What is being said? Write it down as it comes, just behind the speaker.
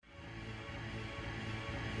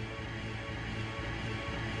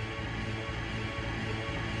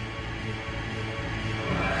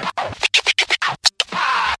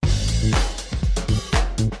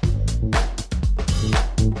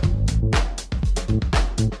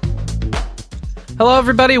Hello,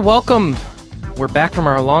 everybody. Welcome. We're back from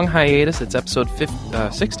our long hiatus. It's episode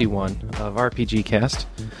 61 of RPGCast.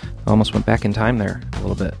 I almost went back in time there a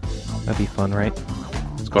little bit. That'd be fun, right?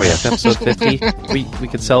 Let's go back to episode 50. We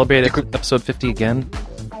could celebrate episode 50 again.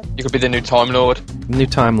 You could be the new Time Lord. New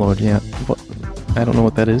Time Lord, yeah. I don't know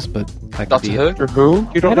what that is, but I could be Doctor Who?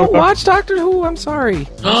 You I don't watch Doctor Who. I'm sorry.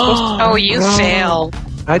 Oh, you fail.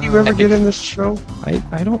 How do you ever get in this show?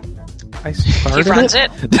 I don't. I started He runs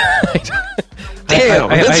it.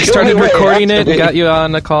 Damn, I started recording it, got you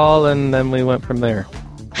on the call, and then we went from there.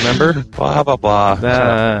 Remember? Blah, blah,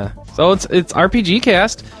 blah. So it's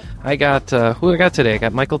RPGCast. I got, who I got today? I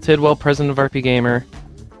got Michael Tidwell, president of RP Gamer.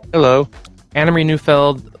 Hello. Anna Marie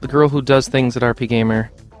Neufeld, the girl who does things at RP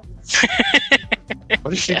Gamer. What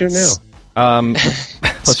does she do now? Well,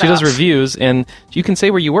 she does reviews, and you can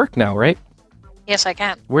say where you work now, right? Yes, I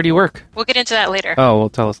can. Where do you work? We'll get into that later. Oh, well,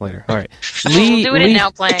 tell us later. All right. We'll do it in Now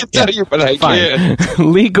Playing. I can tell you, but I can't.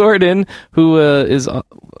 Lee Gordon, who is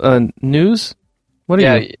news? What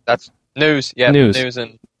are you? That's news. Yeah,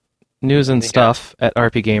 News and stuff at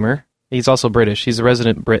RP Gamer. He's also British. He's a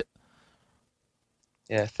resident Brit.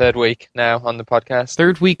 Yeah, third week now on the podcast.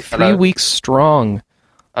 Third week, 3 weeks strong.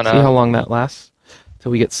 I know. See how long that lasts?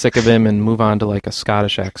 Till we get sick of him and move on to like a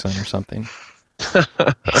Scottish accent or something.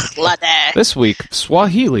 This week,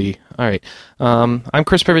 Swahili. All right. I'm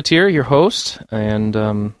Chris Privateer, your host, and I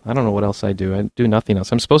don't know what else I do. I do nothing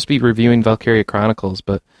else. I'm supposed to be reviewing Valkyria Chronicles,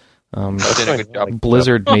 but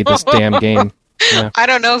Blizzard made this damn game. Yeah. I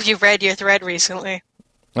don't know if you've read your thread recently.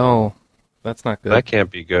 Oh, that's not good. That can't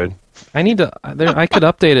be good. I need to. I could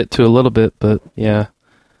update it to a little bit, but yeah.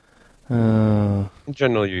 In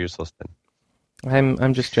general, you're useless then.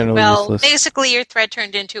 I'm just generally useless. Well, basically, your thread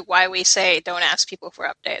turned into why we say don't ask people for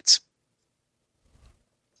updates.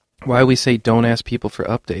 Why we say don't ask people for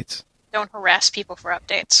updates. Don't harass people for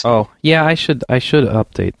updates. Oh, yeah, I should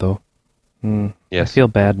update though. Yes. I feel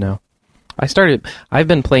bad now. I've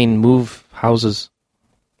been playing Move Houses,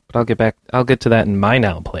 but I'll get to that in my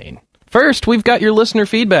Now Playing. First, we've got your listener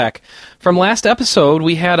feedback. From last episode,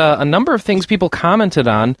 we had a number of things people commented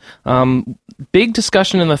on. Big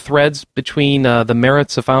discussion in the threads between the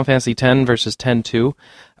merits of Final Fantasy X versus X-2.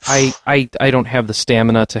 I don't have the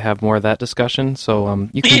stamina to have more of that discussion, so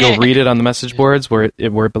you can go read it on the message boards where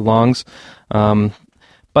it belongs.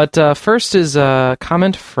 But first is a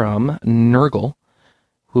comment from Nurgle,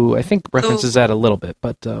 who I think references that a little bit,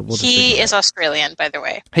 but we'll just He is Australian, by the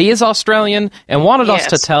way. He is Australian and wanted us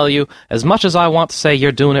to tell you, as much as I want to say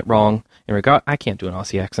you're doing it wrong, I can't do an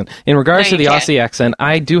Aussie accent. In regards to the Aussie accent,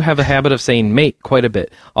 I do have a habit of saying mate quite a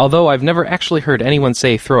bit. Although I've never actually heard anyone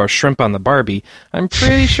say throw a shrimp on the Barbie, I'm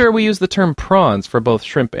pretty sure we use the term prawns for both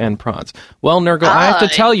shrimp and prawns. Well, Nurgle, I have to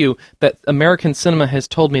tell you that American cinema has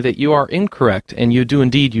told me that you are incorrect, and you do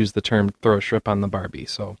indeed use the term throw a shrimp on the Barbie.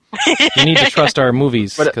 So you need to trust our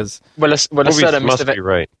movies. Movies must be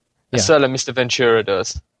right. A certain Mr. Ventura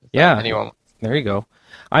does. Yeah, anyone. There you go.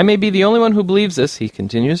 I may be the only one who believes this, he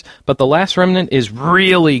continues, but The Last Remnant is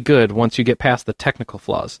really good once you get past the technical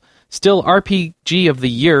flaws. Still RPG of the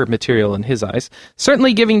Year material in his eyes.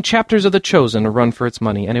 Certainly giving Chapters of the Chosen a run for its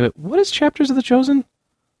money. Anyway, what is Chapters of the Chosen?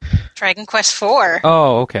 Dragon Quest IV.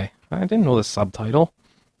 Oh, okay. I didn't know the subtitle.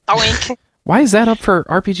 Oink. Why is that up for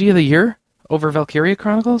RPG of the Year over Valkyria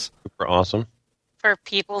Chronicles? Super awesome. For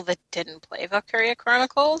people that didn't play Valkyria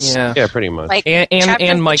Chronicles. Yeah, pretty much. Like,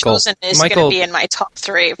 and Michael. Chosen is going to be in my top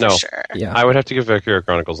 3 for sure. Yeah, I would have to give Valkyria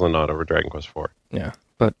Chronicles the nod over Dragon Quest IV. Yeah,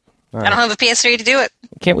 but I don't have a PS3 to do it.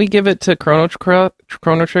 Can't we give it to Chrono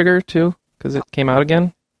Trigger too? Because it came out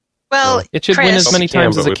again. Well, it should win as many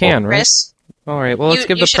times as it can, right? Chris, all right. Well, let's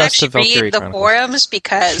give the press to Valkyria read the Chronicles. forums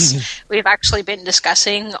because we've actually been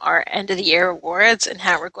discussing our end of the year awards and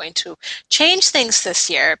how we're going to change things this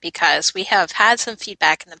year because we have had some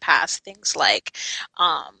feedback in the past. Things like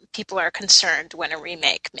people are concerned when a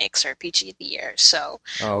remake makes RPG of the year. So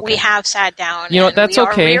we have sat down. That's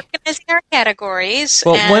okay. Are reorganizing our categories.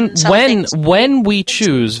 Well, when we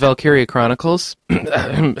choose Valkyria Chronicles,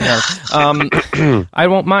 I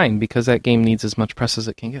won't mind because that game needs as much press as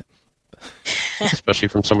it can get. Especially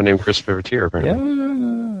from someone named Chris Privateer, apparently.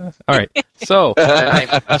 Yeah. All right. So,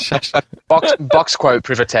 box quote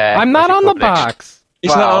Privateer. I'm not on the box.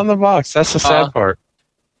 He's not on the box. That's the sad part.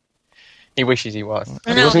 He wishes he was.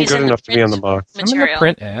 He wasn't good enough to be on the box. I'm in the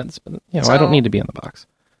print ads, but I don't need to be on the box.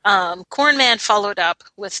 Cornman followed up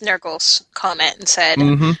with Nurgle's comment and said,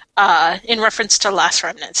 in reference to Last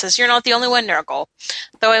Remnant, says, "You're not the only one, Nurgle.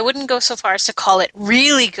 Though I wouldn't go so far as to call it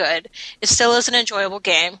really good, it still is an enjoyable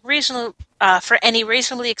game, for any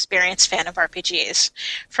reasonably experienced fan of RPGs.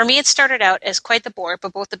 For me, it started out as quite the bore,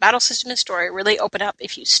 but both the battle system and story really open up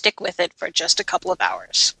if you stick with it for just a couple of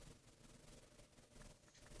hours."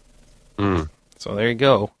 So there you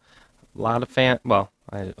go.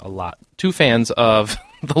 Two fans of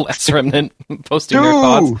The Last Remnant posting their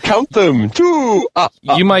thoughts. Count them. Two.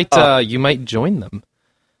 You might join them.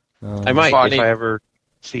 I might if I ever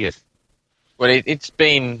see it. Well, it's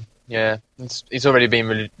been it's already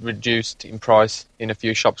been reduced in price in a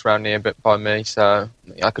few shops around here, but by me, so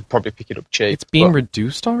I could probably pick it up cheap. It's being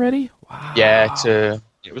reduced already? Wow. Yeah,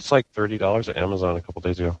 it was like $30 at Amazon a couple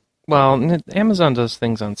days ago. Well, Amazon does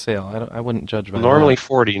things on sale. I wouldn't judge by Normally that.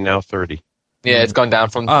 40, now 30. Yeah, it's gone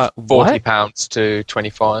down from £40 to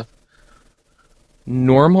 25.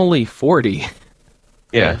 Normally 40.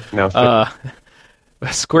 Yeah, now 50.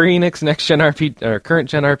 Square Enix next gen RPG or current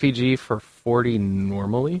gen RPG for 40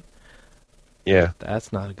 normally. Yeah,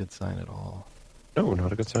 that's not a good sign at all. No,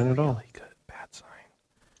 not a good sign at all. Really good, bad sign.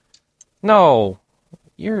 No,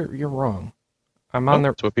 you're wrong. I'm on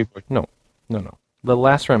there. That's what people. No. The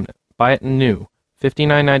Last Remnant. Buy it new.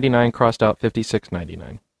 $59.99 crossed out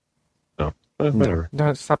 $56.99. No, whatever.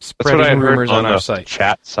 No, stop spreading rumors on our site.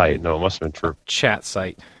 Chat site. No, it must have been true. Chat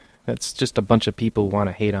site. That's just a bunch of people who want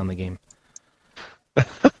to hate on the game.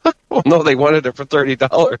 Well, no, they wanted it for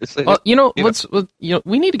 $30. Well,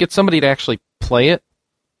 we need to get somebody to actually play it.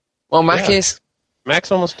 Well, Mac's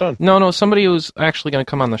almost done. No, somebody who's actually going to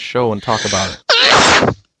come on the show and talk about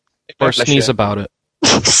it. Or sneeze about it.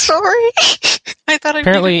 Sorry. I thought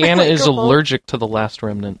apparently Anna is allergic to The Last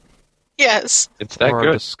Remnant. Yes. It's that or good.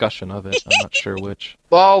 A discussion of it. I'm not sure which.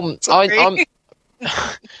 Well, I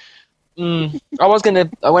was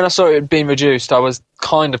gonna when I saw it being reduced, I was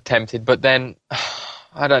kind of tempted, but then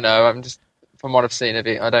I don't know. I'm just from what I've seen of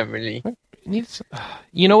it, I don't really.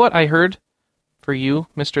 You know what I heard for you,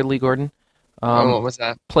 Mr. Lee Gordon? What was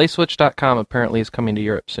that? PlaySwitch.com apparently is coming to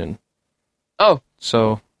Europe soon. Oh,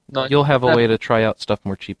 so you'll have a way to try out stuff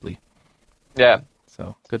more cheaply. Yeah.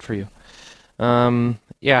 So good for you.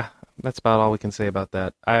 Yeah, that's about all we can say about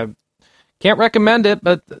that. I can't recommend it,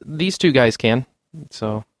 but these two guys can.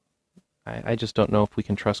 So I just don't know if we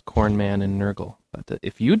can trust Cornman and Nurgle. But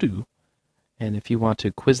if you do, and if you want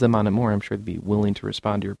to quiz them on it more, I'm sure they'd be willing to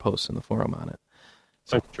respond to your posts in the forum on it.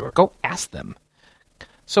 So sure. Go ask them.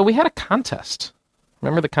 So we had a contest.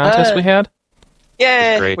 Remember the contest we had?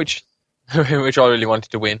 Yeah, which I really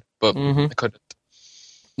wanted to win, but I couldn't.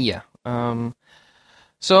 Yeah.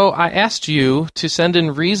 So I asked you to send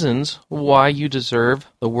in reasons why you deserve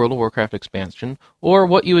the World of Warcraft expansion, or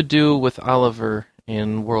what you would do with Oliver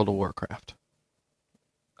in World of Warcraft.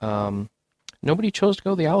 Nobody chose to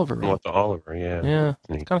go the Oliver route. What the Oliver? Yeah. Yeah,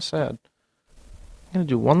 it's kind of sad. I'm going to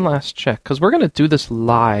do one last check, because we're going to do this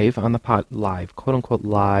live on the pod, quote-unquote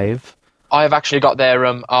live. I've actually got their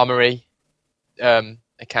Armory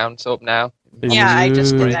accounts up now. Yeah, I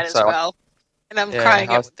just did that as well. And I'm crying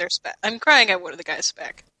at their spec. I'm crying at one of the guys'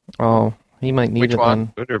 spec. Oh, he might need Which it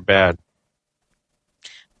one? then. Good or bad?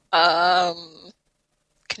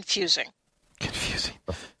 Confusing. Confusing.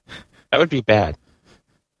 That would be bad.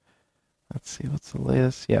 Let's see, what's the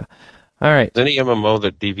latest? Yeah. All right. Any MMO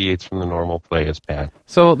that deviates from the normal play is bad.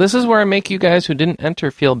 So this is where I make you guys who didn't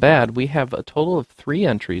enter feel bad. We have a total of 3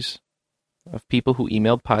 entries of people who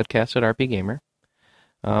emailed podcast@rpgamer.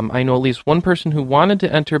 I know at least one person who wanted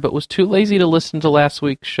to enter but was too lazy to listen to last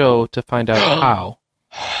week's show to find out how.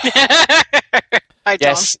 Hi, Tom.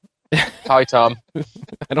 Yes. Hi, Tom.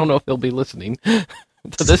 I don't know if he'll be listening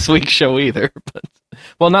to this week's show either. But,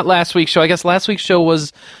 well, not last week's show. I guess last week's show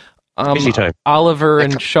was Easy time. Oliver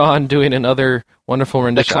and Sean doing another wonderful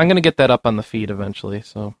rendition. I'm going to get that up on the feed eventually.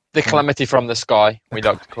 So the Calamity from the Sky, we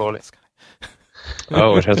like to call it.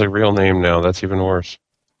 Oh, it has a real name now. That's even worse.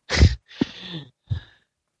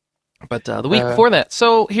 But the week before that,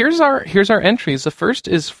 so here's our entries. The first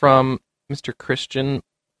is from Mr. Christian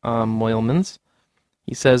Moylemans.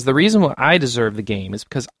 He says, the reason why I deserve the game is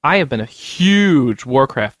because I have been a huge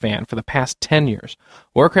Warcraft fan for the past 10 years.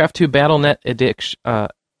 Warcraft 2 Battle.net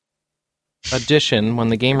edition when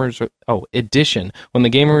the game was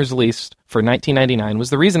released for $19.99 was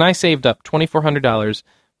the reason I saved up $2,400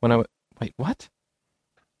 when I wait, what?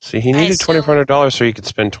 See, he needed $2,400 so he could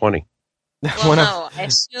spend $20. Well, I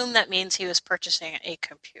assume that means he was purchasing a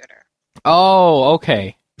computer. Oh,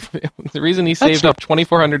 okay. The reason he saved up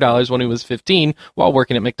 $2,400 when he was 15 while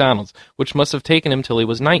working at McDonald's, which must have taken him till he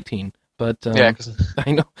was 19. but Yeah, 'cause-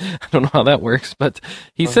 I don't know how that works. But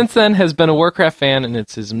he since then has been a Warcraft fan, and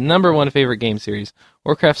it's his number one favorite game series.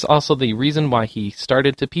 Warcraft's also the reason why he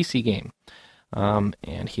started to PC game.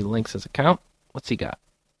 And he links his account. What's he got?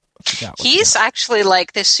 He's actually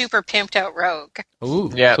like this super pimped out rogue.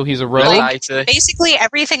 Ooh, Yeah. so he's a rogue? Like, basically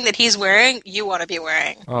everything that he's wearing, you want to be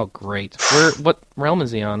wearing. Oh, great. What realm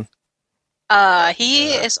is he on?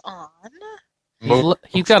 He is on...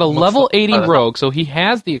 He's got a level 80 rogue, so he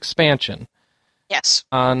has the expansion. Yes.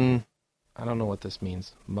 On, I don't know what this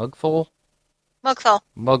means. Mugful? Mugful.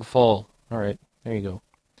 Mugful. All right, there you go.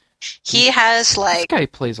 He has like... This guy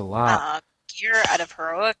plays a lot. Gear out of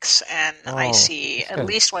heroics, and I see at good.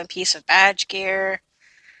 least one piece of badge gear.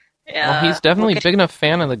 Well, he's definitely a big enough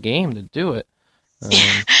fan of the game to do it.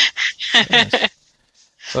 Yes.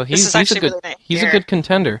 So he's a good really nice he's a good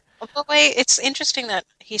contender. By the way, it's interesting that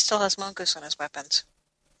he still has mongoose on his weapons.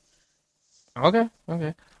 Okay.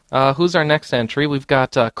 Who's our next entry? We've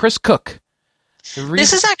got Chris Cook.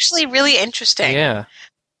 This is actually really interesting. Yeah.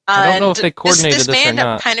 I don't know if they coordinated this this may or end up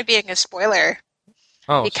not. kind of being a spoiler.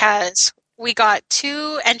 Oh, because we got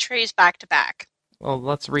 2 entries back to back. well,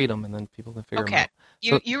 let's read them and then people can figure them Okay.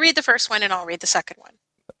 out. You read the first one and I'll read the second one.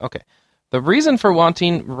 Okay. The reason for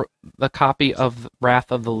wanting the copy of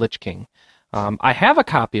Wrath of the Lich King. I have a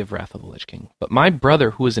copy of Wrath of the Lich King, but my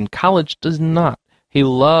brother, who is in college, does not. He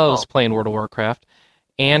loves playing World of Warcraft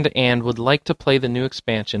and would like to play the new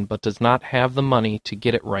expansion, but does not have the money to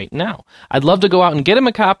get it right now. I'd love to go out and get him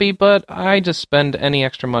a copy, but I just spend any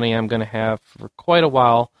extra money I'm going to have for quite a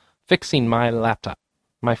while fixing my laptop.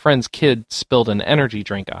 My friend's kid spilled an energy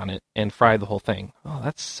drink on it and fried the whole thing. Oh,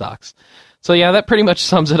 that sucks. So yeah, that pretty much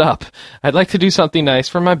sums it up. I'd like to do something nice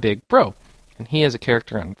for my big bro. And he has a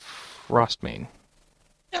character on Frostmane.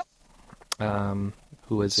 Yep.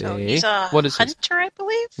 Who is he's a what is hunter, I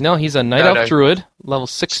believe? No, he's a Night Elf Druid, level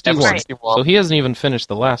 61. Level 61. So he hasn't even finished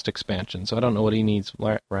the last expansion, so I don't know what he needs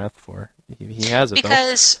Wrath for. He has it,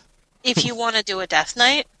 Because if you want to do a Death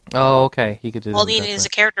Knight, oh, okay. He could do all that. you need is a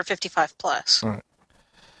character 55 plus. All right.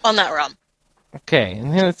 On that realm. Okay,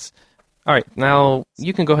 and then it's... Alright, now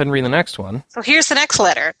you can go ahead and read the next one. So here's the next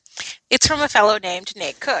letter. It's from a fellow named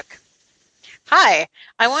Nate Cook. Hi,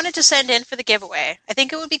 I wanted to send in for the giveaway. I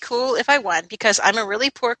think it would be cool if I won because I'm a really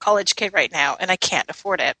poor college kid right now and I can't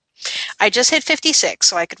afford it. I just hit 56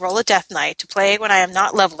 so I could roll a Death Knight to play when I am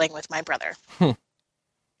not leveling with my brother.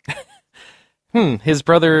 His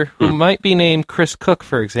brother, who might be named Chris Cook,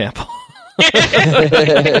 for example.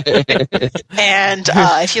 And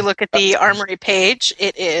if you look at the Armory page,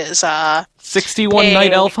 it is 61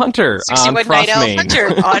 Night Elf Hunter on 61 Night Elf Frostmane. Hunter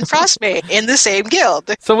on Frostmane in the same guild.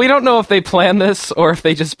 So we don't know if they planned this or if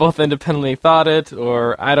they just both independently thought it,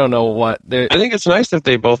 or I don't know what. They're I think it's nice that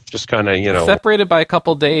they both just kind of, separated by a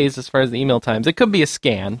couple days as far as the email times. It could be a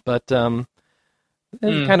scan, but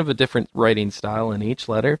there's kind of a different writing style in each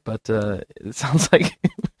letter. But it sounds like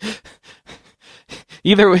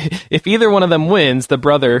if either one of them wins, the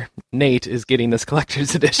brother Nate is getting this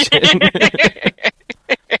collector's edition.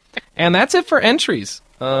 And that's it for entries.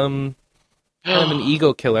 Kind of an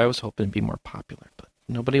ego killer. I was hoping it'd be more popular, but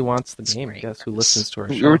nobody wants the game, I guess, who listens to our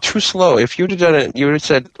show. You were too slow. If you'd have done it, you would have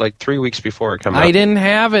said like 3 weeks before it came out. I didn't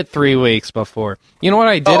have it 3 weeks before. You know what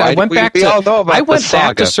I did? I went back we all know about I went the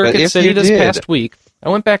back to saga, but Circuit if City you this did- past week. I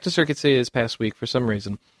went back to Circuit City this past week for some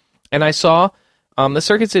reason, and I saw the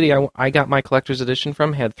Circuit City I got my collector's edition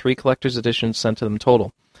from had 3 collector's editions sent to them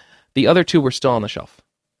total. The other 2 were still on the shelf.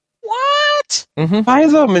 What? Buy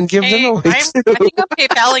them and give Hey, them away I too. think I'm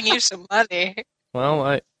PayPaling you some money. Well,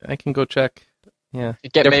 I can go check. Yeah, You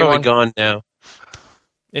get They're me probably one. gone now.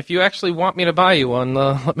 if you actually want me to buy you one,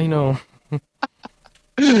 let me know.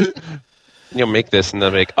 You'll make this and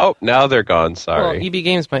they'll make, oh, now they're gone. Well, Sorry. EB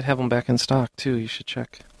Games might have them back in stock too. You should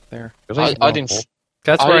check there. I didn't.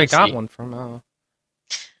 That's I where I didn't got see- one from.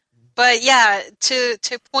 But yeah, to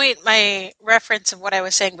point my reference of what I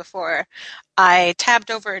was saying before, I tabbed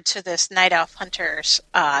over to this Night Elf Hunter's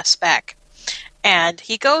spec, and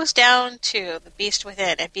he goes down to the Beast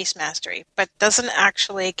Within and Beast Mastery, but doesn't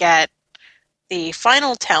actually get the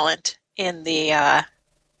final talent in the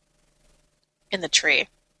tree,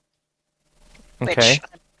 Okay, which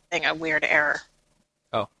I'm getting a weird error.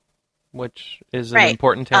 which is an Right.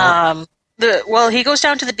 important talent. He goes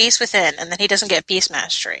down to the Beast Within, and then he doesn't get Beast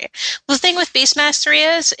Mastery. Well, the thing with Beast Mastery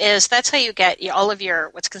is that's how you get all of your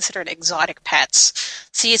what's considered exotic pets.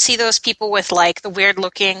 So you see those people with like the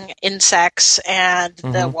weird-looking insects and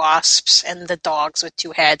the wasps and the dogs with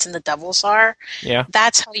 2 heads and the devils are. Yeah.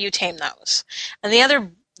 That's how you tame those. And the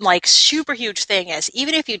other like super huge thing is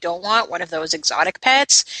even if you don't want one of those exotic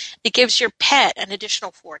pets, it gives your pet an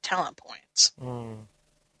additional 4 talent points.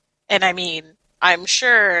 And I mean, I'm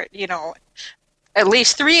sure, at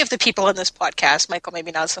least 3 of the people in this podcast, Michael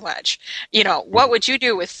maybe not so much, what would you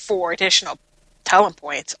do with 4 additional talent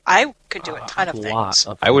points? I could do a ton of things.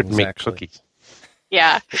 I would make cookies.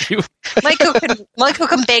 Yeah. Michael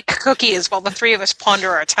can bake cookies while the 3 of us ponder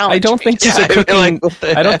our talent I don't think trees. there's a cooking.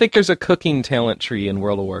 I don't think there's a cooking talent tree in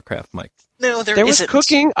World of Warcraft, Mike. No, There was isn't.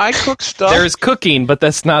 cooking. I cook stuff. There's cooking, but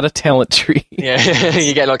that's not a talent tree. Yeah,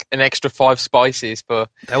 you get like an extra 5 spices, but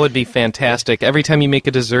That would be fantastic. Every time you make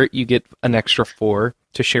a dessert, you get an extra 4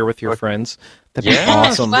 to share with your friends. That'd be Yeah.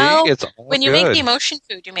 awesome. Well, It's all when you good. make the emotion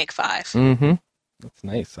food, you make 5. Mm-hmm. That's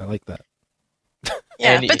nice. I like that.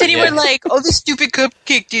 Yeah, And- but then you yeah. were like, "Oh, this stupid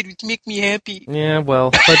cupcake did make me happy." Yeah, well,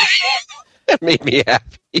 but That made me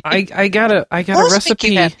happy. I got a Let's make recipe.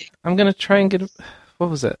 you happy. I'm gonna try and get. What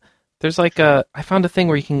was it? There's like I found a thing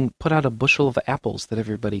where you can put out a bushel of apples that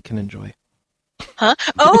everybody can enjoy. Huh?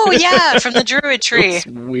 Oh yeah, from the druid tree. It's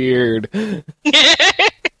weird.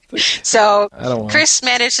 So I don't want. Chris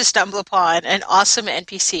managed to stumble upon an awesome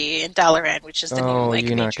NPC in Dalaran, which is the new Oh, like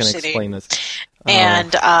you're not major going to city. explain this.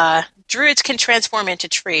 And druids can transform into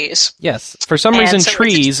trees. Yes, for some And reason, so it's a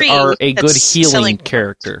trees tree are a good that's healing selling-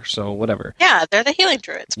 character. So whatever. Yeah, they're the healing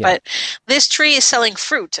druids. Yeah. But this tree is selling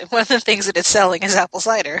fruit, and one of the things that it's selling is apple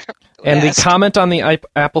cider. And Yes. the comment on the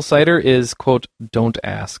apple cider is, quote, don't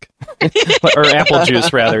ask. Or apple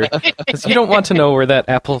juice, rather. Because you don't want to know where that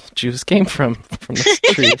apple juice came from this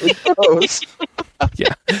tree.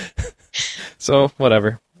 Yeah. So,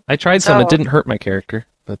 whatever. I tried some. It didn't hurt my character.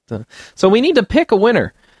 But so we need to pick a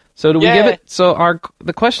winner. So do we give it... So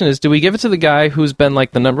the question is, do we give it to the guy who's been,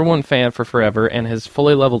 like, the #1 fan for forever and has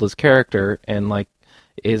fully leveled his character and, like,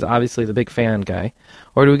 is obviously the big fan guy?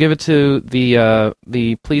 Or do we give it to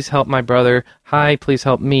the please help my brother, hi, please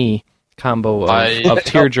help me combo of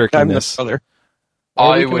tear jerkiness?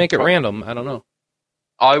 Or we can make it random. I don't know.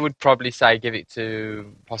 I would probably say give it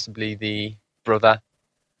to possibly the brother.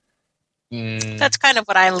 That's kind of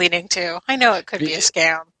what I'm leaning to. I know it could be a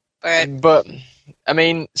scam, but But I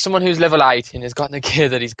mean, someone who's level 8 and has got the gear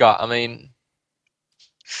that he's got. I mean,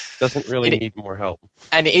 Doesn't really need more help.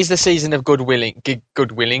 and it is the season of good.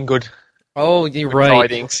 Oh, you're right.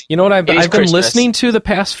 Tidings. You know what I've It is been Christmas. listening to the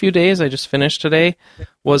past few days? I just finished today.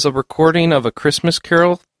 Was a recording of A Christmas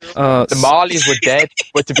Carol. The Marleys were dead,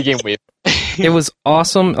 but to begin with, It was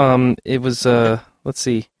awesome. It was. Let's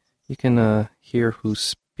see. You can hear who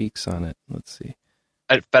speaks on it. Let's see.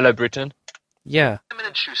 fellow Britain. Yeah.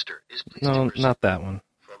 Simon & Schuster is pleased No, to present not that one.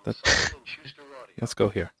 from That- Simon & Schuster Audio Let's go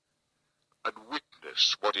here. and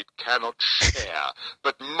witness what it cannot share,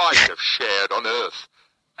 but might have shared on earth,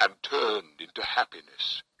 and turned into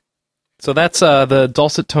happiness. So that's the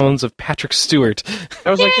dulcet tones of Patrick Stewart.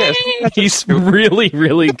 I was like, yes. He's really,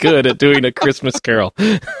 really good at doing A Christmas Carol.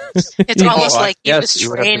 it's almost like he yes, was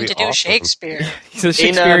you would have to trained be to do awesome. Shakespeare. He's a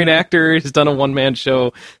Shakespearean actor. He's done a one-man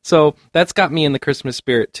show. So that's got me in the Christmas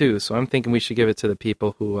spirit, too. So I'm thinking we should give it to the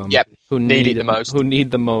people who who need it the most. Who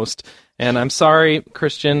need the most. And I'm sorry,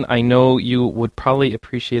 Christian. I know you would probably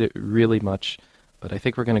appreciate it really much. But I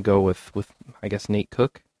think we're going to go with, I guess, Nate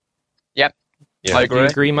Cook. Yep. Yeah. I Do you agree.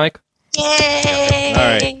 agree, Mike? Yay!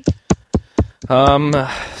 All right.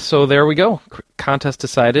 So there we go. Contest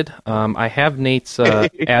decided. I have Nate's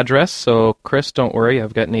address, so Chris, don't worry.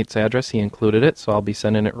 I've got Nate's address. He included it, so I'll be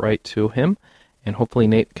sending it right to him, and hopefully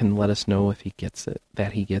Nate can let us know if he gets it.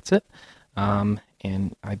 And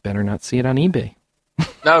I better not see it on eBay.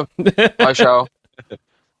 No, I shall.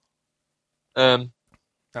 All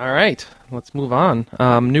right. Let's move on.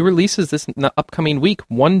 New releases this upcoming week.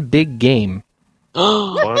 One big game.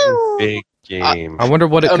 One big game. I wonder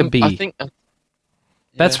what it could be. I think.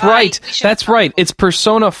 That's yeah. right. We should That's right. It's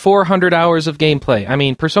Persona 400 hours of gameplay. I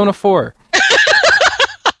mean, Persona 4.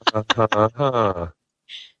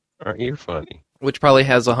 Aren't you funny? Which probably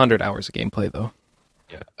has 100 hours of gameplay, though.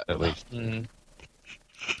 Yeah, at least. Mm.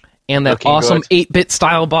 And that Looking awesome good. 8-bit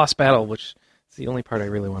style boss battle, which is the only part I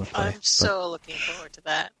really want to play. I'm so looking forward to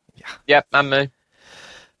that. Yep, and me.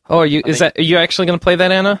 Oh, are you actually going to play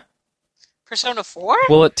that, Anna? Persona 4?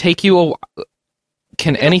 Will it take you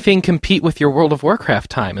Can anything compete with your World of Warcraft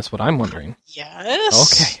time, is what I'm wondering.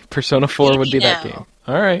 Yes. Okay, Persona 4 would be that Now. game.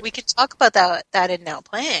 All right. We can talk about that in Now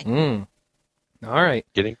Playing. All right.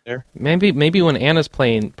 Getting there? Maybe when Anna's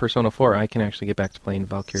playing Persona 4, I can actually get back to playing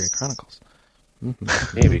Valkyria Chronicles.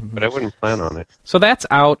 Maybe, but I wouldn't plan on it. So that's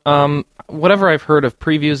out. Whatever I've heard of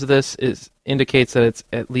previews of this indicates that it's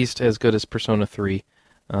at least as good as Persona 3,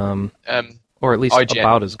 or at least IGN.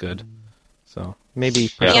 about as good. So maybe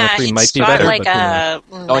Persona Yeah, 3 might it's be got better, like but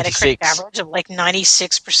who knows? a Metacritic 96. average of like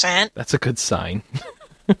 96%. That's a good sign.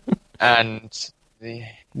 And the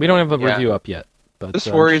We don't have a Yeah. review up yet. But This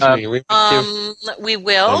worries me. We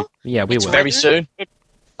will. yeah, we It's will. Very soon.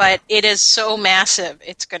 But it is so massive.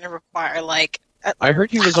 It's going to require I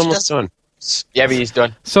heard he was almost done. Yeah, but he's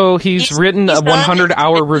done. So he's written a done.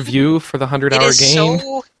 100-hour review for the 100-hour game. It is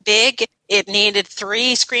so big. It needed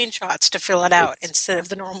 3 screenshots to fill it out instead of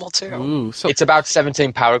the normal 2. Ooh, so It's about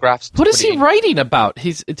 17 paragraphs. what is he writing about?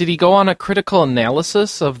 Did he go on a critical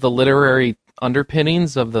analysis of the literary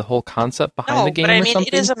underpinnings of the whole concept behind the game but I or mean,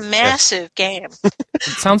 something? it is a massive game. It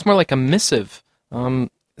sounds more like a missive.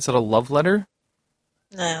 Is it a love letter?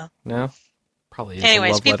 No. No? Probably is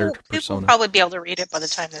Anyways, a love letter to people will Persona. probably be able to read it by the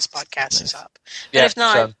time this podcast is up. But Yeah, if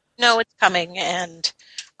not, so- no, it's coming, and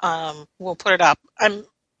we'll put it up. I'm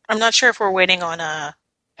not sure if we're waiting on a.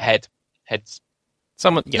 Heads.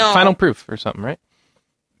 No. Final proof or something, right?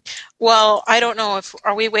 Well, I don't know if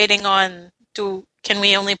are we waiting on. Can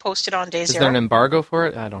we only post it on day Is 0? there an embargo for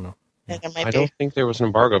it? I don't know. I think it might I be. don't think there was an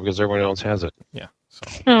embargo because everyone else has it. Yeah. So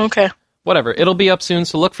Oh, okay. whatever. It'll be up soon,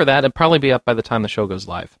 so look for that. It'll probably be up by the time the show goes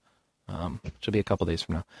live. Should be a couple days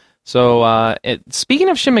from now. So speaking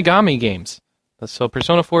of Shin Megami games, so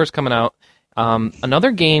Persona 4 is coming out.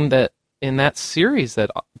 Another game that in that series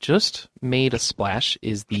that just made a splash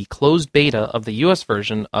is the closed beta of the US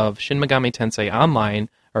version of Shin Megami Tensei Online,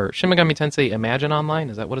 or Shin Megami Tensei Imagine Online.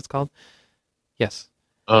 Is that what it's called? Yes.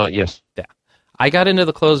 Yes. Yeah. I got into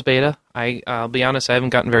the closed beta. I'll be honest, I haven't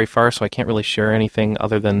gotten very far, so I can't really share anything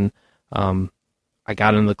other than I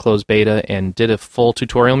got into the closed beta and did a full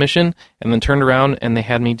tutorial mission, and then turned around and they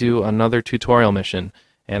had me do another tutorial mission.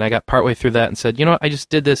 And I got partway through that and said, you know what, I just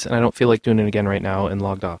did this and I don't feel like doing it again right now, and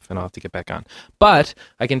logged off, and I'll have to get back on. But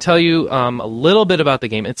I can tell you a little bit about the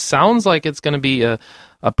game. It sounds like it's going to be a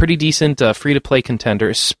pretty decent free-to-play contender,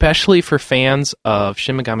 especially for fans of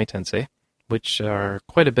Shin Megami Tensei, which are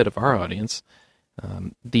quite a bit of our audience.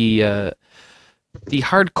 The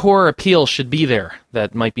hardcore appeal should be there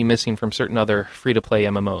that might be missing from certain other free-to-play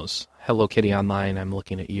MMOs. Hello Kitty Online, I'm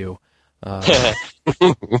looking at you. But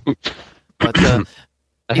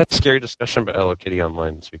I had a scary discussion about Hello Kitty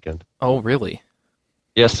Online this weekend. oh, really?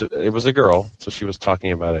 Yes, it was a girl, so she was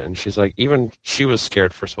talking about it, and she's like, even she was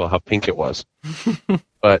scared, first of all, how pink it was.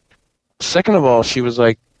 But second of all, she was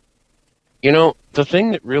like, you know, the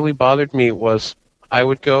thing that really bothered me was I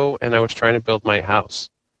would go and I was trying to build my house,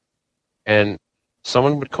 and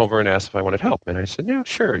someone would come over and ask if I wanted help, and I said, yeah,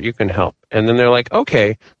 sure, you can help. And then they're like,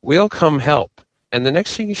 okay, we'll come help. And the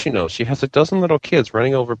next thing she knows, she has 12 little kids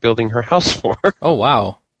running over building her house for her. Oh,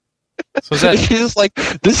 wow. So is that... She's like,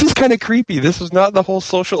 this is kind of creepy. This was not the whole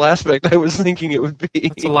social aspect I was thinking it would be.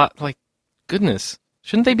 That's a lot, like, goodness.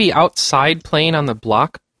 Shouldn't they be outside playing on the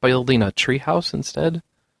block, building a treehouse instead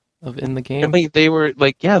of in the game? And like, they were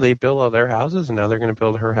like, yeah, they built all their houses, and now they're going to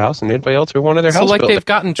build her house, and anybody else who wanted their house So, like, built. they've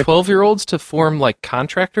gotten 12-year-olds to form, like,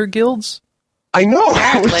 contractor guilds? I know.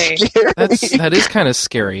 Exactly. It was scary. That is kind of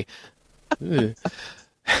scary. Ugh.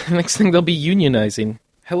 Next thing, they'll be unionizing.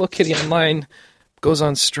 Hello Kitty Online goes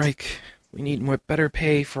on strike. We need better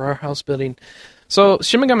pay for our house building. So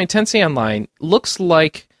Shin Megami Tensei Online looks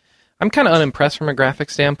like... I'm kind of unimpressed from a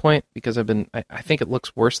graphics standpoint because I think it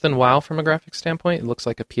looks worse than WoW from a graphics standpoint. It looks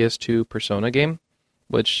like a PS2 Persona game,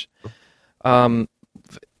 which I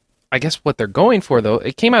guess what they're going for, though,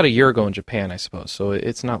 it came out a year ago in Japan, I suppose, so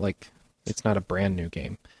it's not a brand new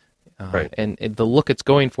game. Right. And the look it's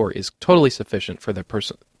going for is totally sufficient for the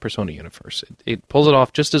Persona universe. It pulls it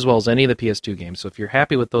off just as well as any of the PS2 games. So if you're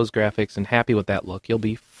happy with those graphics and happy with that look, you'll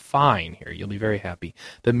be fine here. You'll be very happy.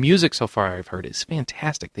 The music so far I've heard is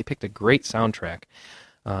fantastic. They picked a great soundtrack.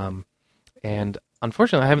 And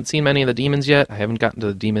unfortunately, I haven't seen many of the demons yet. I haven't gotten to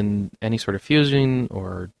the demon any sort of fusing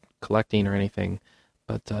or collecting or anything.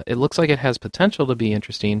 But it looks like it has potential to be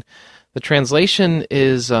interesting. The translation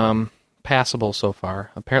is... passable so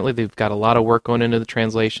far. Apparently they've got a lot of work going into the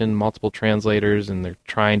translation, multiple translators, and they're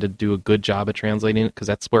trying to do a good job of translating it because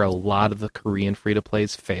that's where a lot of the Korean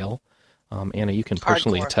free-to-plays fail. Anna, you can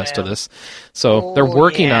personally Hardcore attest fail. to this. So they're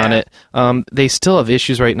working on it. They still have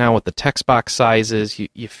issues right now with the text box sizes.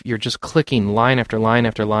 You're just clicking line after line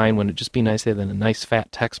after line when it'd just be nice to have a nice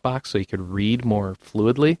fat text box so you could read more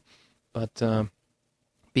fluidly. But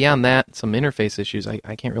beyond that, some interface issues.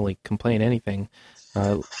 I can't really complain anything.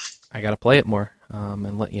 I got to play it more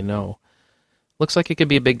and let you know. Looks like it could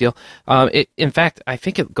be a big deal. In fact, I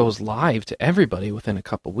think it goes live to everybody within a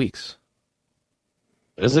couple weeks.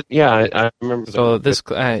 Is it? Yeah, I remember. So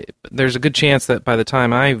there's a good chance that by the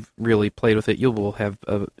time I've really played with it, you,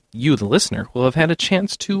 the listener, will have had a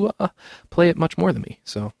chance to play it much more than me.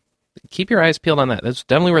 So keep your eyes peeled on that. That's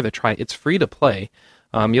definitely worth a try. It's free to play.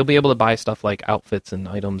 You'll be able to buy stuff like outfits and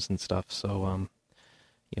items and stuff. So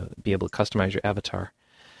be able to customize your avatar.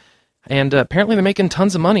 And apparently they're making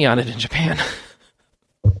tons of money on it in Japan.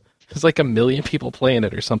 There's like 1 million people playing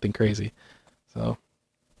it or something crazy. So,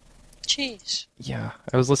 Jeez. yeah,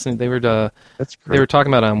 I was listening. They were That's they were great.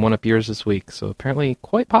 talking about it on One Up Yours this week. So apparently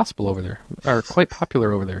quite possible over there, or quite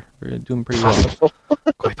popular over there. We're doing pretty well.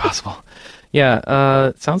 Quite possible.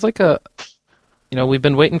 Yeah. Sounds like we've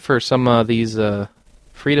been waiting for some of these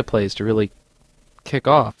free to plays to really kick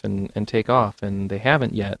off and take off, and they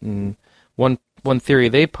haven't yet. And one theory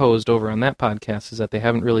they posed over on that podcast is that they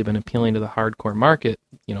haven't really been appealing to the hardcore market,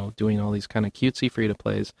 doing all these kind of cutesy free to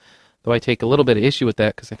plays. Though I take a little bit of issue with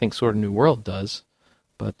that because I think Sword of New World does.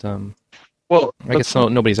 But Well, I guess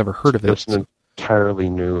nobody's ever heard of it. it's an entirely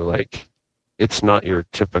new, it's not your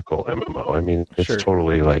typical MMO. I mean, it's Sure.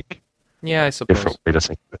 totally Yeah, I suppose. different way to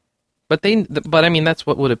think of it. But I mean, that's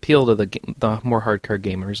what would appeal to the more hardcore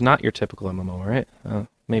gamers, not your typical MMO, right?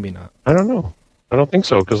 Maybe not. I don't know. I don't think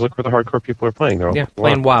so, because look where the hardcore people are playing. They're all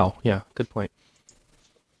Playing WoW. Yeah, good point.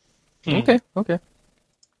 Okay.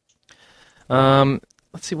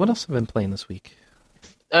 Let's see, what else have I been playing this week?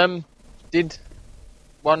 Did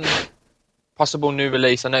one possible new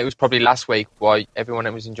release? I know it was probably last week while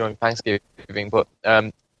everyone was enjoying Thanksgiving, but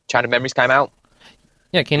Chain of Memories came out.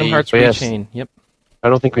 Yeah, Kingdom Hearts Yes. Rechain. Yep. I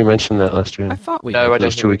don't think we mentioned that last year. I thought we No, did. I It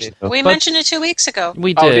was don't 2 think weeks we did. ago. We mentioned it 2 weeks ago.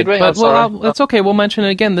 We Oh, did. did we? But I'm sorry. that's okay. We'll mention it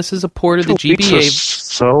again. This is a port of the 2 weeks GBA. was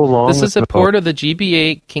so long. This is a ago. port of the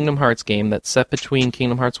GBA Kingdom Hearts game that's set between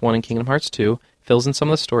Kingdom Hearts 1 and Kingdom Hearts 2. Fills in some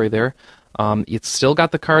of the story there. It's still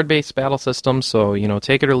got the card-based battle system, so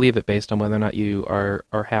take it or leave it based on whether or not you are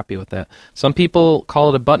happy with that. Some people call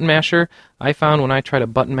it a button masher. I found when I tried a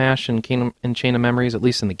button mash in Chain of Memories, at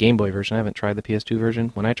least in the Game Boy version, I haven't tried the PS2 version.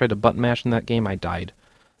 When I tried to button mash in that game, I died.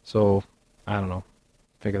 So I don't know.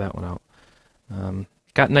 Figure that one out.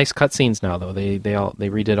 Got nice cutscenes now though. They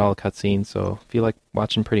redid all the cutscenes, so if you like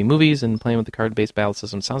watching pretty movies and playing with the card-based battle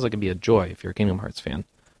system, it sounds like it'd be a joy if you're a Kingdom Hearts fan.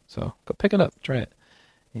 So go pick it up, try it.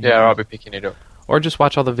 Yeah, I'll be picking it up. Or just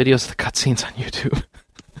watch all the videos of the cutscenes on YouTube.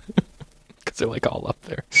 Because they're all up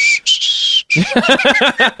there.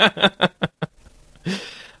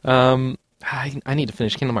 I need to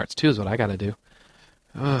finish Kingdom Hearts 2 is what I gotta do.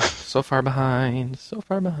 Ugh, so far behind.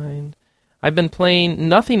 I've been playing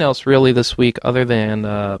nothing else really this week other than...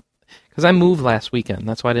 Because I moved last weekend.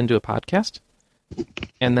 That's why I didn't do a podcast.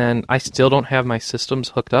 And then I still don't have my systems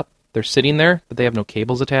hooked up. They're sitting there, but they have no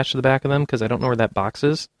cables attached to the back of them because I don't know where that box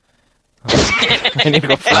is. I need to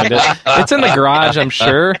go find it. It's in the garage, I'm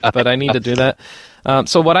sure, but I need to do that.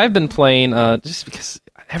 So what I've been playing, just because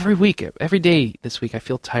every day this week I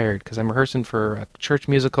feel tired because I'm rehearsing for a church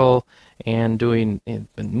musical and been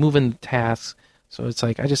moving tasks. So it's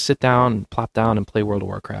I just sit down and plop down and play World of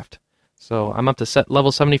Warcraft. So I'm up to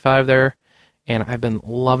level 75 there, and I've been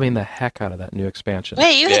loving the heck out of that new expansion.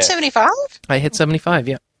 Wait, you hit 75? I hit 75,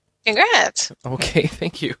 yeah. Congrats. Okay,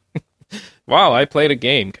 thank you. Wow, I played a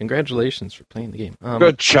game. Congratulations for playing the game.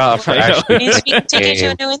 Good job for I know. actually. Means we can take you to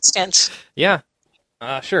Game. a new instance. Yeah,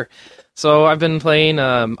 sure. So I've been playing,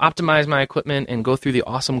 optimize my equipment, and go through the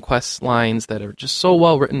awesome quest lines that are just so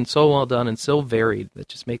well written, so well done, and so varied that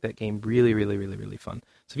just make that game really, really, really, really fun.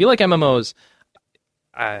 So if you like MMOs,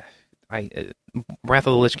 Wrath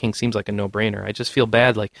of the Lich King seems like a no-brainer. I just feel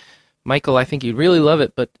bad, Michael, I think you'd really love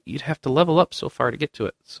it, but you'd have to level up so far to get to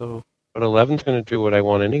it. So But 11's going to do what I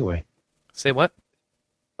want anyway. say what?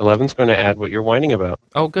 11's going to add what you're whining about.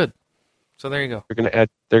 Oh, good. So there you go.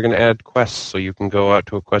 They're going to add quests, so you can go out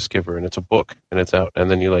to a quest giver, and it's a book, and it's out, and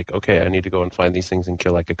then you're like, okay, I need to go and find these things and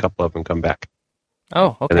kill a couple of them and come back.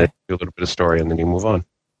 Oh, And okay. then do a little bit of story, and then you move on.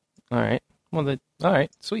 All right. Well, all right.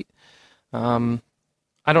 Sweet.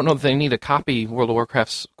 I don't know if they need to copy World of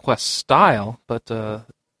Warcraft's quest style, but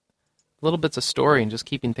little bits of story and just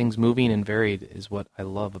keeping things moving and varied is what I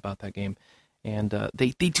love about that game. And they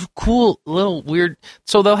do cool little weird.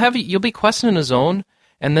 So you'll be questing in a zone,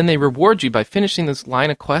 and then they reward you by finishing this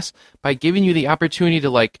line of quests by giving you the opportunity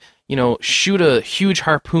to shoot a huge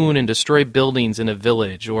harpoon and destroy buildings in a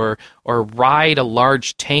village, or ride a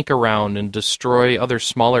large tank around and destroy other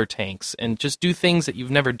smaller tanks, and just do things that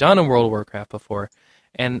you've never done in World of Warcraft before.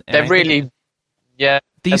 And They're really, yeah.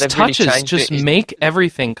 these they've really touches changed just it. make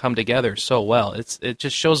everything come together so well. It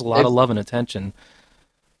just shows a lot of love and attention.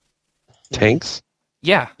 Tanks?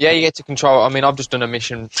 Yeah, you get to control. I mean, I've just done a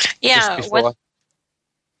mission Yeah, just before, what?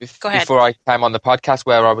 Go ahead. before I came on the podcast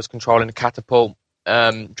where I was controlling a catapult,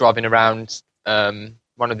 driving around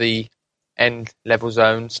one of the end level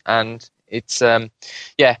zones, and it's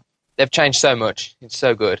they've changed so much. It's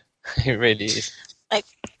so good. It really is.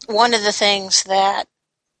 One of the things that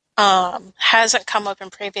hasn't come up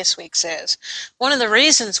in previous weeks is one of the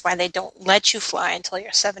reasons why they don't let you fly until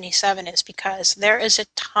you're 77 is because there is a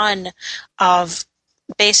ton of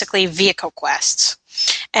basically vehicle quests.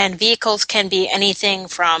 And vehicles can be anything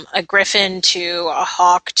from a griffin to a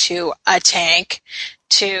hawk to a tank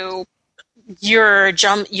to you're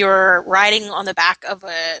riding on the back of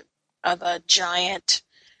a giant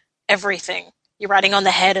everything. You're riding on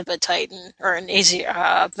the head of a Titan or an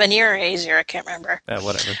Veneer or Aesir, I can't remember.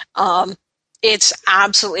 Whatever. It's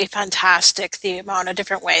absolutely fantastic the amount of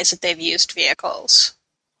different ways that they've used vehicles.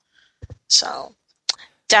 So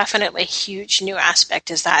definitely a huge new aspect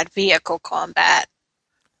is that vehicle combat.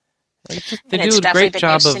 They do a great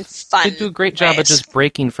job of ways. just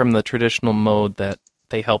breaking from the traditional mode that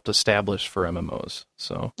they helped establish for MMOs.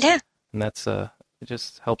 So yeah, and that's it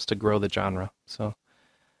just helps to grow the genre. So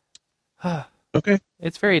Okay.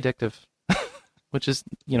 It's very addictive, which is,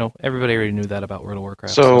 everybody already knew that about World of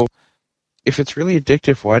Warcraft. So, if it's really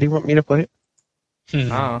addictive, why do you want me to play it?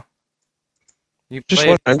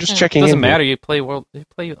 I'm just checking in. It doesn't matter. You play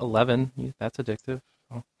 11. That's addictive.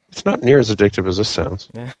 Oh. It's not near as addictive as this sounds.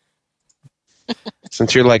 Yeah.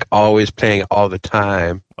 Since you're always playing all the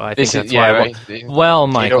time. Well, I think that's why. Right. Well,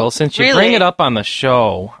 Michael, since you bring it up on the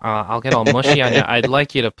show, I'll get all mushy on you. I'd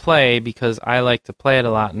like you to play because I like to play it a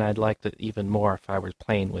lot, and I'd like it even more if I was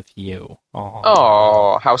playing with you.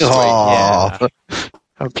 Oh, how sweet! Yeah.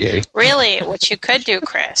 Okay. Really, what you could do,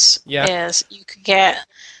 Chris, is you could get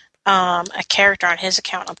a character on his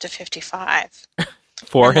account up to 55.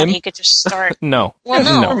 For him? He could just start. No. Well,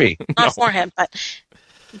 no, for me. Not for him, but.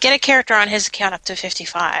 Get a character on his account up to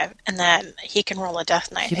 55, and then he can roll a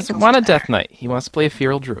Death Knight. He doesn't want a Death Knight. He wants to play a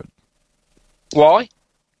Feral Druid. Why?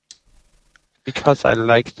 Because I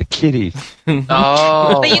like the kitties.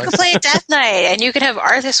 Oh. But you can play a Death Knight, and you can have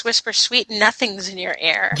Arthas whisper sweet nothings in your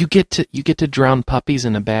ear. You get to drown puppies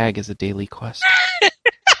in a bag as a daily quest.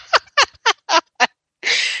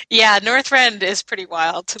 Yeah, Northrend is pretty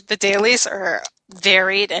wild. The dailies are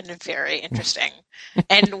varied and very interesting.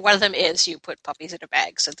 And one of them is you put puppies in a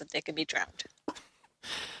bag so that they can be drowned.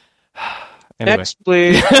 Anyway. Next,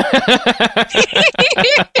 please.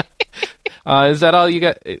 Is that all you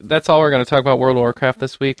got? That's all we're going to talk about World of Warcraft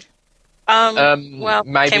this week? Well,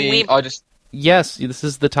 maybe I just... Yes, this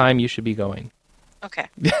is the time you should be going. Okay.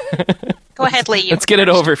 Go ahead, Lee. Let's get it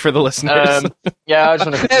over for the listeners. I just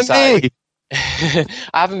want to say... I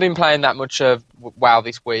haven't been playing that much of WoW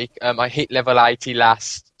this week. I hit level 80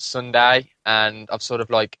 last Sunday, and I've sort of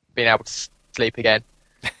been able to sleep again.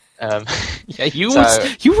 Yeah, you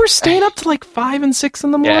were staying up to 5 and 6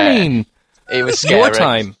 in the morning. Yeah, it was scary. Your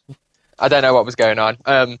time. I don't know what was going on.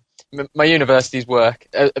 My university's work.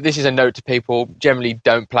 This is a note to people: generally,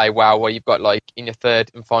 don't play WoW while you've got in your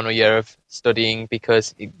third and final year of studying,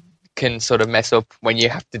 because it can sort of mess up when you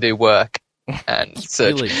have to do work and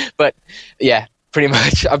such. Really? But yeah, pretty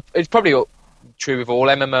much. It's probably true with all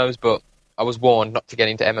MMOs, but I was warned not to get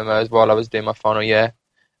into MMOs while I was doing my final year,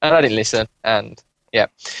 and I didn't listen. And yeah,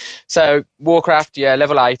 so Warcraft,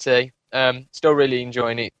 level 80. Still really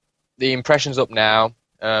enjoying it. The impressions up now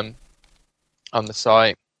on the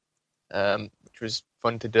site, which was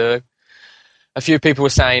fun to do. A few people were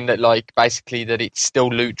saying that basically that it's still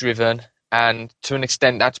loot driven, and to an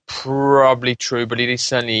extent that's probably true, but it is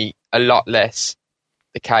certainly a lot less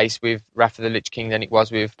the case with Wrath of the Lich King than it was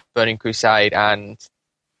with Burning Crusade and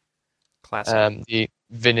the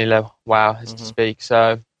vanilla WoW, as to speak.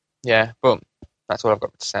 So yeah, but that's all I've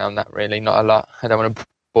got to say on that. Really, not a lot. I don't want to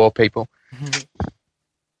bore people.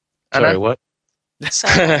 Sorry, what? So,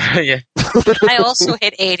 yeah. I also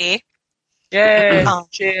hit 80. Yeah.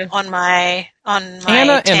 On my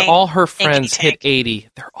Anna and all her friends tank. hit 80.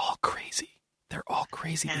 They're all crazy. Yeah.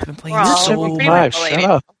 They've been playing We're all so pretty much. much Shut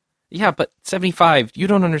up. Yeah, but 75. You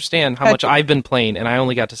don't understand how much I've been playing, and I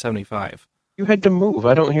only got to 75. You had to move.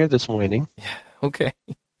 I don't hear this whining. Yeah. Okay.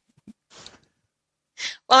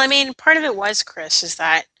 Well, I mean, part of it was, Chris, is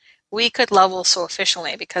that we could level so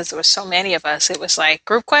efficiently because there was so many of us. It was like,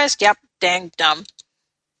 group quest, yep, dang, dumb.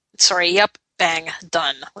 Sorry, yep, bang,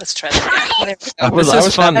 done. Let's try that again. This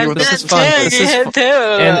is fun. This is fun.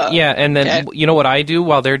 And then you know what I do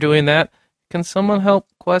while they're doing that? Can someone help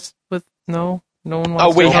quest with no? No one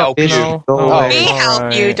wants we to help you. No? We help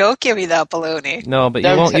right. you. Don't give me that baloney. No, but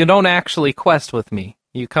you don't actually quest with me.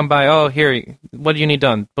 You come by. Oh, here. What do you need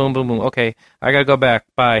done? Boom, boom, boom. Okay, I gotta go back.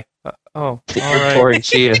 Bye. All right. Boring.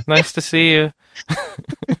 See you. Nice to see you. So,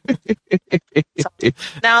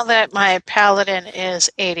 now that my paladin is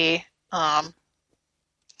 80, I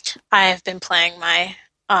have been playing my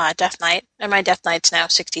Death Knight, and my Death Knight's now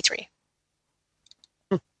 63.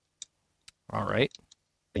 All right.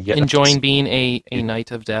 Yeah, enjoying being a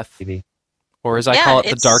Knight of Death, maybe. or as I call it,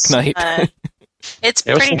 the Dark Knight. It's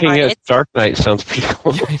I was pretty thinking hard. It's Dark Knight sounds pretty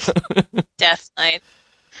cool. Death Knight.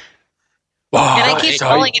 Wow. And I keep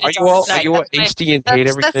calling it a Dark Knight. Are you all hasty and hate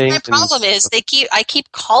everything? That's my problem is I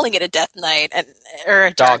keep calling it a Death Knight or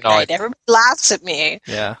a Dark Knight. Everybody laughs at me.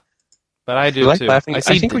 Yeah. But I do like too. laughing. I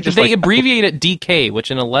see. I think we just they like- abbreviate it DK,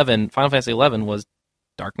 which in Final Fantasy 11 was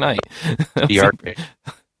Dark Knight. DRK.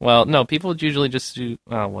 Well, no, people usually just do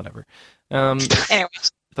whatever.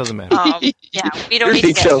 Anyways, Doesn't matter. yeah, we don't need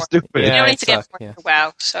to get so more. stupid. We Yeah, don't it need to get sucks, more. yeah.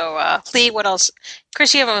 Wow. So, Lee, what else?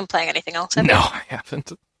 Chris, you haven't been playing anything else, have you? No, I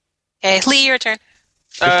haven't. Okay, Lee, your turn.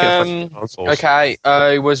 Okay,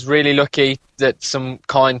 I was really lucky that some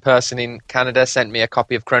kind person in Canada sent me a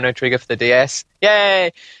copy of Chrono Trigger for the DS.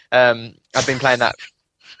 Yay! I've been playing that.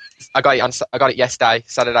 I got it yesterday,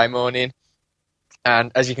 Saturday morning,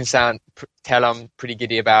 and as you can tell, I'm pretty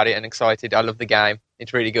giddy about it and excited. I love the game.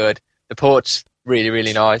 It's really good. The port's really,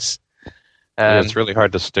 really nice. It's really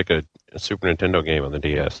hard to stick a Super Nintendo game on the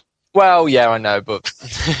DS. Well, yeah, I know, but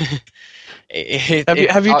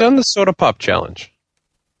Have you done the Soda Pop challenge?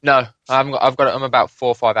 No, I haven't. I'm about 4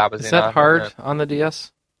 or 5 hours in. Is that hard on the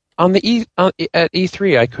DS? On the at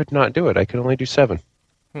E3, I could not do it. I could only do 7.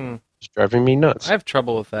 It's driving me nuts. I have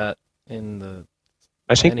trouble with that in the.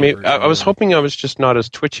 I think maybe I was hoping I was just not as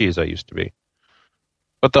twitchy as I used to be.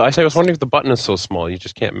 But I was wondering if the button is so small, you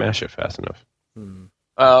just can't mash it fast enough.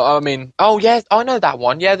 I mean, oh yeah, I know that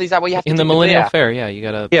one. Yeah, is that what you have to in do the Millennial Fair? Yeah, you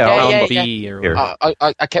gotta B or whatever.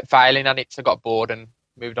 I kept failing at it, so I got bored and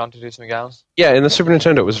moved on to do something else. Yeah, in the Super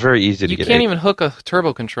Nintendo, it was very easy to You get. can't even hook a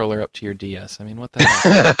turbo controller up to your DS. I mean, what the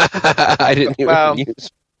hell? I didn't even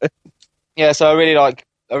use. Yeah, so I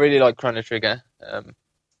really like Chrono Trigger.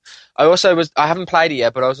 I haven't played it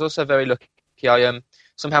yet, but I was also very lucky. I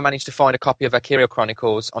somehow managed to find a copy of Akira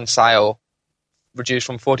Chronicles on sale, reduced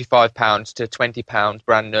from £45 to £20,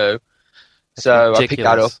 brand new. So I picked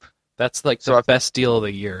that up. That's like the best deal of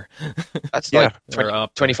the year. That's like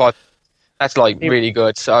 25. That's like really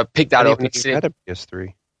good. So I picked that up. It's had a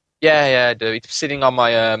PS3. Yeah, I do. It's sitting on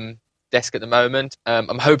my desk at the moment.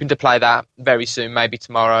 I'm hoping to play that very soon, maybe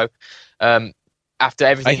tomorrow. After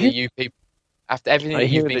everything you've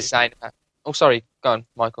been saying. Oh, sorry. Go on,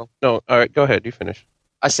 Michael. No, all right. Go ahead. You finish.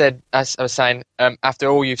 As I was saying, after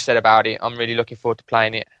all you've said about it, I'm really looking forward to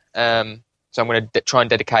playing it. So I'm going to try and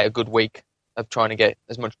dedicate a good week of trying to get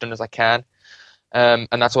as much done as I can. And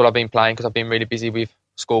that's all I've been playing because I've been really busy with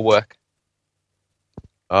schoolwork.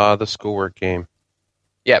 The schoolwork game.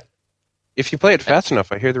 Yep. If you play it fast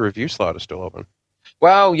enough, I hear the review slot is still open.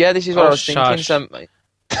 Well, yeah, this is what I was thinking. So,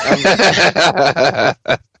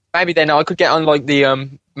 maybe then I could get on like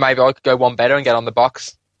the maybe I could go one better and get on the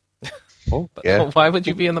box. Oh, yeah. Why would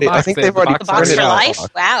you be in the box? I think they've already The box for life?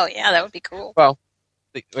 Box. Wow, yeah, that would be cool. Well,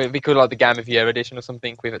 it'd be cool like the Game of the Year edition or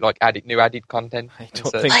something with like added content. I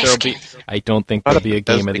don't think there'll be a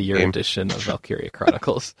Game of the Year edition of Valkyria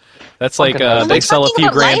Chronicles. That's like they sell a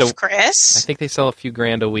few grand. Chris. I think they sell a few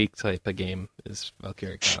grand a week type of game is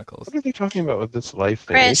Valkyria Chronicles. What are they talking about with this life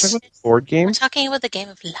thing? Chris, are you talking about the board game? We're talking about the game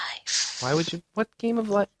of life. Why would you? What game of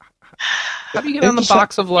life? How do you get on the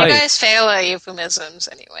box of life? You guys fail at euphemisms,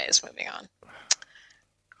 anyways. Moving on.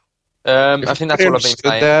 I think that's all I've been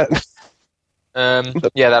playing.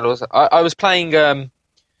 Yeah, that was. I was playing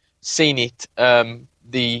Seen It,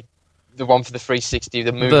 the one for the 360,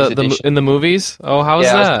 the movies edition. In the movies. Oh, how was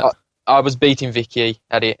that? I was beating Vicky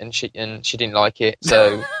at it, and she didn't like it,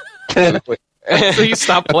 so. So you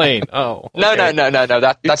stopped playing. Oh, okay. No.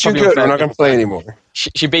 That's too good. We're not gonna play anymore.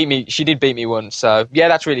 She beat me. She did beat me once. So yeah,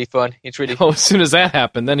 that's really fun. It's really. Oh, as soon as that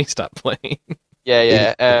happened, then he stopped playing.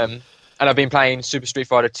 Yeah. And I've been playing Super Street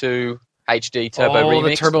Fighter 2 HD Turbo Remix.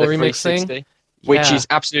 The Turbo Remix thing, which is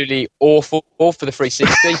absolutely awful for the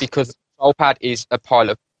 360 because the control pad is a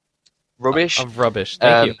pile of rubbish.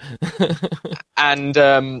 Thank you.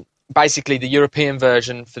 And basically, the European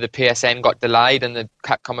version for the PSN got delayed, and the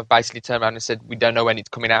Capcom have basically turned around and said, we don't know when it's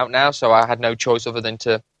coming out now, so I had no choice other than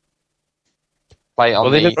to play it on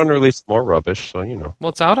they didn't release more rubbish, so you know.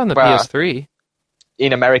 Well, it's out on the PS3.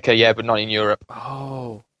 In America, yeah, but not in Europe.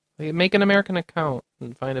 Oh. Make an American account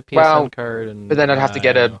and find a PSN card. But then I'd have to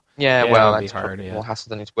get a... Yeah, well, that's hard, more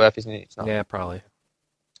hassle than it's worth, isn't it? It's not. Yeah, probably.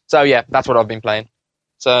 So, yeah, that's what I've been playing.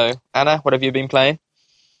 So, Anna, what have you been playing?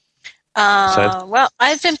 Well,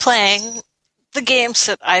 I've been playing the games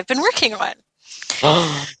that I've been working on.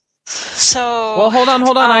 So. Well, hold on.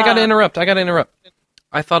 I gotta interrupt.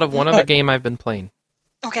 I thought of one other game I've been playing.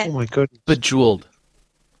 Okay. Oh my goodness. Bejeweled.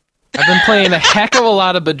 I've been playing a heck of a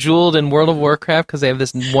lot of Bejeweled in World of Warcraft because they have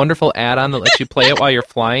this wonderful add-on that lets you play it while you're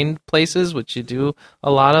flying places, which you do a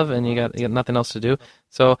lot of, and you got nothing else to do.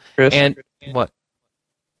 So, Chris, and what?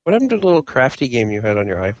 What happened to the little crafty game you had on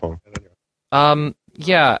your iPhone?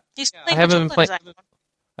 Yeah, He's I haven't been playing.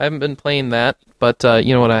 I haven't been playing that, but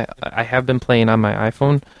you know what? I have been playing on my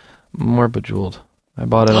iPhone more Bejeweled. I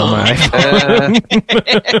bought it on my iPhone.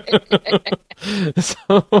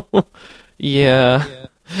 So, yeah.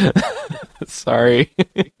 Sorry.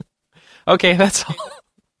 Okay, that's all.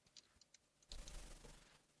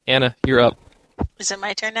 Anna, you're up. Is it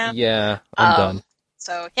my turn now? Yeah, I'm done.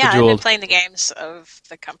 So, yeah, I've been playing the games of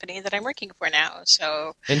the company that I'm working for now.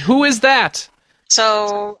 So, and who is that?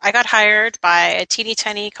 So I got hired by a teeny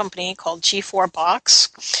tiny company called G4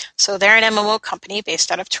 Box. So they're an MMO company based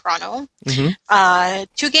out of Toronto. Mm-hmm.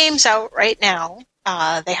 2 games out right now.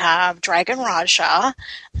 They have Dragon Raja,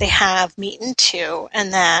 they have Meetin 2,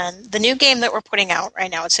 and then the new game that we're putting out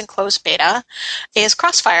right now, it's in closed beta, is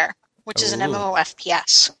Crossfire, which is an MMO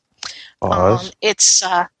FPS. It's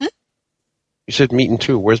You said meat and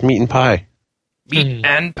two. Where's meat and pie? Meat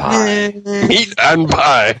and pie. Meat and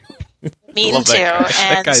pie. Meetin 2,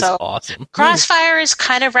 that guy's so awesome. Crossfire is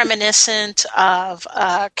kind of reminiscent of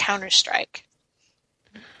Counter-Strike.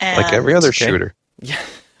 Like every other shooter. Yeah.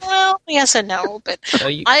 Well, yes and no, but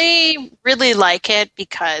I really like it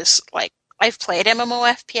because, like, I've played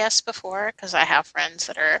MMO FPS before because I have friends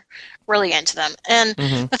that are really into them. And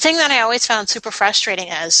the thing that I always found super frustrating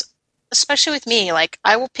is, especially with me, like,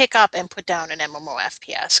 I will pick up and put down an MMO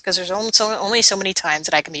FPS because there's only so many times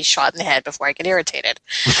that I can be shot in the head before I get irritated.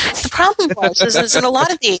 The problem is in a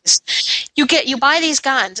lot of these, you buy these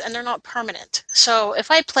guns and they're not permanent. So if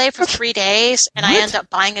I play for 3 days and I end up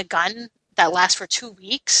buying a gun that lasts for 2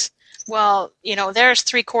 weeks, well, you know, there's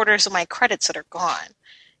 3/4 of my credits that are gone.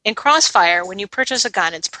 In Crossfire, when you purchase a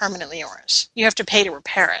gun, it's permanently yours. You have to pay to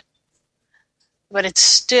repair it. But it's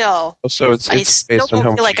still... So it's based on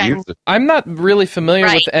how much you use it. I'm not really familiar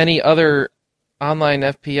with any other online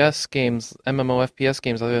FPS games, MMO FPS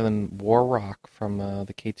games, other than Warrock from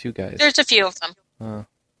the K2 guys. There's a few of them.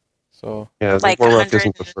 Yeah, like Warrock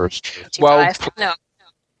isn't the first. Well, no.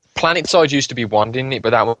 PlanetSide used to be one, didn't it?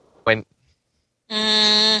 But that went...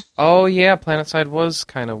 Oh, yeah, PlanetSide was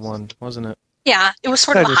kind of one, wasn't it? Yeah, it was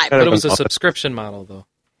sort of a hybrid. But it was a subscription model, though.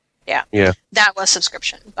 Yeah. That was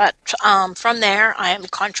subscription. But from there, I am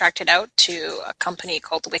contracted out to a company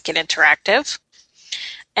called Wicked Interactive.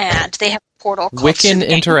 And they have a portal called Wiccan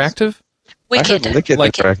Interactive? Wicked.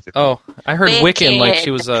 Interactive. Oh, I heard Wiccan like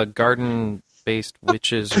she was a garden-based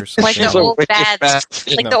witches or something.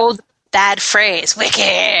 Like the old bad phrase,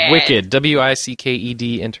 Wicked. Wicked,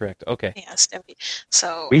 W-I-C-K-E-D, Interact. Okay. Yes,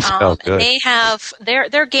 so We spell good. they have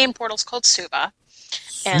their game portal's called Suba,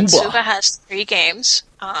 and Suba has 3 games.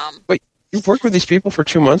 Wait, you've worked with these people for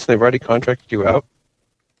 2 months and they've already contracted you out?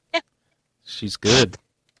 Yeah. She's good.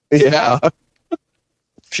 Yeah.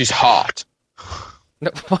 She's hot.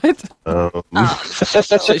 No, what?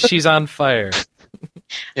 She's on fire.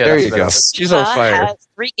 Yeah, there you go. She's on fire. Has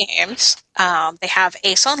 3 games. They have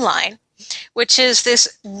Ace Online, which is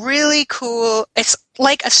this really cool. It's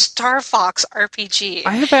like a Star Fox RPG.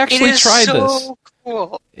 I have actually tried this.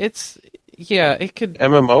 Cool. It could.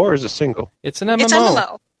 MMO or is it single? It's an MMO. It's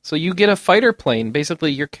MMO. So you get a fighter plane.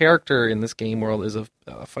 Basically, your character in this game world is a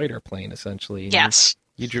fighter plane, essentially. Yes.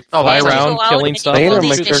 You fly around killing stuff.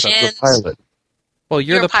 The pilot. Well,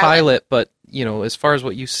 you're the pilot, but you know, as far as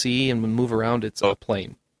what you see and move around, it's a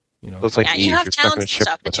plane. You know, so it's like you have towns and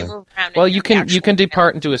stuff that you move around. Well, you can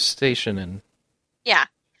depart into a station and. Yeah.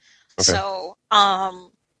 Okay. So,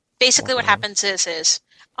 basically, what happens is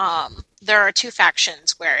there are 2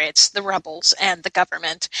 factions where it's the rebels and the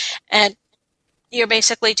government, and you're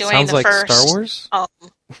basically doing Sounds the like first. Star Wars?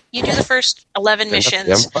 You do the first 11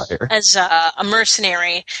 missions as a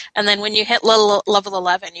mercenary, and then when you hit level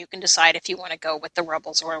 11, you can decide if you want to go with the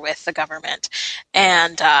rebels or with the government.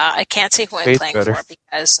 And I can't say who I'm playing for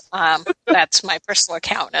because that's my personal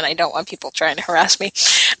account, and I don't want people trying to harass me.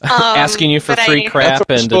 Asking you for free crap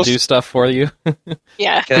and to do stuff for you.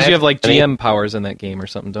 Yeah. Because you have like GM powers in that game or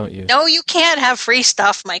something, don't you? No, you can't have free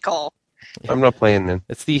stuff, Michael. I'm not playing then.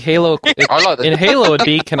 It's the Halo. In Halo, it'd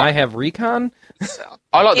be, can I have recon? So,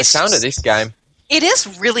 I like the sound of this game. It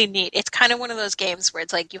is really neat. It's kind of one of those games where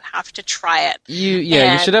it's like you have to try it. You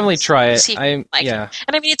should definitely try it. And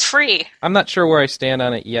I mean, it's free. I'm not sure where I stand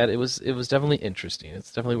on it yet. It was definitely interesting.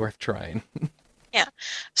 It's definitely worth trying. Yeah.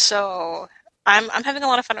 So I'm having a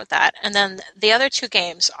lot of fun with that. And then the other two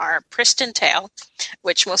games are Pristine Tale,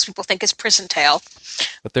 which most people think is Prison Tale.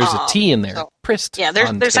 But there's a T in there. So, Prist. yeah,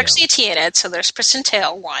 there's tail. actually a T in it. So there's Pristine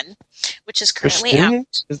Tale 1, which is currently Pristine?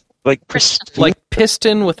 out. Like Pristine. Like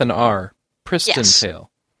piston with an R. Pristine Yes.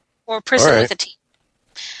 tail. Or Prison Alright. with a T.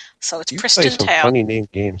 So it's You play Pristine some Tale. funny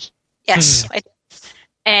named games. Yes, I do.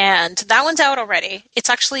 And that one's out already. It's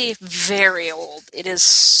actually very old. It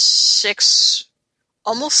is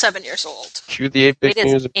almost 7 years old. Cue the 8-bit It is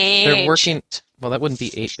music. They're working. ancient. Well, that wouldn't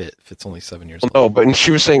be 8-bit if it's only 7 years old. Oh, but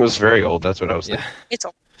she was saying it was very old. That's what I was thinking. Yeah. It's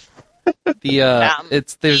old.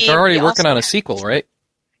 They're already we working also on a have- sequel, right?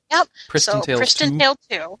 Yep. Pristine So Tale Pristine 2. Tale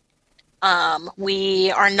 2.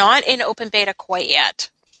 We are not in open beta quite yet.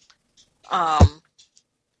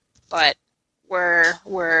 But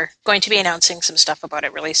we're going to be announcing some stuff about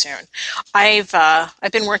it really soon. I've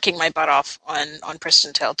been working my butt off on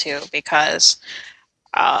Pristine Tale 2 because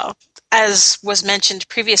as was mentioned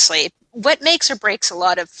previously, what makes or breaks a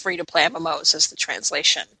lot of free-to-play MMOs is the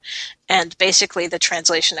translation. And basically the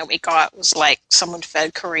translation that we got was like someone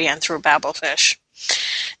fed Korean through Babelfish.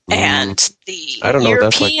 And the I don't know what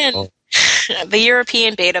that's like. European the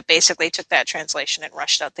European beta basically took that translation and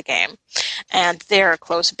rushed out the game. And their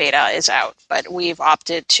closed beta is out, but we've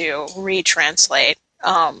opted to retranslate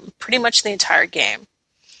pretty much the entire game.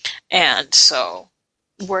 And so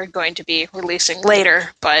we're going to be releasing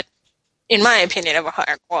later, but in my opinion, of a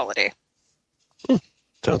higher quality.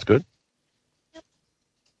 Sounds good.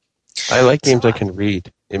 I like games I can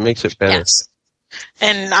read. It makes it better. Yes.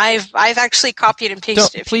 And I've actually copied and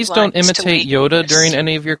pasted. Please don't imitate Yoda during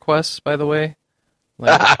any of your quests, by the way.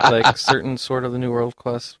 Like certain sort of the New World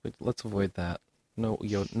quests. Let's avoid that. No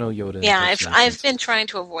Yoda. Yeah, I've been trying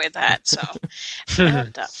to avoid that. So,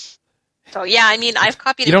 and, so yeah, I mean, I've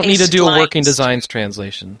copied. You don't need to do a working lines. designs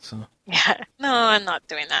translation. So. Yeah, no, I'm not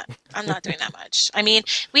doing that. I'm not doing that much. I mean,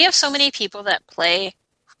 we have so many people that play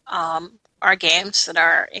our games that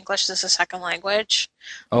are English as a second language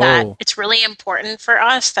that it's really important for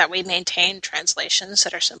us that we maintain translations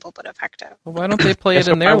that are simple but effective. Well, why don't they play it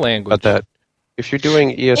in their language? About that. If you're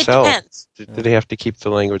doing ESL, It depends. do they have to keep the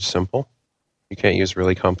language simple? You can't use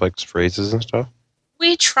really complex phrases and stuff?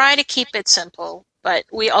 We try to keep it simple, but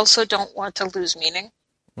we also don't want to lose meaning.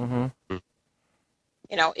 Mm-hmm.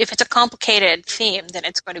 You know, if it's a complicated theme, then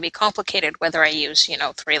it's going to be complicated whether I use,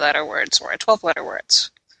 3-letter words or 12-letter words.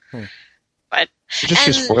 But You just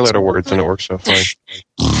use 4-letter words and it works so fine.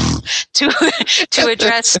 to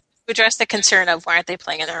address the concern of why aren't they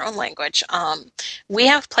playing in their own language, we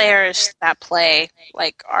have players that play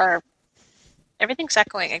like everything's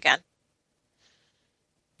echoing again.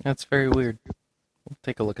 That's very weird. We'll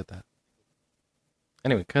take a look at that.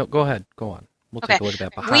 Anyway, go ahead. Go on. We'll take a look at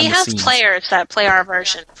that behind we the have scenes. players that play our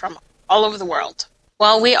version from all over the world.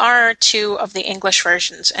 Well, we are 2 of the English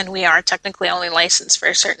versions, and we are technically only licensed for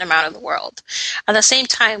a certain amount of the world. At the same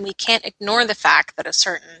time, we can't ignore the fact that a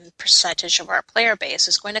certain percentage of our player base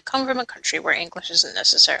is going to come from a country where English isn't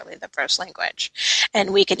necessarily the first language.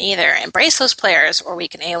 And we can either embrace those players or we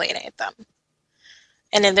can alienate them.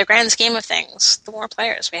 And in the grand scheme of things, the more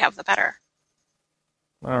players we have, the better.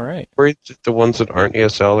 All right. Worried that the ones that aren't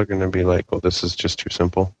ESL are going to be like, well, this is just too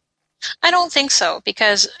simple? I don't think so,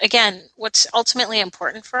 because, again, what's ultimately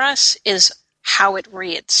important for us is how it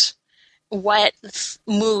reads, what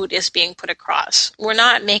mood is being put across. We're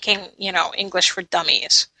not making, English for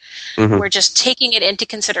dummies. Mm-hmm. We're just taking it into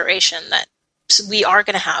consideration that we are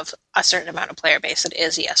going to have a certain amount of player base that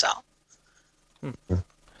is ESL.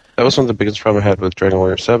 That was one of the biggest problems I had with Dragon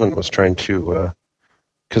Warrior 7 was trying to,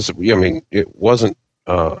 because, it wasn't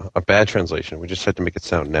a bad translation. We just had to make it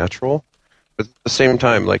sound natural. But at the same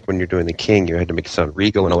time, like when you're doing the king, you had to make it sound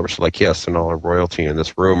regal, and all of us were like, yes, and all our royalty in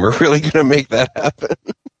this room are really going to make that happen.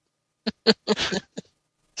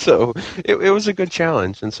 So it was a good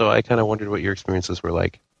challenge, and so I kind of wondered what your experiences were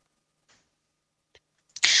like.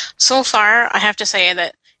 So far, I have to say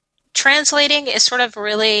that translating is sort of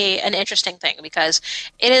really an interesting thing because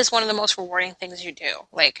it is one of the most rewarding things you do.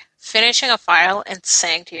 Like finishing a file and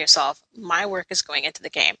saying to yourself, my work is going into the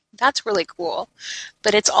game. That's really cool.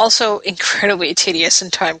 But it's also incredibly tedious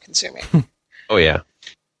and time consuming. Oh, yeah.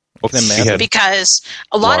 Because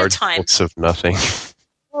a lot of times... books of nothing.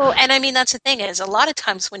 Well, and I mean, that's the thing is, a lot of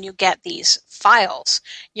times when you get these files,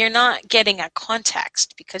 you're not getting a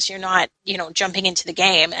context because you're not, jumping into the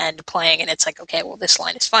game and playing and it's like, okay, well, this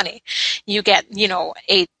line is funny. You get,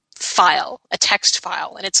 a file, a text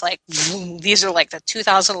file, and it's like, boom, these are like the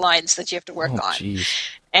 2,000 lines that you have to work on. Geez.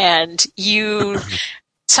 And you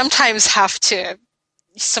sometimes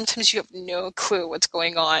you have no clue what's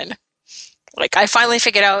going on. Like, I finally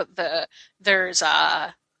figured out there's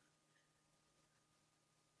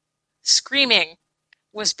screaming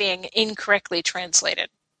was being incorrectly translated.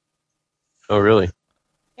 Oh, really?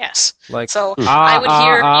 Yes. Like, So I would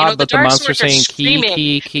hear, the but the Dark monster Swords are saying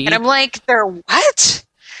screaming, key. and I'm like, they're what?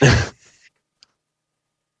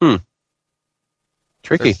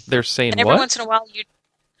 Tricky. They're saying And every what? once in a while,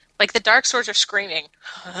 like the Dark Swords are screaming.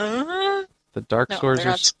 Huh? The Dark No, Swords they're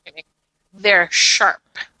are... not screaming. They're sharp.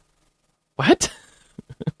 What?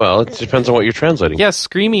 Well, it depends on what you're translating. Yeah,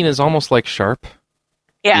 screaming is almost like sharp.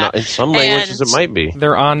 Yeah. Not, in some languages, it might be.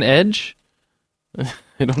 They're on edge.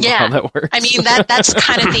 I don't know how that works. I mean, that's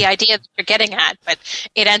kind of the idea that you're getting at, but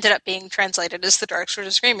it ended up being translated as the Dark Sword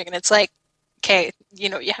is screaming, and it's like, okay,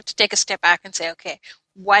 you have to take a step back and say, okay,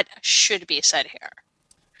 what should be said here?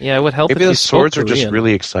 Yeah, it would help Maybe if the you spoke swords are just Korean.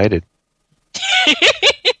 really excited.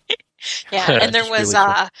 Yeah, and there was, really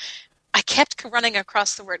cool. I kept running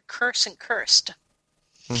across the word curse and cursed.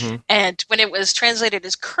 Mm-hmm. And when it was translated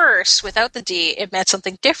as curse without the D, it meant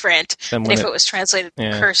something different than if it was translated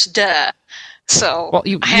curse duh. So well,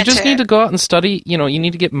 you just need to go out and study. You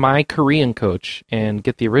need to get My Korean Coach and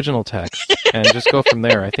get the original text and just go from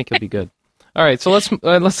there. I think you'll be good. All right, so let's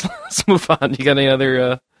move on. You got any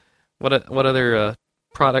other what other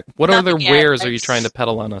product? What Nothing other yet. wares are you trying to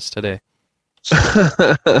peddle on us today?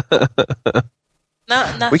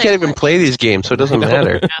 Nothing. We can't even play these games, so it doesn't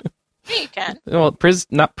matter. Yeah, you can. Well,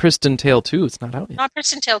 not Priston Tale 2. It's not out yet. Not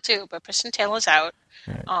Priston Tale 2, but Priston Tale is out.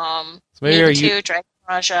 Right. So maybe 2, Dragon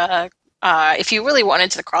Raja. If you really want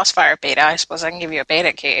into the Crossfire beta, I suppose I can give you a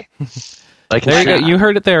beta key. There you go. You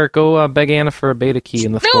heard it there. Go beg Anna for a beta key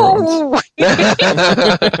in the forums. I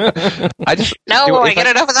get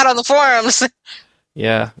enough of that on the forums.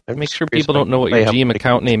 Yeah, make sure people don't know what your GM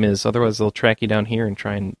account name is. Otherwise, they'll track you down here and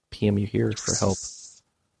try and PM you here for help.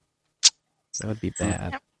 That would be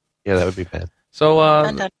bad. Yeah, that would be bad. So,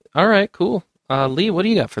 all right, cool. Lee, what do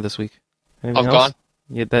you got for this week? Anything else? Gone.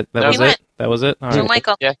 Yeah, that was it. That was it. All So right.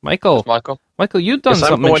 Michael. Yeah. Michael, you've done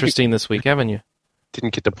something interesting this week, haven't you?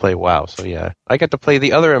 Didn't get to play WoW, so yeah, I got to play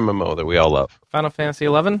the other MMO that we all love. Final Fantasy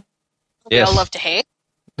 11. We all love to hate.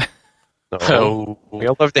 No, we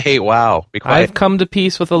all love to hate WoW. Be quiet. I've come to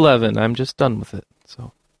peace with 11. I'm just done with it,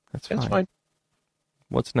 so that's fine.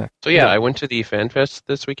 What's next? So yeah, I went to the FanFest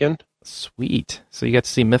this weekend. Sweet. So you got to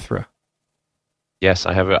see Mithra. Yes,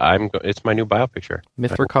 I have. It's my new bio picture.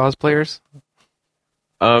 Mithra cosplayers.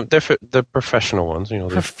 They're the professional ones.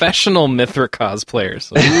 Professional Mithra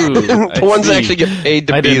cosplayers. Ooh, the ones that actually get paid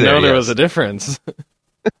to be there. I didn't know there was a difference.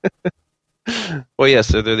 Well, yes,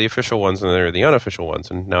 they're the official ones and they're the unofficial ones,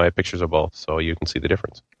 and now I have pictures of both, so you can see the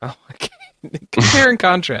difference. Oh, okay. Compare and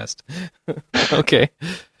contrast. Okay.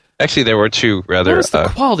 Actually, there were two rather. Where's the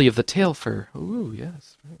quality of the tail fur? Ooh,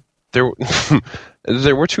 yes.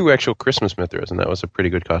 There were two actual Christmas Mithras, and that was a pretty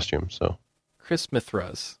good costume. So. Chris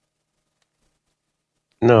Mithras.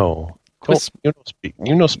 No, you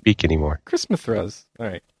don't speak anymore. Chris Mithras. All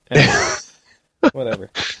right. Anyway, whatever.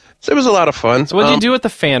 So it was a lot of fun. So what did you do at the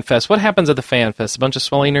Fan Fest? What happens at the Fan Fest? A bunch of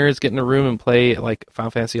swelly nerds get in a room and play like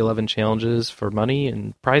Final Fantasy 11 challenges for money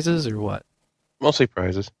and prizes, or what? Mostly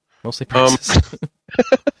prizes. Mostly prizes.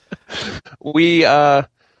 It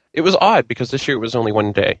was odd because this year it was only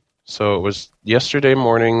one day. So it was yesterday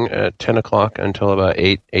morning at 10 o'clock until about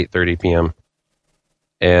 8:30 p.m.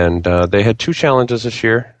 And they had two challenges this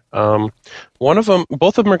year. Both of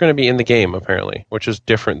them are going to be in the game, apparently, which is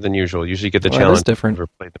different than usual. Usually you get the challenge is different. to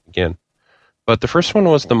play them again. But the first one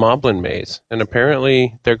was the Moblin Maze, and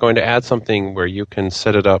apparently they're going to add something where you can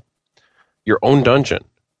set it up your own dungeon,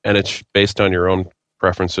 and it's based on your own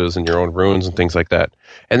preferences and your own runes and things like that.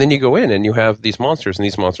 And then you go in and you have these monsters, and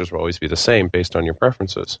these monsters will always be the same based on your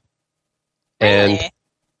preferences. Really?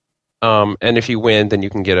 And if you win, then you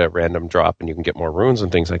can get a random drop, and you can get more runes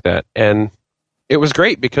and things like that. And it was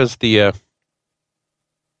great because the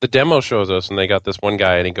demo shows us, and they got this one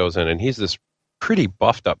guy, and he goes in, and he's this pretty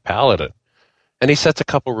buffed up paladin, and he sets a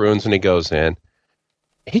couple runes, and he goes in.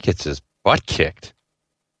 He gets his butt kicked.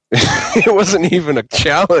 It wasn't even a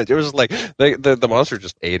challenge. It was like the monster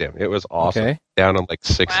just ate him. It was awesome. Okay. Down on like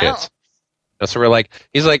 6 hits. And so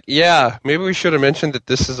he's like, yeah, maybe we should have mentioned that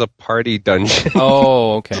this is a party dungeon.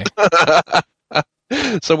 Oh, okay.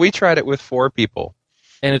 So we tried it with 4 people.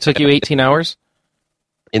 And it took you 18 hours?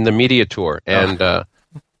 In the media tour. And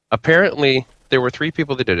apparently there were 3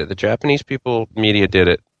 people that did it. The Japanese people, media did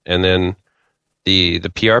it, and then the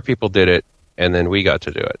PR people did it, and then we got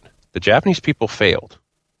to do it. The Japanese people failed.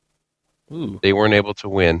 Ooh. They weren't able to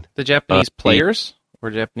win. The Japanese players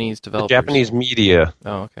or Japanese developers? The Japanese media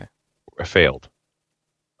okay. Failed.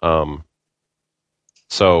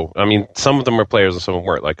 So, I mean, some of them were players and some of them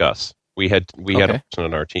weren't, like us. We had a Okay. person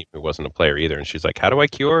on our team who wasn't a player either, and she's like, "How do I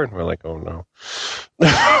cure?" And we're like, "Oh no."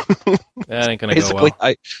 That ain't gonna go Basically,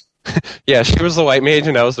 well. yeah, she was the white mage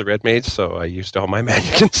and I was the red mage, so I used all my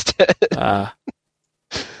magic instead.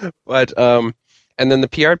 But and then the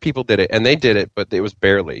PR people did it, and they did it, but it was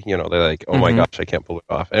barely. They're like, "Oh my Mhm. gosh, I can't pull it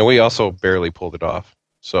off," and we also barely pulled it off.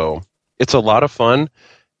 So it's a lot of fun,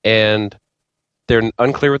 and they're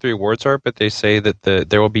unclear what the rewards are, but they say that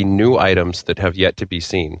there will be new items that have yet to be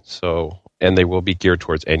seen. So, and they will be geared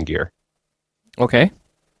towards end gear. Okay.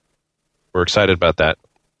 We're excited about that.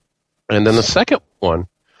 And then the second one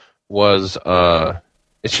was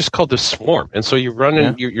it's just called the Swarm, and so you run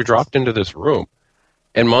in, you're dropped into this room,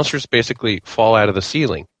 and monsters basically fall out of the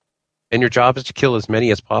ceiling, and your job is to kill as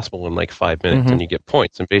many as possible in like 5 minutes, Mhm. and you get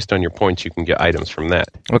points, and based on your points, you can get items from that.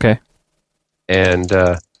 Okay. And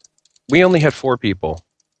we only had 4 people,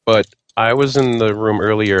 but I was in the room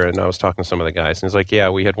earlier, and I was talking to some of the guys, and it's like, yeah,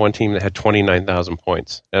 we had one team that had 29,000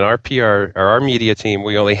 points, and our PR, or our media team,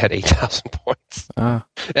 we only had 8,000 points,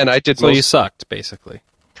 and I did. So you sucked, basically.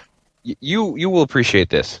 You will appreciate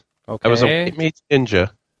this. Okay. I was a white mage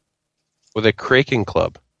ninja with a Kraken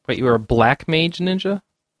club. Wait, you were a black mage ninja?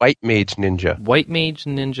 White mage ninja. White mage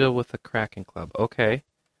ninja with a Kraken club. Okay.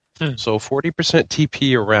 So 40%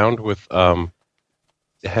 TP around with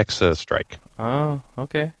Hexa Strike. Oh,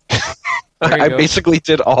 okay. I basically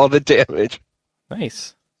did all the damage.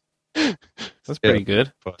 Nice. That's pretty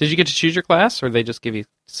good. Fun. Did you get to choose your class, or they just give you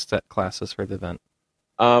set classes for the event?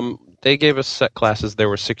 They gave us set classes. There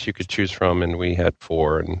were 6 you could choose from, and we had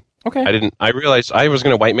 4. And Okay. I realized I was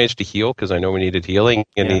going to white mage to heal because I know we needed healing,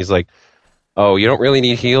 and Yeah. he's like, "Oh, you don't really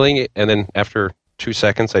need healing." And then after 2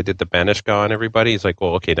 seconds, I did the banish Ga on everybody. He's like,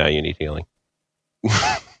 "Well, okay, now you need healing."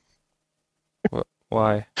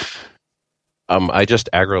 Why? I just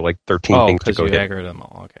aggro like 13 Oh, things to because go you hit aggroed them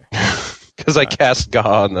all. Okay. because I cast Ga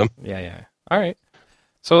on them. Yeah. All right.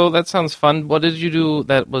 So that sounds fun. What did you do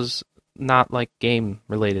that was not like game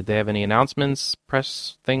related? They have any announcements,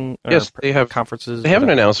 press thing? Or Yes, they have conferences. They have an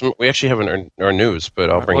whatever? announcement. We actually have it in our news, but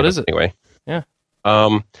I'll bring What it is up it? anyway.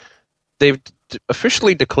 Yeah. They've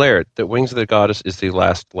officially declared that Wings of the Goddess is the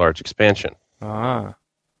last large expansion. Ah.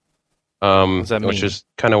 What does that Which mean? is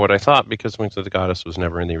kind of what I thought, because Wings of the Goddess was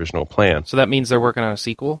never in the original plan. So that means they're working on a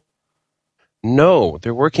sequel? No,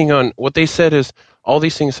 they're working on what they said is all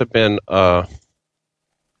these things have been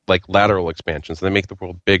like lateral expansions. They make the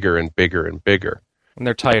world bigger and bigger and bigger. And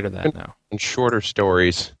they're tired of that now. And shorter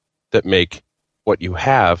stories that make what you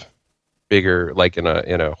have bigger, like in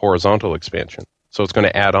a horizontal expansion. So it's going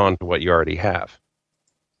to add on to what you already have.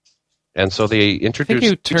 And so they introduced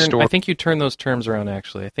I think you turn those terms around,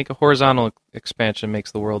 actually. I think a horizontal expansion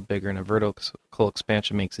makes the world bigger, and a vertical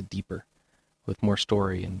expansion makes it deeper with more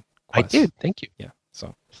story and quests. I did. Thank you. Yeah,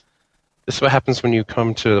 so. This is what happens when you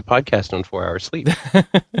come to the podcast on 4 hours sleep. You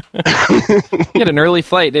had an early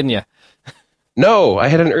flight, didn't you? No, I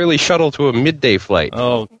had an early shuttle to a midday flight.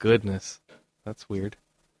 Oh, goodness. That's weird.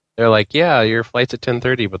 They're like, yeah, your flight's at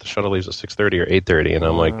 10:30, but the shuttle leaves at 6:30 or 8:30. And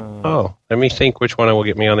I'm like, oh, let me think which one will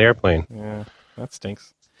get me on the airplane. Yeah, that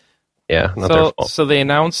stinks. Yeah, not their fault. So they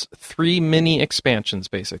announced 3 mini expansions,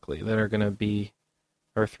 basically, that are going to be,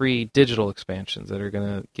 or 3 digital expansions that are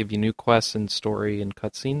going to give you new quests and story and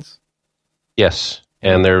cutscenes. Yes,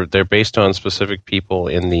 and they're based on specific people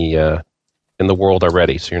in the world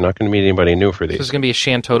already, so you're not going to meet anybody new for So these. there's going to be a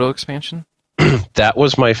Shantoto expansion? That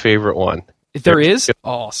was my favorite one. There is?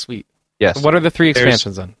 Oh, sweet. Yes. So what are the 3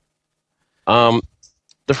 expansions then?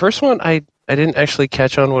 The first one, I didn't actually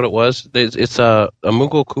catch on what it was. It's a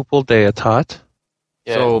Mughal Kupal de Atat.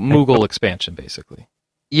 Yeah. So Mughal expansion, basically.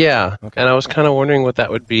 Yeah, Okay. and I was kind of wondering what that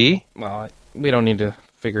would be. Well, we don't need to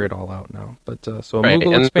figure it all out now. But so a Right,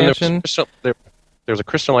 Mughal and then expansion. there's a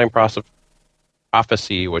crystalline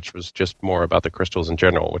prophecy, which was just more about the crystals in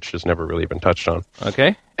general, which has never really been touched on.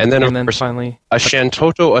 Okay. And then, of then course, finally a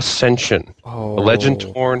Shantoto Ascension. Oh. A legend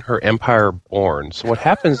torn, her empire born. So what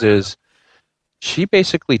happens is she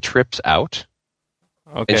basically trips out,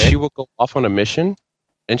 Okay. and she will go off on a mission,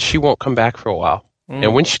 and she won't come back for a while.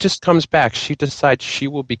 And when she just comes back, she decides she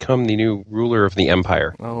will become the new ruler of the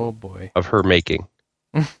empire Oh boy. of her making.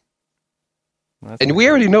 That's And we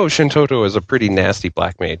already know Shantoto is a pretty nasty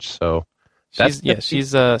black mage, so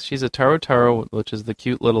she's a Taro, which is the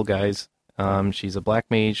cute little guys. She's a black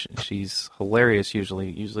mage. She's hilarious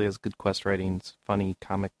usually has good quest writing, it's funny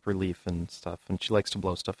comic relief and stuff, and she likes to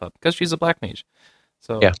blow stuff up because she's a black mage.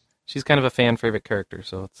 So yeah. She's kind of a fan favorite character,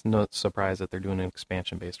 so it's no surprise that they're doing an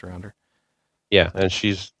expansion based around her. Yeah, and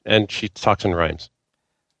she talks in rhymes.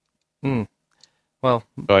 Well,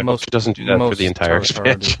 So I hope she doesn't do that for the entire Taro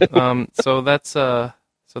do. expansion. So that's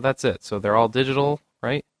it. So they're all digital,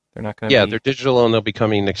 right? They're not going to Yeah, be... they're digital and they'll be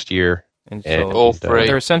coming next year. And And, so all free.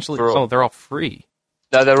 they're essentially... they're all free.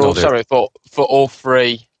 No, they're No, all, they're- sorry, for all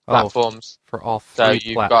three Oh, platforms. For all So three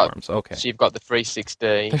you've platforms. Okay. So you've got the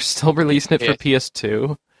 360, They're still releasing it for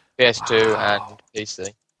PS2? PS2, Wow. and PC.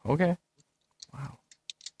 Okay. Wow.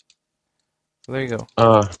 So there you go.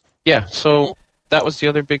 Yeah, so that was the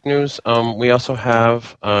other big news. We also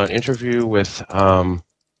have an interview with Tanaka,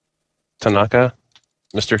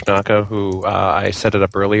 Mr. Tanaka, who I set it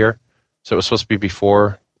up earlier. So it was supposed to be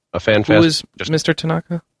before a fan Who fest. is Mr.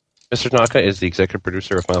 Tanaka? Mr. Tanaka is the executive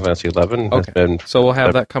producer of Final Fantasy XI. Has Okay. been, So we'll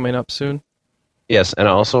have that coming up soon? yes, and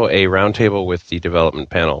also a roundtable with the development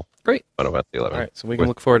panel. Great. Final Fantasy XI. All right, so we can With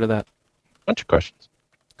look forward to that. a bunch of questions.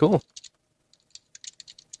 Cool.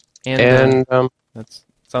 And that sounds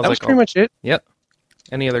that like was pretty much it. Yep.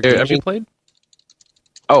 Any other Yeah, games I mean- you played?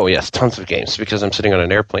 Oh, yes, tons of games, because I'm sitting on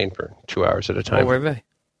an airplane for 2 hours at a What time. were they?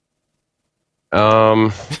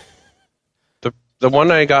 The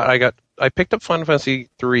one I picked up Final Fantasy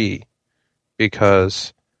 3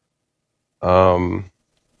 because I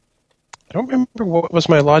don't remember what was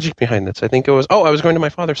my logic behind this. I think it was I was going to my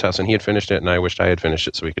father's house and he had finished it and I wished I had finished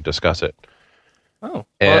it so we could discuss it. Oh,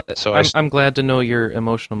 And well, so I'm glad to know your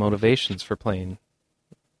emotional motivations for playing.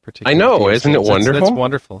 I know, games. isn't it wonderful? That's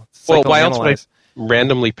wonderful. Well, why else would I Psychoanalyze.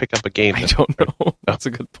 randomly pick up a game? I don't know. That's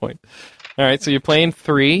a good point. All right, so you're playing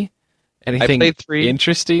 3. Anything played 3.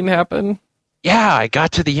 interesting happen? Yeah, I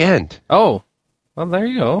got to the end. Oh, well, there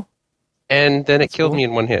you go. And then it killed cool. me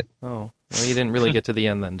in one hit. Oh, well, you didn't really get to the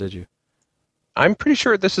end then, did you? I'm pretty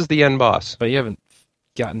sure this is the end boss. But you haven't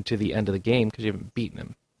gotten to the end of the game because you haven't beaten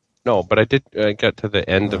him. No, but I got to the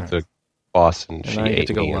end of Alright. the boss and she now you get ate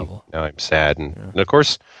to go me. And level. now I'm sad. Yeah. And of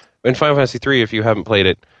course, in Final Fantasy 3, if you haven't played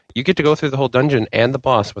it, you get to go through the whole dungeon and the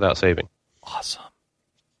boss without saving. Awesome.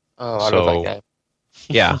 Oh, I love that game.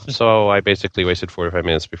 Yeah, so I basically wasted 45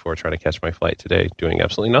 minutes before trying to catch my flight today, doing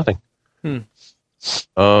absolutely nothing.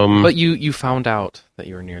 But you found out that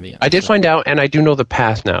you were near the end. I did find out, and I do know the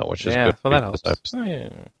path now, which is Yeah, good. well, that because helps. I was- Oh, yeah.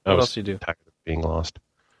 I What was else you do? tired of being lost.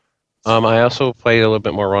 I also played a little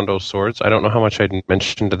bit more Rondo Swords. I don't know how much I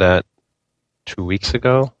mentioned that 2 weeks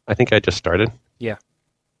ago. I think I just started. Yeah.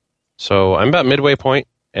 So I'm about midway point,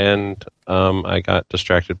 and I got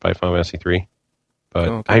distracted by Final Fantasy 3. But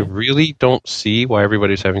Okay. I really don't see why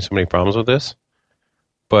everybody's having so many problems with this.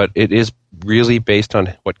 But it is really based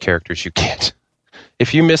on what characters you get.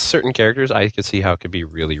 If you miss certain characters, I could see how it could be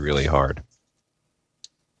really, really hard.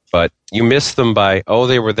 But you miss them by,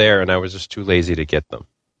 they were there, and I was just too lazy to get them.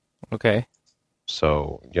 Okay.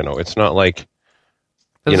 So, it's not like...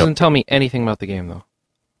 That doesn't tell me anything about the game, though.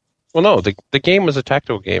 Well, no, the game was a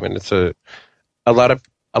tactical game, and it's a lot of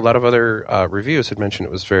other reviews had mentioned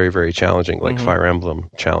it was very, very challenging, like Fire Emblem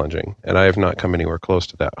challenging, and I have not come anywhere close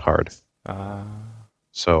to that hard.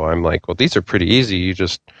 So I'm like, well, these are pretty easy. You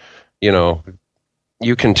just,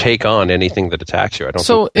 you can take on anything that attacks you. I don't.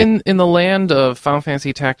 So think in the land of Final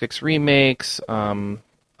Fantasy Tactics remakes,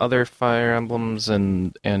 other Fire Emblems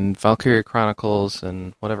and Valkyria Chronicles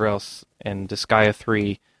and whatever else, and Disgaea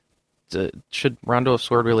 3, should Rondo of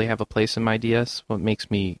Sword really have a place in my DS? What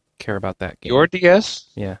makes me care about that game? your DS?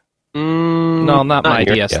 Yeah. No, No, not my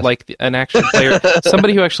your DS. Like an actual player,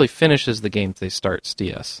 somebody who actually finishes the game they starts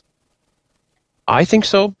DS. I think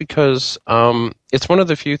so because it's one of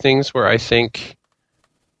the few things where I think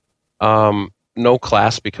no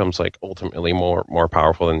class becomes like ultimately more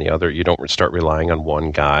powerful than the other. You don't start relying on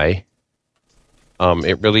one guy.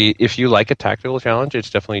 It really, if you like a tactical challenge, it's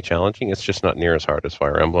definitely challenging. It's just not near as hard as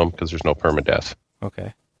Fire Emblem because there's no permadeath.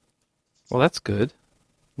 Okay. Well, that's good.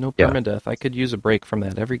 No Yeah. permadeath. I could use a break from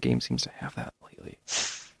that. Every game seems to have that lately.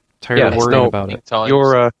 Tired of worrying about it. Times.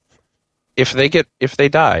 Your if they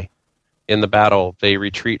die in the battle, they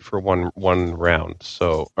retreat for one round.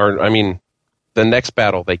 So, the next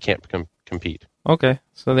battle they can't compete. Okay,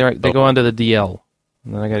 so they go onto the DL,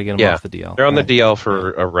 and then I got to get them off the DL. They're on Right. the DL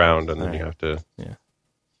for a round, and then Right. you have to,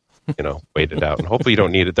 Yeah. wait it out. And hopefully you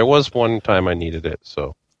don't need it. There was one time I needed it,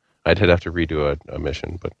 so I'd have to redo a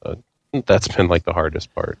mission, but that's been like the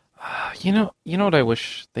hardest part. You know what I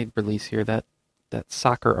wish they'd release here? That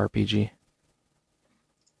soccer RPG.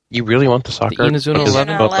 You really want the soccer? Inazuma Because-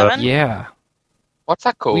 11? but, 11? Yeah. What's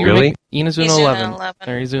that called? We Really? Inazuma Izuna 11. 11.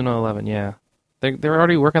 Or Izuna 11, yeah. They're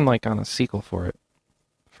already working on a sequel for it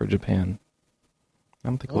for Japan. I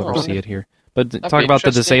don't think we'll ever Oh. see it here. But That'd talk be about the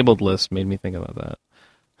interesting. disabled list made me think about that.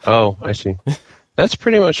 Oh, I see. That's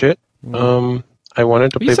pretty much it. I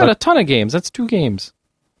wanted to But you play. said a ton of games. That's 2 games.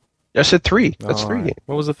 I said 3. That's Oh, 3 all right. games.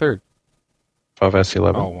 What was the third? Final Fantasy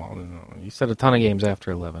 11. Oh, well, no. You said a ton of games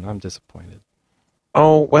after 11. I'm disappointed.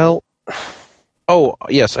 Oh, well, Oh,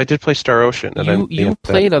 yes, I did play Star Ocean. And You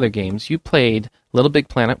played other games. You played Little Big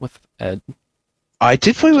Planet with Ed. I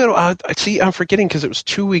did play Little... see, I'm forgetting because it was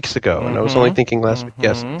 2 weeks ago, and I was only thinking last week.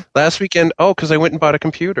 Yes, last weekend. Oh, because I went and bought a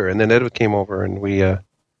computer, and then Ed came over, and we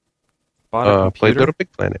played Little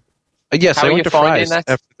Big Planet. Yes, How I are went you to finding Fry's that?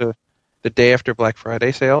 after the day after Black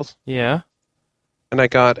Friday sales, Yeah. and I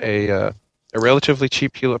got a relatively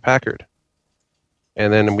cheap Hewlett Packard,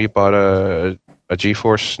 and then we bought a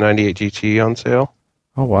GeForce 98 GT on sale.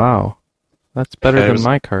 Oh, wow. That's better And it than was-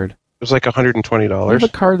 my card. It was like I have $120, a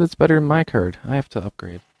card that's better than my card. I have to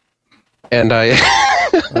upgrade. and I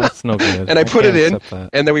That's no good. and I put can't it in, accept that.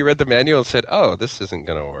 and then we read the manual and said, "Oh, this isn't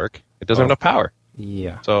going to work. It doesn't have enough power."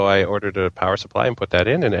 Yeah. So I ordered a power supply and put that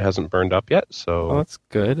in, and it hasn't burned up yet. So Oh, that's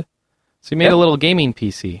good. So you made a little gaming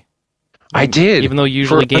PC. I did, Even though you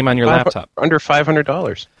usually game on your laptop. under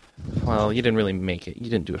 $500. Well, you didn't really make it. You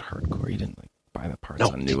didn't do it hardcore. You didn't buy the parts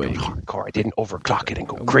on New Egg. Hardcore. I didn't overclock it and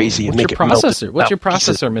go crazy and What's make your it melt processor? it What's your without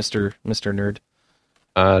pieces. processor, Mr. Nerd?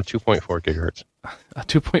 2.4 gigahertz. A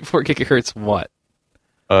 2.4 gigahertz what?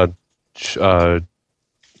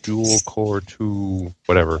 Dual core 2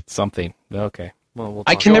 whatever. Something. Okay. Well, we'll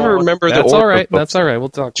I talk can about never it. remember the That's order. all right. That's all right. We'll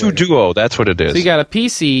talk. 2 later. Duo. That's what it is. So you got a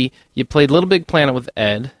PC. You played Little Big Planet with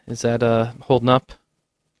Ed. Is that holding up?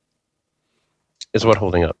 Is what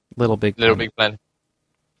holding up. Little Big Planet.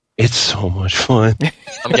 It's so much fun.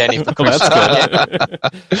 I'm getting it for Oh, Christmas. that's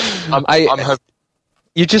good. I'm hoping.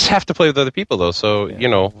 You just have to play with other people, though. So,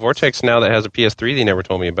 Yeah. Vortex, now that has a PS3 they never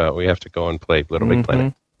told me about, we have to go and play Little Big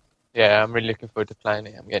Planet. Yeah, I'm really looking forward to playing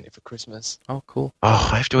it. I'm getting it for Christmas. Oh, cool. Oh,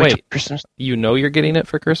 I have to wait Wait. till Christmas. You know you're getting it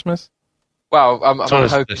for Christmas? Well, I'm It's on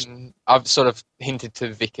his hoping. I've sort of hinted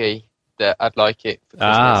to Vicky that I'd like it for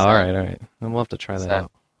Christmas. Ah, so- all right. Then we'll have to try that So-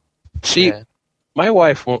 out. See, Yeah. my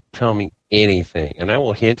wife won't tell me anything, and I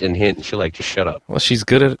will hint, and she'll just shut up. Well, she's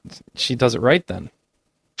good at. She does it right then.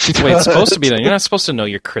 She Wait, it's does. supposed to be then. You're not supposed to know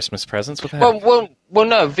your Christmas presents. What the heck? Well,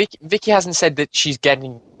 no. Vicky hasn't said that she's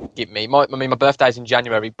getting it me. My birthday's in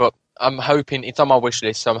January, but I'm hoping it's on my wish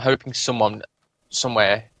list. So I'm hoping someone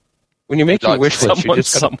somewhere. When you make your Like wish list, you someone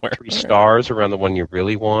just got somewhere. 3 stars around the one you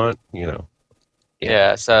really want,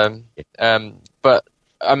 Yeah. So, but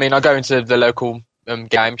I mean, I go into the local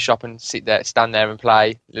game shop and stand there and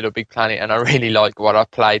play Little Big Planet, and I really like what I've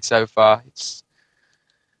played so far.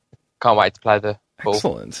 Can't wait to play the full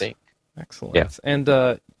Excellent. thing. Excellent. Yeah.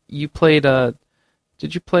 And you played.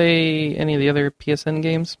 Did you play any of the other PSN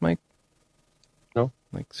games, Mike? No.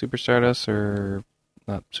 Like Super Stardust or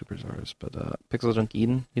not Super Stardust, but Pixel Junk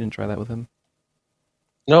Eden. You didn't try that with him.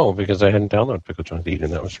 No, because I hadn't downloaded Pickle Junk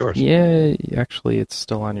Eden. That was yours. Yeah, actually, it's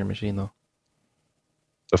still on your machine though.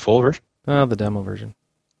 The full version? The demo version.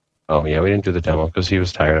 Oh, yeah, we didn't do the demo because he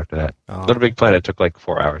was tired after that. Oh. Little Big Planet took like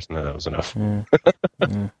 4 hours, and then that was enough. Yeah.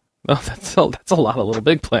 Yeah. Oh, that's a lot of Little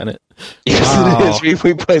Big Planet. Yes, Wow. it is.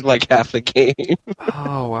 We played like half the game.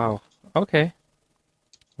 Oh wow. Okay.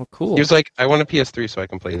 Well, cool. He was like, I want a PS3 so I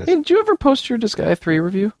can play this. Hey, did you ever post your Disgaea 3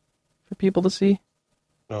 review for people to see?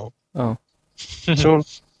 No. Oh. Soon.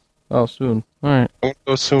 Oh, soon. All right. I'm going to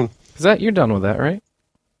go soon. Is that you're done with that, right?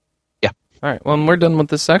 Yeah. All right. Well, and we're done with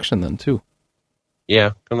this section then too.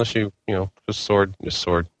 Yeah, unless just sword.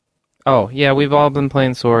 Oh, yeah, we've all been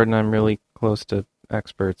playing Sword, and I'm really close to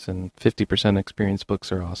experts, and 50% experience books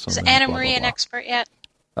are awesome. Is and Anna blah, Marie blah, an blah. expert yet?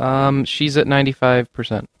 She's at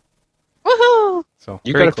 95%. Woohoo! So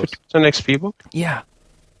You very got a close. 50% XP book? Yeah,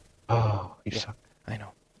 Oh, you Yeah. suck. I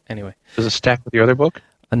know. Anyway, Does it stack with your other book?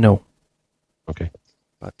 no, Okay.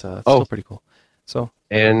 but it's Oh. still pretty cool. So,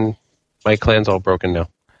 And my clan's all broken now.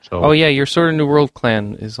 So oh yeah, your Sword of New World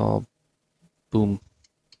clan is all boom.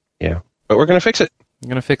 But we're going to fix it. You're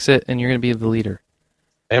gonna fix it, and you're gonna be the leader.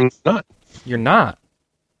 I am not. You're not.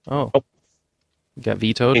 Oh, Nope. You got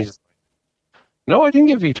vetoed. He's- No, I didn't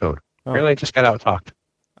get vetoed. Oh. Apparently I just got out-talked.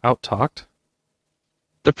 Out talked.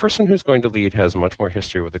 The person who's going to lead has much more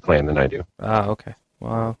history with the clan than I do. Ah, okay.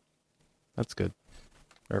 Well, that's good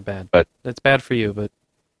or bad. But- it's bad for you. But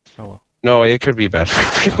oh well. No, it could be bad for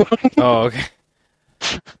everyone. Oh, okay.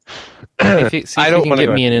 If you, see I if don't you can wanna get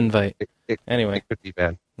go- me an invite. It Anyway, could be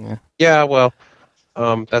bad. Yeah. Yeah, well,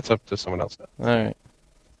 that's up to someone else now. all right.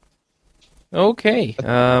 Okay.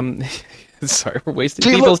 Sorry, we're wasting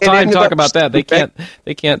See, people's look, it time ended talking up about that. They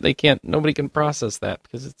stupid. can't. Nobody can process that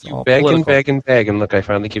because it's You all beg political. and beg and beg, and look, I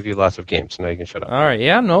finally give you lots of games, so now you can shut up. All right.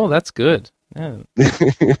 Yeah. No, that's good. Yeah.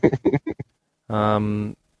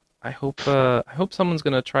 I hope someone's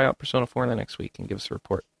gonna try out Persona 4 in the next week and give us a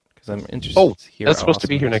report because I'm interested. Oh, to hear That's how supposed to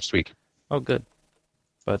be awesome here it is. next week. Oh, good.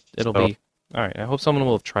 But it'll So- be all right. I hope someone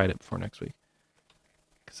will have tried it before next week.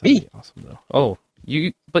 'Cause that'd Me. be awesome though. Oh,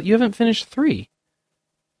 but you haven't finished 3.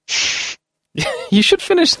 You should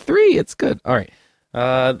finish 3. It's good. All right.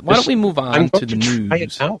 Why don't we move on to the news? Try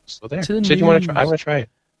it now. So there. To the So you want to news. try? I'm going to try it.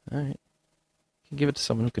 All right. You can give it to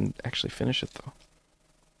someone who can actually finish it, though.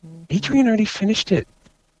 Adrian already finished it.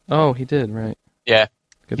 Oh, he did, right. Yeah.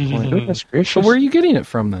 Good point. Goodness gracious. So where are you getting it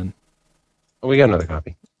from, then? Oh, we got another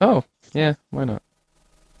copy. Oh, yeah, why not?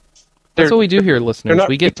 They're- That's what we do here, listeners. not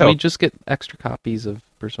We retail. just get extra copies of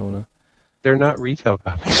Persona. They're not retail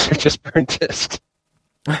copies. They're just burnt disc.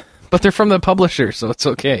 But they're from the publisher, so it's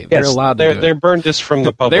okay. They're allowed to do They're it. burned disc from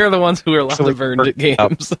the public. They're the ones who are allowed So to we burn burnt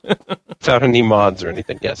games. without any mods or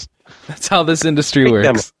anything. Yes, That's how this industry Big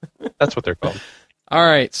works. that's what they're called. All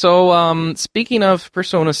right, so speaking of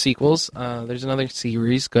Persona sequels, there's another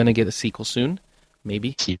series going to get a sequel soon.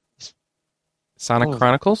 Maybe. Sonic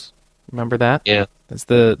Chronicles. Remember that? Yeah. That's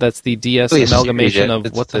the DS Really a amalgamation series,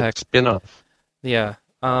 of what the heck. spin-off. Yeah.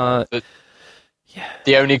 The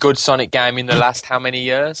only good Sonic game in the last how many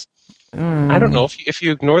years? I don't know if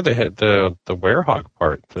you ignore the werehog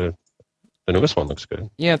part. The newest one looks good.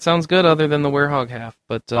 Yeah, it sounds good other than the werehog half,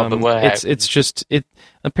 but the werehog. it's just it.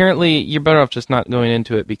 Apparently, you're better off just not going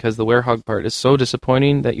into it because the werehog part is so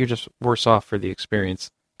disappointing that you're just worse off for the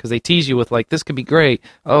experience because they tease you with like this could be great.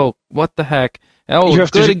 Oh, what the heck? Oh, You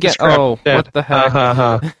have to good just again. describe Oh, that. what the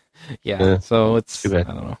heck? Yeah. Yeah, so it's Too I bad.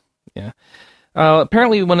 don't know. Yeah.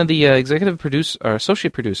 Apparently, one of the executive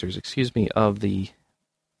associate producers, of the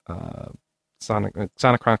Sonic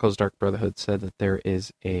Chronicles Dark Brotherhood said that there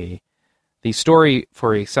is the story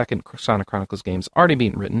for a second Sonic Chronicles game is already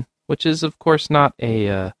being written, which is of course not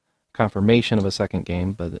a confirmation of a second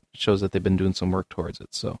game, but it shows that they've been doing some work towards it.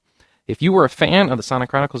 So, if you were a fan of the Sonic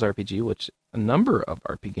Chronicles RPG, which a number of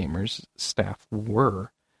RP Gamers staff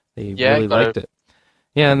were, they really liked it.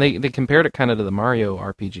 Yeah, and they compared it kind of to the Mario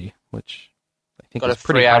RPG, which I think Got is a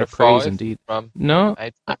pretty 3 high out of praise 5 indeed. from No,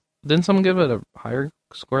 Adrian. didn't someone give it a higher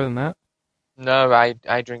score than that? No,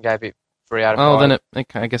 Adrian gave it 3 out of 5. Oh, then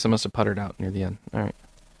I guess it must have puttered out near the end. All right.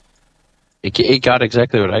 It got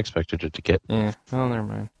exactly what I expected it to get. Yeah. Well, never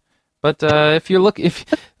mind. But if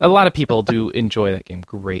a lot of people do enjoy that game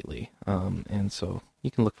greatly, and so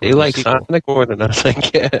you can look for They like sequel. Sonic more than us, I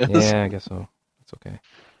guess. Yeah, I guess so. It's okay.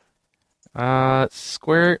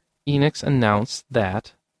 Square Enix announced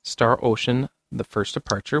that Star Ocean: The First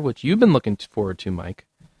Departure, which you've been looking forward to, Mike,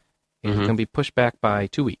 is going to be pushed back by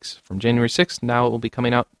 2 weeks from January 6th. Now it will be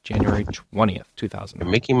coming out January 20th, 2000. You're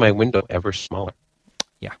making my window ever smaller.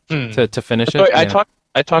 Yeah, Hmm. to finish it. So yeah.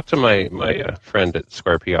 I talked to my friend at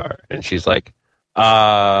Square PR, and she's like,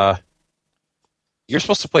 "You're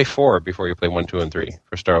supposed to play 4 before you play 1, 2, and 3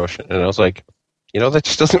 for Star Ocean." And I was like, that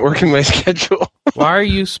just doesn't work in my schedule. Why are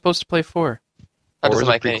you supposed to play 4? That 4 doesn't is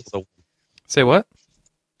the make any prequel to- Say what?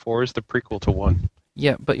 4 is the prequel to 1.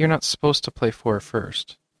 Yeah, but you're not supposed to play 4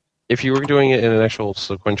 first. If you were doing it in an actual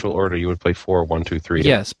sequential order, you would play 4, 1, 2, 3.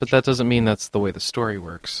 Yes, but that doesn't mean that's the way the story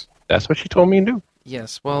works. That's what she told me to do.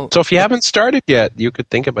 Yes, well, So if you haven't started yet, you could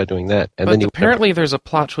think about doing that. And but then you apparently there's a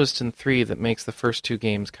plot twist in 3 that makes the first 2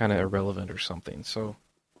 games kind of irrelevant or something. So,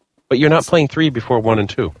 But you're not playing 3 before 1 and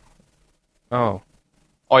 2. oh,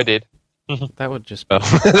 I did. that would just be... Oh,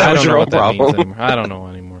 that I was don't your know own what that means problem. anymore. I don't know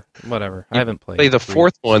anymore. Whatever. I haven't played. Play the 3.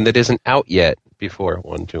 4th one that isn't out yet before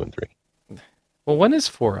 1, 2, and 3. Well, when is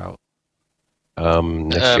 4 out?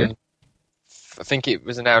 Next year. I think it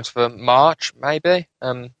was announced for March, maybe.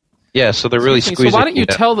 Yeah, so they're really So squeezing. why don't you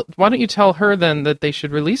it out. tell? Why don't you tell her then that they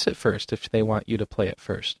should release it first if they want you to play it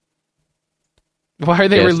first? Why are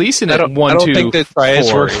they Yes. releasing I it don't, 1, I don't 2, think that trials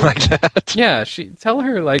 4? work like that. Yeah, tell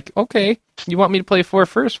her like, okay, you want me to play 4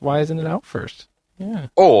 first? Why isn't it out first? Yeah,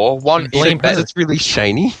 Or one Blame even her. It's really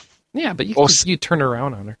shiny. yeah, but Or you turn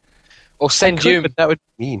around on her, or send Could, you but that would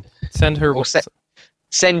be mean. send her Or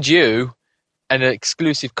send you an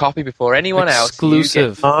exclusive copy before anyone else.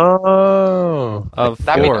 exclusive Oh, of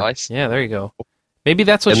That'd be 4. nice. Yeah, there you go. Maybe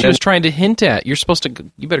that's what And she then- was trying to hint at. You're supposed to.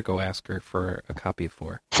 You better go ask her for a copy of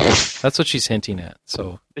 4. That's what she's hinting at.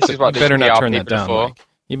 So This is what you better this not PR turn that people are down. for. Mike.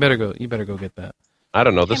 You better go get that. I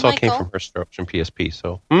don't know. This Hey, all came Michael. from her strokes from PSP.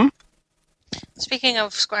 So, Speaking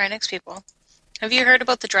of Square Enix people, have you heard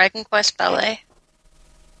about the Dragon Quest ballet?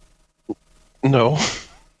 no,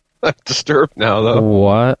 I'm disturbed now though.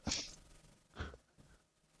 What?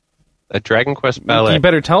 A Dragon Quest ballet. You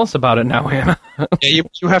better tell us about it now, Hannah. Yeah,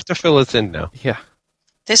 you have to fill us in now. Yeah.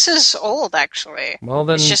 This is old, actually. Well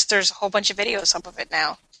then. It's just there's a whole bunch of videos up of it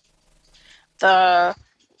now.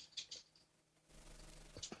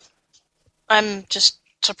 I'm just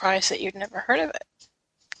surprised that you'd never heard of it.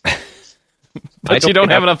 But you don't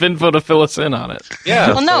have enough info to fill us in on it. Yeah.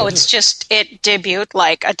 Well, no, it's just it debuted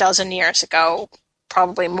like a dozen years ago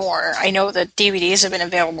probably more. I know that DVDs have been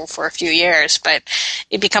available for a few years, but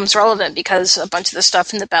it becomes relevant because a bunch of the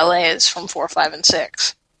stuff in the ballet is from 4, 5, and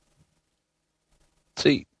 6.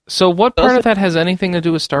 See, So what part of that has anything to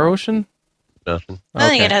do with Star Ocean? nothing. I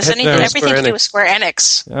think it has everything to do with Square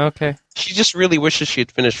Enix. Okay. She just really wishes she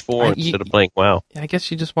had finished 4 instead of playing WoW. I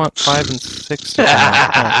guess you just want 5 and 6 to come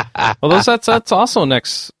out. Yeah. Well, that's also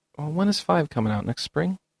next... Well, when is 5 coming out? Next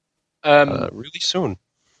spring? Really soon.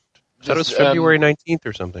 I thought it was February 19th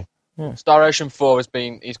or something. Yeah. Star Ocean 4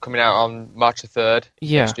 is coming out on March the 3rd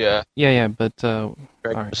next year. Yeah, but all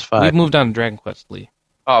right. 5. We've moved on to Dragon Quest, Lee.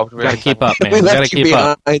 Oh, We really? gotta keep up, man. We We gotta left you keep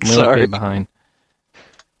up. behind, We left sorry. you behind.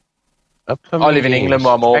 Upcoming I live in games. England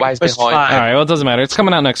where I'm always Dragon Quest behind. 5. All right, well, it doesn't matter. It's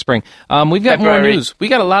coming out next spring. We've got more February. news. We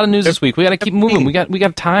got a lot of news this week. We got to keep moving. We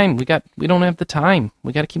got time. We don't have the time.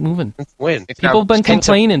 We got to keep moving. When? People have been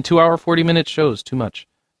complaining 2-hour, 40-minute shows too much.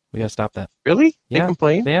 We got to stop that. Really? Yeah. They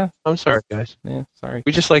complain? Yeah. I'm sorry, guys. Yeah. Sorry.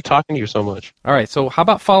 We just like talking to you so much. All right. So how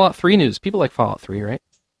about Fallout 3 news? People like Fallout 3, right?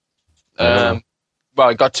 Well,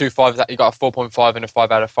 it got 2 5s. You got a 4.5 and a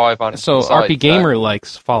 5 out of 5 on. So the site, RP Gamer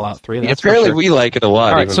likes Fallout 3. That's for apparently, sure. we like it a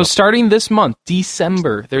lot. All right, even so though- starting this month,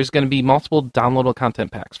 December, there's going to be multiple downloadable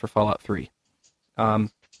content packs for Fallout 3.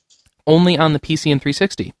 Only on the PC and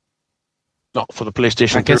 360. no, for the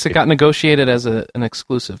PlayStation. I guess 3. it got negotiated as an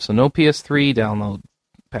exclusive, so no PS3 download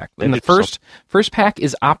pack. And the first pack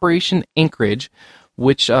is Operation Anchorage,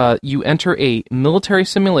 which you enter a military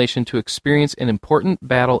simulation to experience an important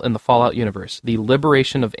battle in the Fallout universe, the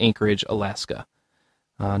liberation of Anchorage, Alaska.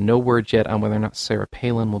 No word yet on whether or not Sarah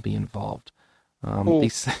Palin will be involved. The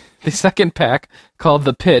second pack, called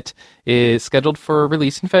The Pit, is scheduled for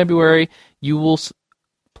release in February.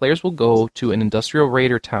 Players will go to an industrial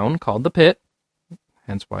raider town called The Pit,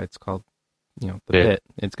 hence why it's called, The Pit.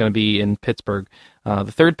 It's going to be in Pittsburgh.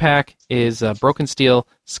 The third pack is Broken Steel,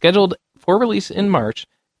 scheduled for release in March.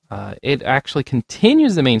 It actually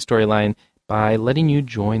continues the main storyline by letting you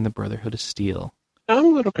join the Brotherhood of Steel. I'm a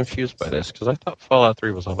little confused by this because I thought Fallout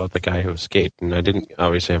 3 was all about the guy who escaped, and I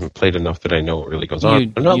obviously haven't played enough that I know what really goes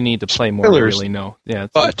on. You need to play more to really know. Yeah,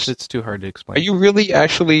 it's too hard to explain. Are you really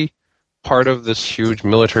actually part of this huge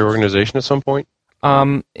military organization at some point?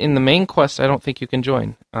 In the main quest, I don't think you can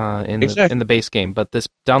join in the base game, but this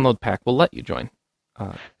download pack will let you join.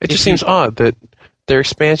 It just seems odd that their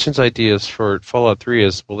expansions ideas for Fallout 3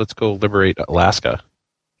 is, well, let's go liberate Alaska.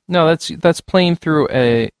 No, that's playing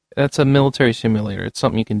through that's a military simulator. It's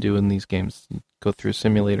something you can do in these games. You go through a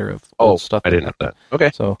simulator of old stuff. I didn't know that.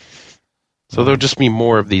 Okay. So there'll just be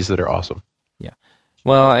more of these that are awesome. Yeah.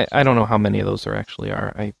 Well, I don't know how many of those there actually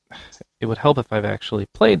are. It would help if I've actually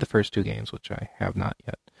played the first 2 games, which I have not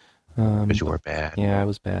yet. But you were bad. Yeah, I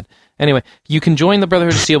was bad. Anyway, you can join the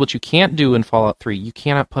Brotherhood of Steel, but you can't do in Fallout 3. You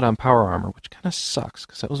cannot put on power armor, which kind of sucks,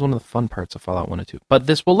 because that was one of the fun parts of Fallout 1 and 2. But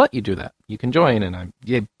this will let you do that. You can join, and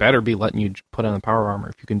it better be letting you put on the power armor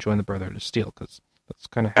if you can join the Brotherhood of Steel, because that's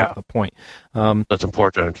kind of half the point. That's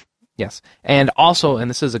important. Yes. And also, and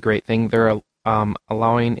this is a great thing, they're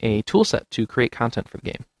allowing a tool set to create content for the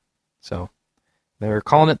game. So they're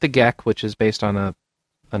calling it the GEC, which is based on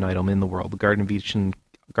an item in the world, the Garden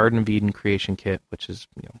of Eden Creation Kit, which is,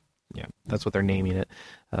 that's what they're naming it.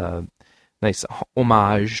 Nice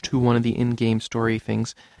homage to one of the in-game story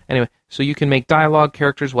things. Anyway, so you can make dialogue,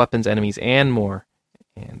 characters, weapons, enemies, and more.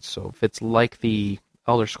 And so if it's like the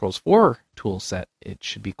Elder Scrolls 4 tool set, it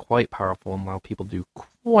should be quite powerful and allow people to do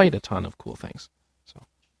quite a ton of cool things. So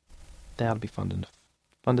that'll be fun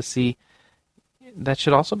to see. That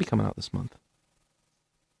should also be coming out this month.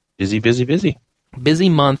 Busy, busy, busy. Busy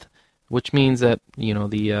month, which means that,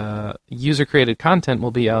 the user-created content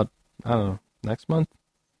will be out, I don't know, next month?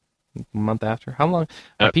 Month after? How long?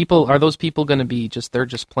 Are those people going to be they're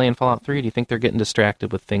just playing Fallout 3? Do you think they're getting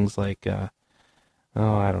distracted with things like, I don't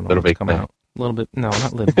know, Little what's Big coming Planet. out? A little bit, no,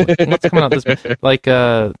 not Little Big. What's coming out this, like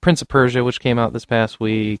Prince of Persia, which came out this past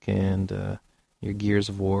week, and your Gears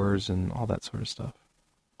of Wars and all that sort of stuff.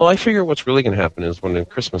 Well, I figure what's really going to happen is when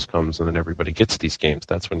Christmas comes and then everybody gets these games,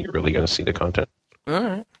 that's when you're really going to see the content.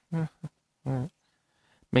 All right.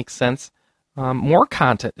 Makes sense. More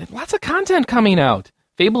content. Lots of content coming out.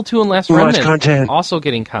 Fable 2 and Last Remnant content. also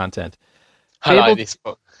getting content. I like this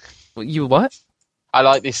book. You what? I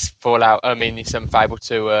like this Fallout. I mean, this Fable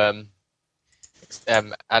 2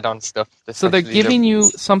 add-on stuff. So they're giving you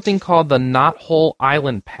something called the Knothole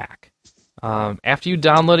Island Pack. After you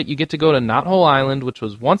download it, you get to go to Knothole Island, which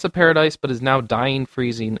was once a paradise but is now dying,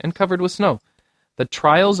 freezing, and covered with snow. The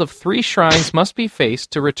trials of 3 shrines must be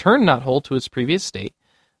faced to return Knothole to its previous state.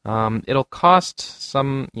 It'll cost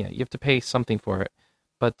you have to pay something for it.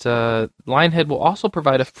 But Lionhead will also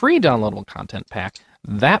provide a free downloadable content pack.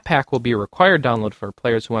 That pack will be a required download for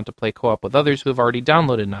players who want to play co-op with others who have already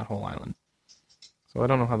downloaded Knothole Island. So I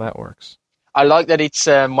don't know how that works. I like that it's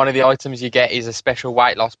one of the items you get is a special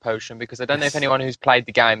weight loss potion, because I don't know if anyone who's played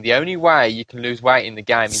the game, the only way you can lose weight in the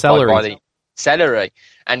game is by the celery.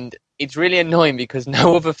 And it's really annoying because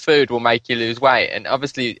no other food will make you lose weight. And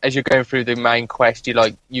obviously, as you're going through the main quest, you're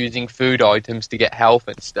like using food items to get health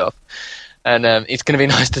and stuff. And it's going to be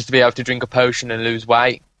nice just to be able to drink a potion and lose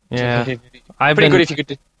weight. Yeah. Pretty good if you could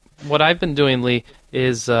do. What I've been doing, Lee,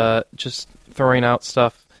 is just throwing out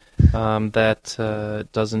stuff that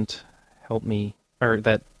doesn't help me, or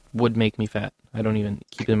that would make me fat. I don't even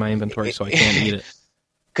keep it in my inventory, so I can't eat it.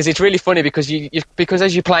 Because it's really funny because because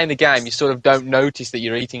as you're playing the game, you sort of don't notice that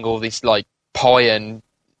you're eating all this like pie and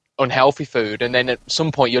unhealthy food, and then at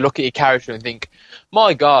some point you look at your character and think,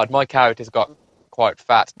 "My God, my character's got quite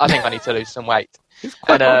fat. I think I need to lose some weight."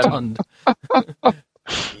 And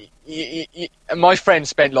my friend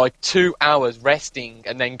spent like 2 hours resting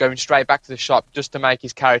and then going straight back to the shop just to make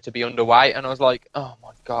his character be underweight, and I was like, "Oh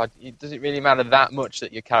my God, does it really matter that much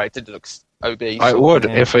that your character looks obese?" I would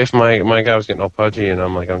if my guy was getting all pudgy and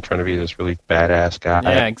I'm trying to be this really badass guy.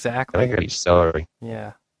 Yeah, exactly. I gotta eat celery.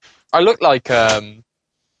 Yeah. I look like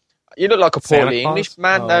you look like a Santa poorly Claus? English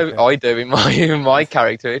man. Oh, No, okay. I do in my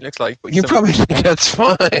character. It looks like You probably think that's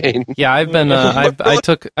fine. Yeah, I've been.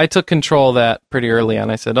 I took control of that pretty early on.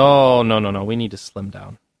 I said, "Oh no, we need to slim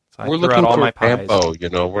down." So I We're threw looking out all for my pies.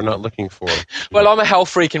 Rambo, We're not looking for. Well, I'm a health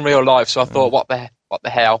freak in real life, so I thought, what the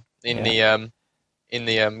hell in the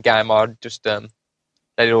game? I'd just let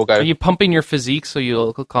it all go. Are you pumping your physique so you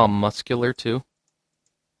look all muscular too?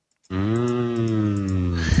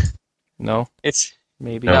 No, It's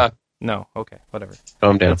maybe no. No. Okay, whatever.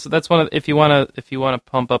 Calm down. That's one of if you wanna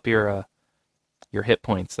pump up your hit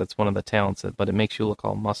points. That's one of the talents. But it makes you look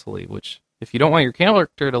all muscly. Which if you don't want your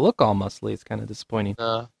character to look all muscly, it's kind of disappointing.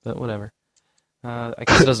 But whatever. I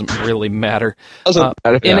guess it doesn't really matter.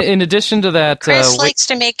 In addition to that, Chris likes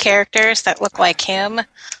to make characters that look like him,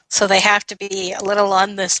 so they have to be a little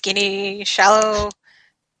on the skinny, shallow,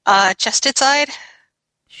 chested side.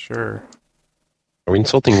 Sure. Are we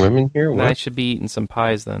insulting women here? I should be eating some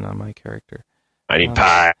pies then on my character. I need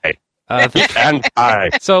pie. And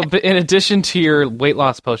pie. So, in addition to your weight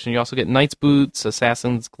loss potion, you also get knight's boots,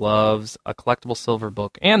 assassin's gloves, a collectible silver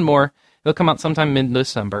book, and more. It'll come out sometime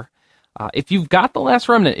mid-December. If you've got The Last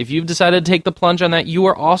Remnant, if you've decided to take the plunge on that, you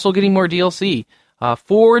are also getting more DLC.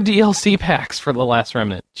 4 DLC packs for The Last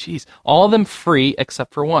Remnant. Jeez. All of them free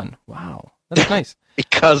except for one. Wow. That's nice.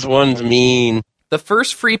 Because one's mean. The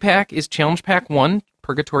first free pack is Challenge Pack 1,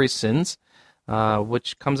 Purgatory's Sins,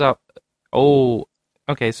 which comes out... Oh,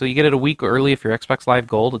 okay, so you get it a week early if you're Xbox Live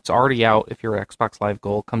Gold. It's already out if you're Xbox Live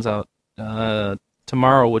Gold. Comes out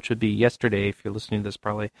tomorrow, which would be yesterday if you're listening to this,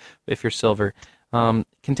 probably, if you're Silver.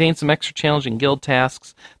 Contains some extra challenging guild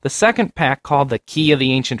tasks. The second pack, called the Key of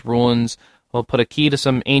the Ancient Ruins, will put a key to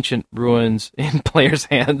some ancient ruins in players'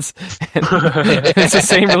 hands. It's the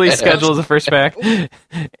same release schedule as the first pack.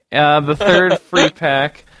 The third free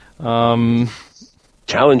pack...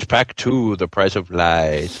 Challenge Pack 2, The Price of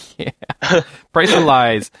Lies. Yeah. Price of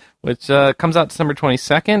Lies, which comes out December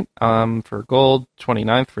 22nd for gold,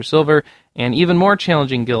 29th for silver, and even more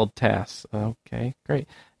challenging guild tasks. Okay, great.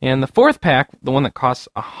 And the fourth pack, the one that costs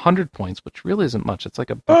 100 points, which really isn't much. It's like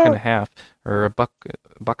 $1.50 or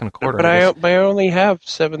 $1.25. But I only have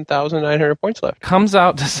 7,900 points left. Comes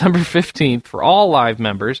out December 15th for all live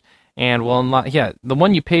members, and will unlock. Yeah, the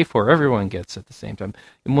one you pay for, everyone gets at the same time.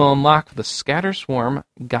 And will unlock the Scatter Swarm,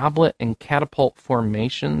 Goblet, and Catapult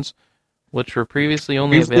formations, which were previously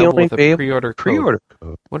only available with a pre-order code.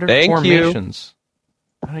 What are formations?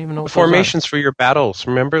 I don't even know what formations for your battles.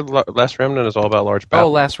 Remember, Last Remnant is all about large battles.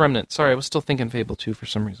 Oh, Last Remnant. Sorry, I was still thinking Fable 2 for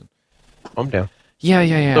some reason. I'm down.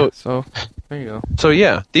 Yeah. So there you go. So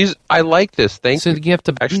yeah, I like this. So you have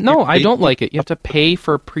to. No, I don't like it. You have to pay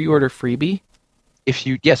for a pre-order freebie. If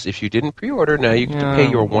you didn't pre-order, now you get to pay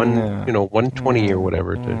your $120 or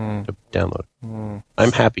whatever to download.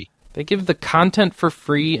 I'm happy. They give the content for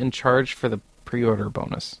free and charge for the pre-order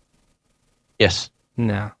bonus. Yes.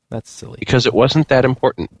 Nah, that's silly. Because it wasn't that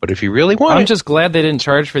important. But if you really want I'm just glad they didn't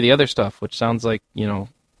charge for the other stuff, which sounds like,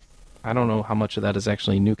 I don't know how much of that is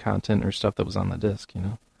actually new content or stuff that was on the disc,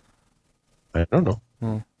 I don't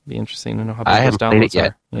know. Be interesting to know how I big those haven't played it downloads yet.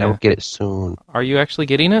 are. Yeah. I will get it soon. Are you actually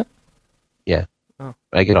getting it? Yeah. Oh.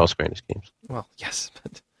 I get all Square Enix games. Well, yes,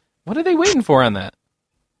 but what are they waiting for on that?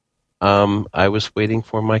 I was waiting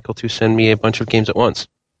for Michael to send me a bunch of games at once.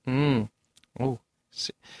 Oh.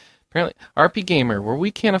 Apparently, RP Gamer, where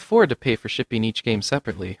we can't afford to pay for shipping each game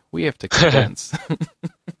separately, we have to condense.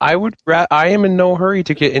 I am in no hurry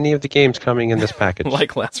to get any of the games coming in this package.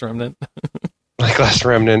 Like Last Remnant. Like Last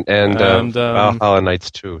Remnant and Valhalla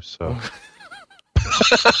Knights 2. So.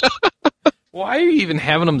 Why are you even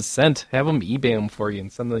having them sent? Have them eBay them for you and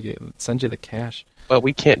send you the cash. Well,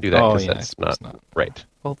 we can't do that because that's not right.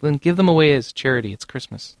 Well, then give them away as charity. It's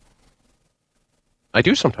Christmas. I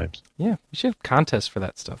do sometimes. Yeah, we should have contests for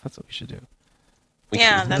that stuff. That's what we should do.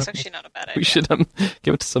 That's actually not a bad idea. We should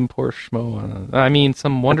give it to some poor schmo.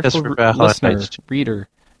 Some wonderful listener, reader.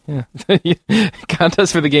 Yeah.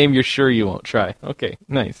 Contest for the game you're sure you won't try. Okay,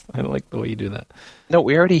 nice. I like the way you do that. No,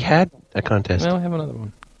 we already had a contest. Well, have another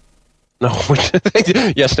one. No,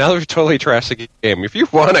 yes, now we've totally trashed the game. If you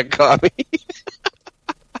want a copy.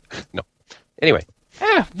 No. Anyway.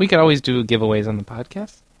 We could always do giveaways on the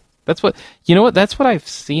podcast. That's what I've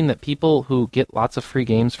seen, that people who get lots of free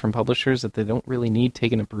games from publishers that they don't really need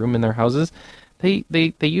taking up room in their houses, they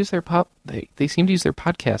use their they seem to use their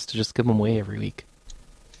podcast to just give them away every week.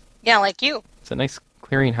 Yeah, like you. It's a nice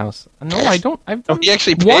clearinghouse. No, I don't. I've done he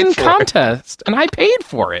actually paid one for contest, and I paid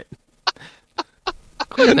for it.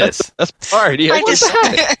 Goodness, that's part.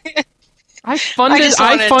 I funded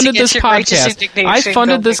this podcast. I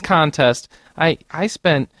funded this contest. I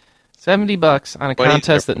spent $70 on a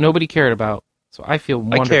contest that nobody cared about, so I feel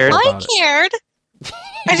wonderful about it. I cared.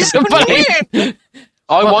 I just couldn't win.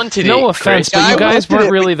 I wanted it. No offense, Chris. but you guys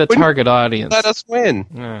weren't really the target audience. Let us win.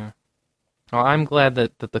 Yeah. Well, I'm glad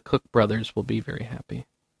that the Cook brothers will be very happy.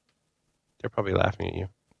 They're probably laughing at you.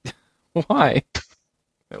 Why?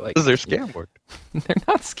 Because they're scam work. They're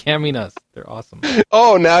not scamming us. They're awesome.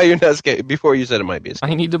 Oh, now you're not scamming. Before you said it might be a scam.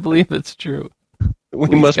 I need to believe it's true. We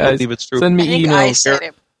Please, must guys, believe it's true. Send me emails. I said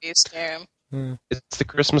it would be a scam. It's the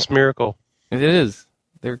Christmas miracle. It is.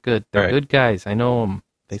 They're good. They're good guys. I know them.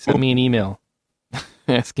 They sent me an email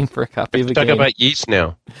asking for a copy of the game. Talk about yeast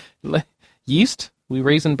now. Yeast? We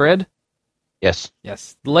raisin bread? Yes.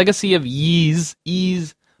 Yes. The Legacy of Ease.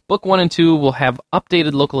 Book 1 and 2 will have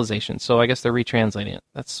updated localization, so I guess they're retranslating it.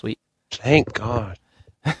 That's sweet. Thank God.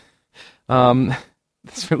 It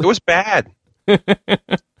was bad.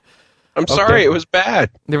 I'm sorry, it was bad.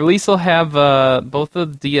 The release will have both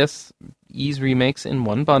of the DS Ease remakes in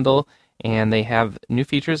one bundle, and they have new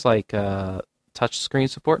features like touchscreen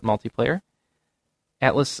support, multiplayer.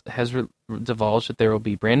 Atlas has divulged that there will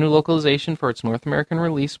be brand new localization for its North American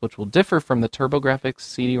release, which will differ from the TurboGrafx,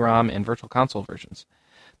 CD-ROM, and Virtual Console versions.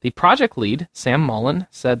 The project lead, Sam Mullen,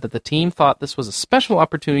 said that the team thought this was a special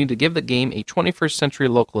opportunity to give the game a 21st century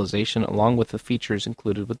localization along with the features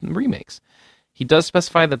included with the remakes. He does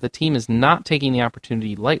specify that the team is not taking the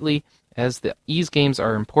opportunity lightly, as the Ease games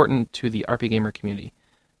are important to the RP Gamer community.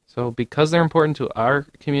 So because they're important to our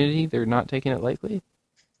community, they're not taking it lightly?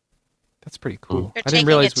 That's pretty cool. They're taking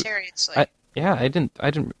it seriously. I didn't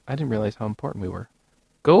realize how important we were.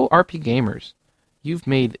 Go RP Gamers. You've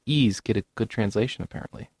made Ease get a good translation,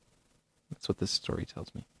 apparently. That's what this story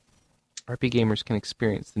tells me. RP Gamers can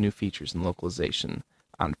experience the new features and localization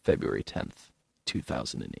on February 10th,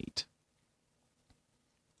 2008.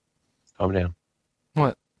 Calm down.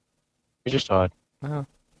 What? You're just odd. Oh.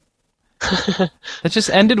 It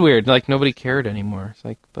just ended weird. Like, nobody cared anymore. It's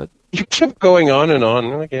like, but... You kept going on and on.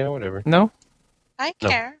 I'm like, yeah, whatever. No? I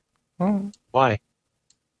care. Oh. Why?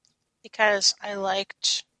 Because I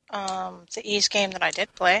liked the Ease game that I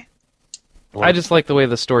did play. I just like the way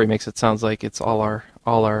the story makes it sounds like it's all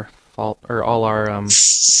our fault, or all our not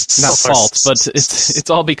fault, but it's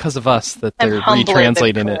all because of us that they're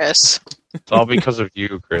retranslating it. It's all because of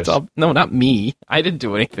you, Chris. No, not me. I didn't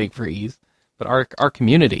do anything for Ease, but our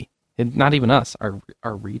community, and not even us, our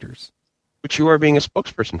readers. Which you are being a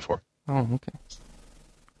spokesperson for. Oh, okay.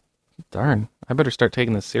 Darn, I better start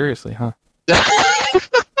taking this seriously, huh?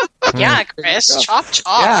 Yeah, Chris. Chop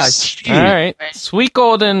chops. Yeah, all right. Sweet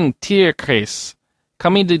Golden Tier Case.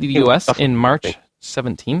 Coming to the U.S. in March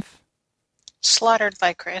 17th. Slaughtered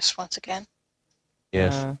by Chris once again.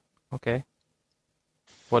 Yes. Okay.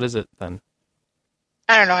 What is it, then?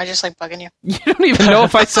 I don't know. I just like bugging you. You don't even know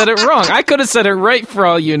if I said it wrong. I could have said it right for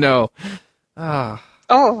all you know.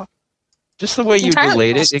 Oh. Just the way you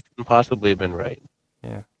delayed it can possibly have been right.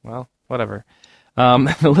 Yeah, well, whatever.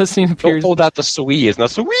 The listing appears... Don't hold out the sweet. It's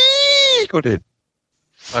not sweet. Go ahead.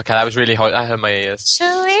 Okay, that was really hot. I heard my ears.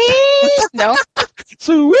 Sweet. No.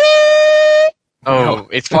 Sweet. Oh,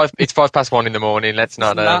 it's 1:05 in the morning. Let's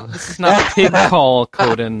not. This is not pig call,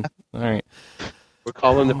 Coden. All right. We're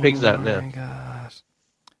calling the pigs out now. Oh my gosh.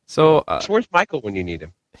 So where's Michael when you need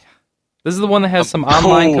him? This is the one that has some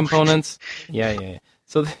online components. Yeah.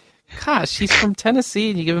 So, gosh, he's from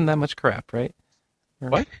Tennessee, and you give him that much crap, right?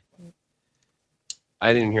 What?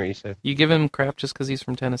 I didn't hear what you said. You give him crap just because he's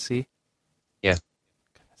from Tennessee? Yeah.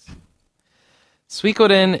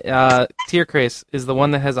 Suikoden Tierkreis is the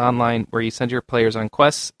one that has online where you send your players on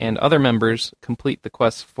quests and other members complete the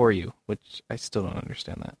quests for you, which I still don't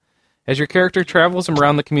understand that. As your character travels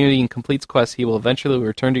around the community and completes quests, he will eventually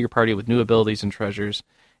return to your party with new abilities and treasures,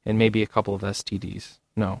 and maybe a couple of STDs.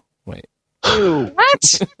 No, wait.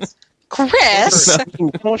 What? Chris?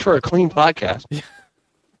 So much for a clean podcast.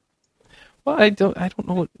 Well, I don't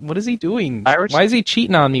know. What is he doing? Irish? Why is he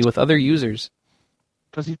cheating on me with other users?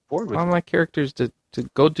 Because he's bored with I want my characters to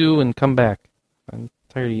go do and come back. I'm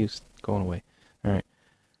tired of you going away. All right.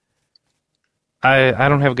 I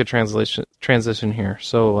don't have a good transition here.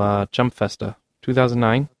 So Jump Festa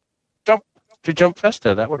 2009. Jump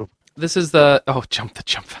Festa. That would have. This is the Jump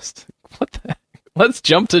Festa. What the heck? Let's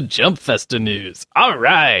jump to Jump Festa news. All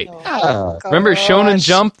right. Remember Shonen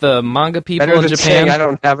Jump, the manga people Better in than Japan? saying I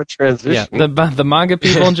don't have a transition. Yeah, the manga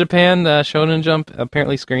people in Japan, Shonen Jump,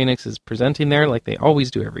 apparently Square Enix is presenting there like they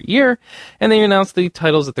always do every year, and they announced the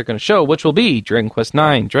titles that they're going to show, which will be Dragon Quest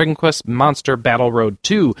IX, Dragon Quest Monster Battle Road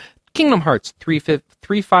 2, Kingdom Hearts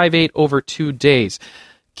 358 over 2 days,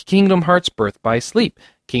 Kingdom Hearts Birth by Sleep,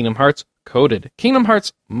 Kingdom Hearts Coded, Kingdom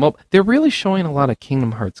Hearts They're really showing a lot of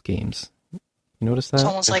Kingdom Hearts games. You notice It's that?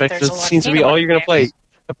 almost In like fact, there's this a lot seems of to be all you're going to games. play.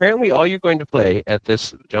 Apparently, all you're going to play at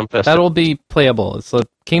this Jump Festa. That'll be playable. It's like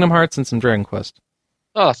Kingdom Hearts and some Dragon Quest.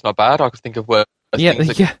 Oh, that's not bad. I could think of worse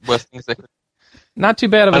things. Worse things that could... Not too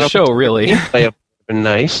bad of I a don't show, think really. Play would have been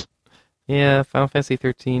nice. Yeah, Final Fantasy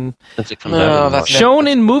 13. Since it comes No, out in that's March. Shown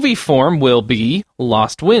in movie form will be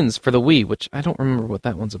Lost Winds for the Wii, which I don't remember what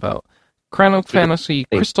that one's about. Chrono Fantasy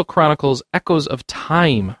Crystal Chronicles Echoes of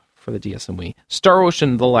Time for the DS and Wii. Star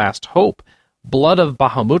Ocean The Last Hope. Blood of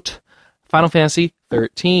Bahamut. Final Fantasy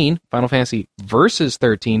 13. Final Fantasy Versus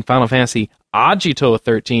 13. Final Fantasy Agito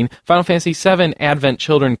 13. Final Fantasy 7 Advent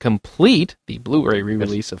Children Complete. The Blu-ray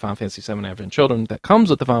re-release of Final Fantasy 7 Advent Children that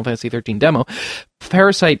comes with the Final Fantasy 13 demo.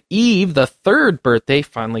 Parasite Eve, the third birthday,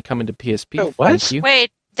 finally coming to PSP. Oh, what? Thank you.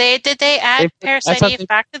 Wait, did they add I Parasite thought Eve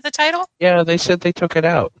back to the title? Yeah, they said they took it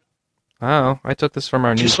out. Oh, I took this from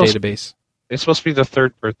our news supposed- database. It's supposed to be the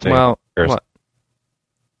third birthday. Well, Parasite. what?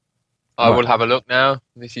 I What? will have a look now.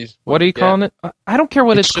 This is What are you calling it? I don't care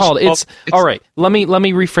what it's It's just called. called- It's it's- all right. Let me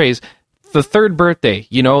rephrase. The third birthday.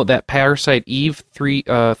 You know that Parasite Eve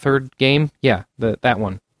third game? Yeah, that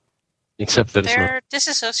one. Except that it's not. They're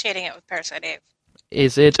disassociating it with Parasite Eve.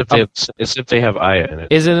 Is it? Except they have Aya in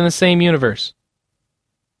it. Is it in the same universe?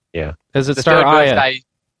 Yeah. Does it the star third Aya? birthday.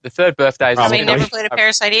 The third birthday is Probably. Having spin-off. never played a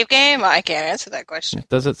Parasite Eve game, I can't answer that question.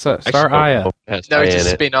 Does it star Actually, Aya? it has No, Aya it's in a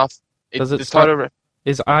it. spin-off. Does it the start- title-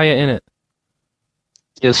 Is Aya in it?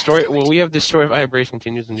 The story. Well, we have the story of Aya Brace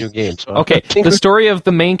continues a new game. So Okay, I think the story of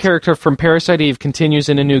the main character from Parasite Eve continues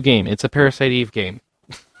in a new game. It's a Parasite Eve game.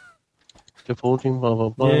 divulging blah blah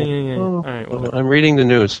blah. Yeah. Oh, All right, whatever. I'm reading the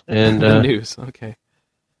news, and The news. Okay.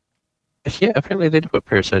 yeah, apparently they did put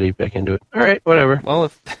Parasite Eve back into it. All right, whatever.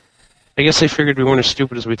 Well, I guess they figured we weren't as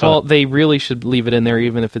stupid as we well, thought. they really should leave it in there,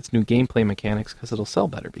 even if it's new gameplay mechanics, because it'll sell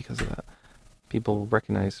better because of that. People will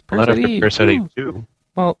recognize A lot of Parasite Eve. Parasite Ooh. Eve too.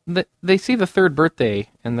 Well, they see the third birthday,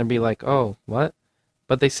 and they'll be like, oh, what?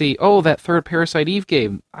 But they see, oh, that third Parasite Eve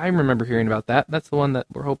game. I remember hearing about that. That's the one that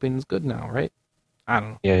we're hoping is good now, right? I don't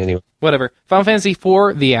know. Yeah. Anyway, Whatever. Final Fantasy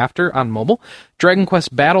IV The After on mobile. Dragon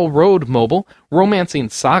Quest Battle Road mobile. Romancing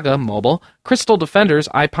Saga mobile. Crystal Defenders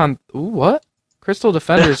iPhone... Ooh, what? Crystal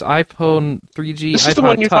Defenders iPhone 3G this iPod is the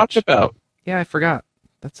one you Touch. talked about. Yeah, I forgot.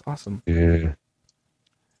 That's awesome. Yeah.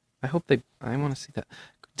 I want to see that.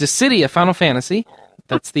 Dissidia Final Fantasy.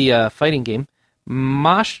 That's the fighting game.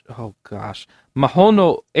 Oh gosh.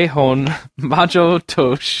 Mahono Ehon Majo to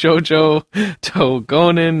Shoujo to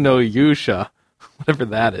Gonin no Yusha. Whatever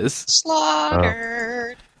that is.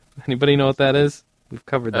 Slaughtered. Anybody know what that is? We've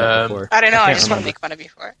covered that before. I don't know. I can't just want to remember. make fun of you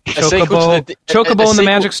for it. A sequel Chocobo, to Chocobo a and the sequel-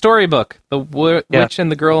 Magic Storybook. The Yeah. Witch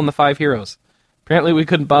and the Girl and the Five Heroes. Apparently we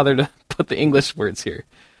couldn't bother to put the English words here.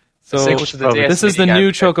 So sequel to the probably- DS this is the minigame.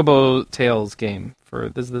 new Chocobo Tales game.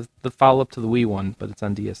 This is the follow-up to the Wii one, but it's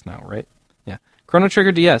on DS now, right? Yeah. Chrono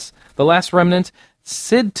Trigger DS. The Last Remnant.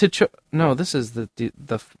 Sid to No, this is the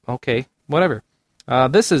okay, whatever.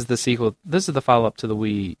 This is the sequel. This is the follow-up to the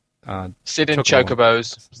Wii. Sid and Chocobo.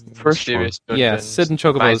 Chocobo's First Mysterious Yeah, Dungeons, Sid and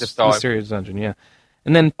Maze of Chocobo's Time. Mysterious Dungeon. Yeah,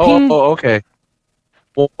 and then Ping, Okay.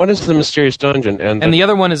 Well, what is the Mysterious Dungeon? and the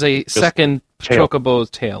other one is a second Tale. Chocobo's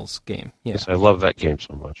Tales game. Yeah, Yes, I love that game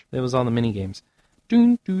so much. it was all the mini games.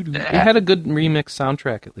 It had a good remix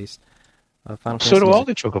soundtrack at least. Final So Fantasy do all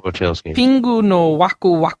music. the Chocobo Tales games. Pingu no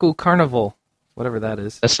Waku Waku Carnival, whatever that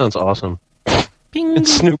is. That sounds awesome. Ping. And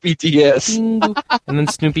Snoopy DS. Ping. And then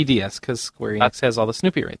Snoopy DS, because Square Enix has all the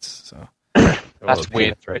Snoopy rights. So That's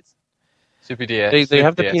weird. Right? Super DS. They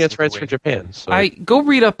have the DS Peanuts is rights for weird. Japan. So I go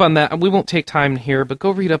read up on that. We won't take time here, but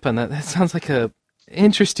go read up on that. That sounds like a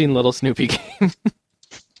interesting little Snoopy game.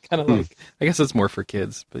 Kind of like, I guess it's more for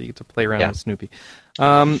kids, but you get to play around with Snoopy.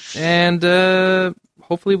 And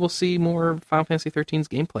hopefully we'll see more Final Fantasy 13's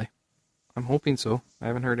gameplay. I'm hoping so. I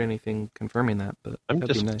haven't heard anything confirming that, but I'm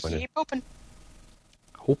that'd be nice. disappointed. Keep open.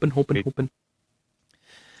 Hoping.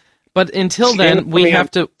 But until then, we have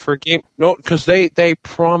to... for game. No, because they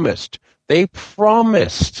promised. They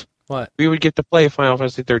promised What? we would get to play Final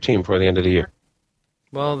Fantasy 13 before the end of the year.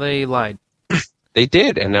 Well, they lied. They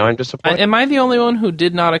did, and now I'm disappointed. Am I the only one who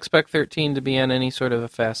did not expect 13 to be on any sort of a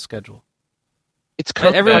fast schedule? It's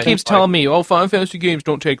coming. Everyone keeps telling me, oh, Final Fantasy games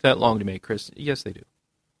don't take that long to make, Chris. Yes, they do.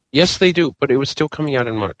 Yes, they do, but it was still coming out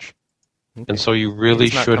in March. Okay. And so you really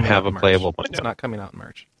It's not should coming have out a in March. playable one. It's not coming out in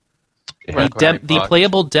March. Yeah. The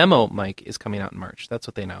playable demo, Mike, is coming out in March. That's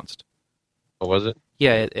what they announced. What was it?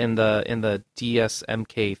 Yeah, in the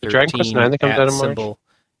DSMK 13 The Dragon Quest IX that comes out in March? symbol.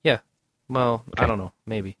 Yeah. Well, I Okay. don't know.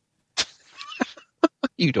 Maybe.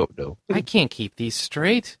 You don't know. I can't keep these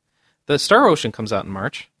straight. The Star Ocean comes out in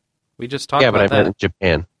March. We just talked Yeah, but about I meant in that.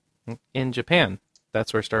 Japan. In Japan.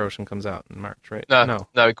 That's where Star Ocean comes out in March, right? No,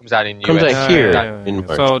 it comes out in US. Comes out here Yeah. in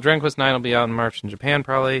March. So Dragon Quest 9 will be out in March in Japan,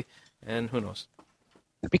 probably. And who knows?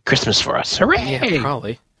 It'd be Christmas for us. Hooray! Yeah,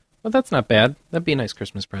 probably. Well, that's not bad. That'd be a nice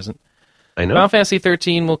Christmas present. I know. Final Fantasy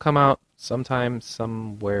 13 will come out sometime,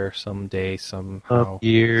 somewhere, someday, somehow. Up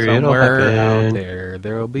here, somewhere it'll happen. out there.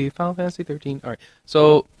 There will be Final Fantasy 13. All right.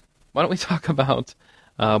 So why don't we talk about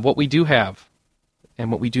what we do have and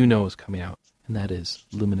what we do know is coming out, and that is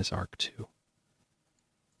Luminous Arc 2.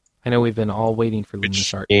 I know we've been all waiting for Luminous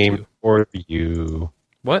Which Arc game 2. for you?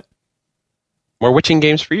 What? More witching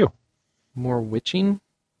games for you. More witching?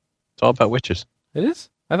 It's all about witches. It is?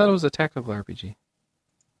 I thought it was a tactical RPG.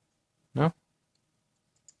 No?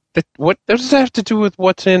 What does that have to do with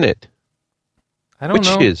what's in it? I don't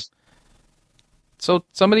know. Witches. So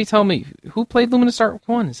somebody tell me, who played Luminous Arc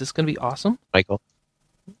 1? Is this going to be awesome? Michael.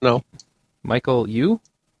 No. Michael, you?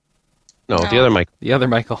 No, No. the other Michael. The other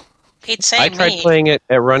Michael. He'd say I tried me. playing it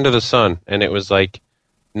at Run to the Sun, and it was like,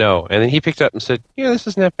 no. And then he picked up and said, yeah, this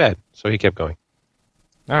isn't that bad. So he kept going.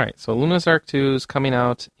 All right, so Luminous Arc 2 is coming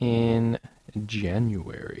out in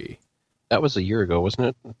January. That was a year ago, wasn't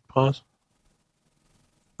it? Pause.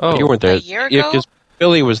 Oh, You weren't there. A year Yeah, ago? 'cause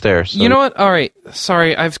Billy was there. So you know what? All right,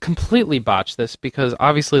 sorry, I've completely botched this because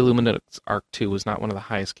obviously Luminous Arc 2 was not one of the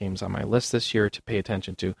highest games on my list this year to pay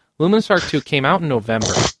attention to. Luminous Arc 2 came out in November.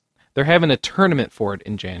 They're having a tournament for it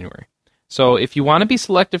in January. So if you want to be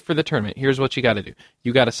selected for the tournament, here's what you got to do.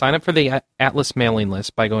 You got to sign up for the Atlas mailing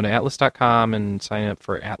list by going to atlas.com and signing up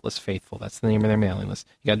for Atlas Faithful. That's the name of their mailing list.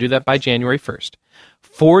 You got to do that by January 1st.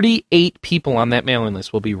 48 people on that mailing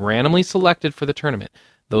list will be randomly selected for the tournament.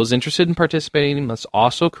 Those interested in participating must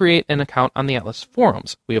also create an account on the Atlas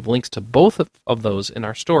forums. We have links to both of those in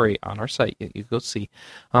our story on our site. You go see.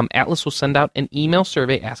 Atlas will send out an email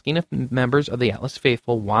survey asking if members of the Atlas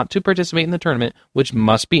Faithful want to participate in the tournament, which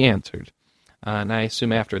must be answered. And I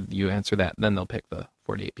assume after you answer that, then they'll pick the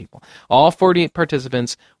 48 people. All 48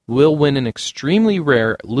 participants will win an extremely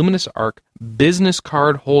rare Luminous Arc business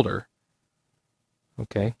card holder.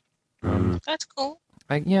 Okay. That's cool.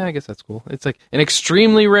 I guess that's cool. It's like an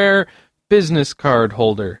extremely rare business card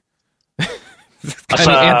holder. It's kind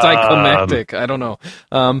of anticlimactic. I don't know.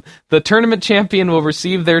 The tournament champion will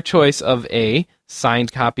receive their choice of a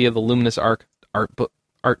signed copy of the Luminous Arc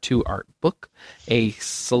Art 2 art book, a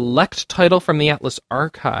select title from the Atlas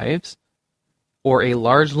Archives, or a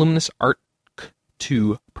large Luminous Arc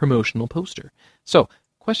 2 promotional poster. So,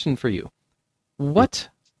 question for you. What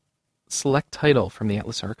select title from the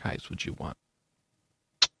Atlas Archives would you want?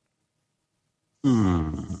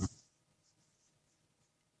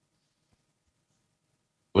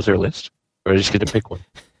 Was there a list? Or did I just get to pick one?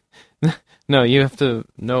 No, you have to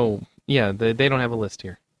know. Yeah, they don't have a list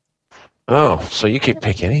here. Oh, so you can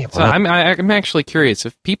pick any. So I'm actually curious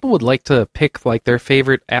if people would like to pick like their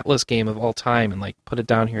favorite Atlas game of all time and like put it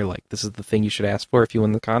down here like this is the thing you should ask for if you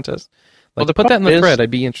win the contest. Like the put that in the problem is- thread.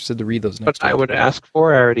 I'd be interested to read those next. But I week. would ask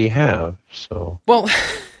for, I already have, so. Well,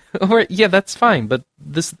 yeah, that's fine. But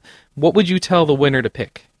what would you tell the winner to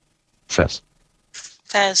pick? Fez.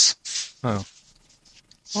 Fez. Oh,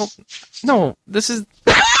 well, no. This is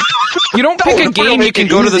you don't pick a we're gonna game you make can it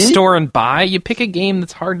go to the easy. store and buy. You pick a game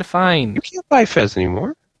that's hard to find. You can't buy Fez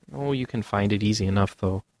anymore. Oh, you can find it easy enough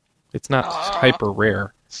though. It's not hyper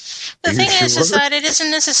rare. The Are you thing is sure? that it isn't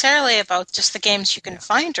necessarily about just the games you can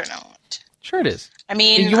find or not. Sure it is. I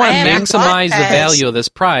mean, You want I to haven't maximize bought the Pez. value of this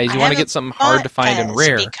prize. You I want to get haven't something hard to bought find and Pez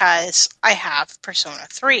rare. because I have Persona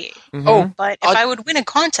 3. Mhm. Oh, But if I would win a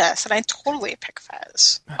contest, then I'd totally pick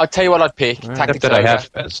Fez. I'll tell you what I'd pick. Right. Tactics Except that I Ogre. have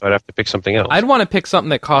Fez, so I'd have to pick something else. I'd want to pick something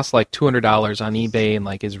that costs like $200 on eBay and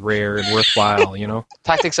like is rare and worthwhile, you know?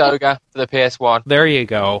 Tactics Ogre for the PS1. There you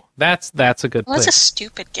go. That's a good Well, it's a pick.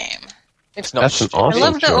 stupid game. It's not. That's an stupid. I awesome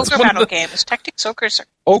love the choice. Ogre Battle games. Tactics Ogres are...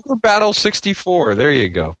 Ogre Battle 64. There you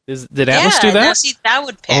go. Did Atlas do Now that? see, that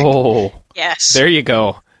would pick. Oh, Yes. there you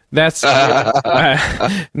go. That's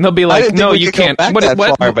and they'll be I like, didn't no, think we you could go can't. back What- that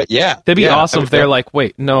what- far, but yeah. That'd be yeah, awesome if they're like,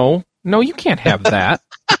 wait, no, you can't have that.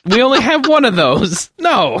 We only have one of those.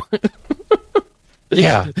 No.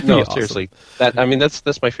 yeah. That'd be No, awesome. seriously.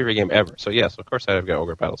 That's my favorite game ever. So yes, of course I'd have got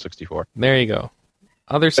Ogre Battle 64. There you go.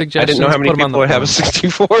 Other I suggestions? didn't know how many put 'em on people the would have a forum.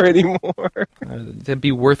 64 anymore. That'd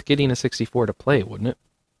be worth getting a 64 to play, wouldn't it?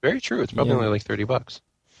 Very true. It's probably Yeah. only like $30.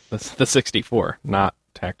 The 64, not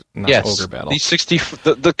Yes, Ogre Battle.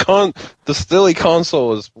 the the silly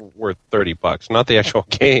console is worth $30, not the actual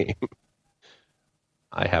game.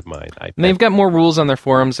 I have mine. And they've got more rules on their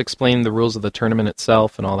forums explaining the rules of the tournament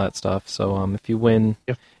itself and all that stuff. So if you win...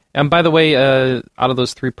 Yeah. And by the way, out of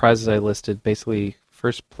those 3 prizes I listed, basically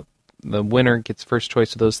the winner gets first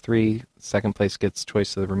choice of those 3, second place gets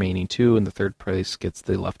choice of the remaining 2, and the third place gets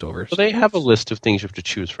the leftovers. So they have a list of things you have to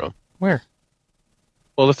choose from. Where?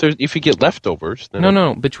 Well, if you get leftovers, then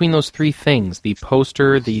No. Between those 3 things, the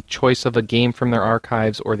poster, the choice of a game from their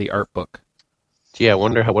archives, or the art book. Yeah, I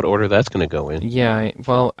wonder what order that's going to go in. Yeah,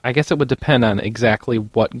 well, I guess it would depend on exactly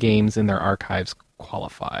what games in their archives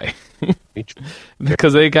qualify.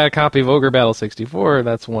 Because they got a copy of Ogre Battle 64,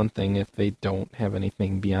 that's one thing. If they don't have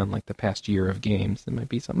anything beyond like the past year of games, it might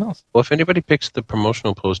be something else. Well, if anybody picks the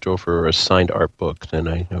promotional poster over a signed art book, then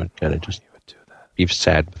I would kind of just be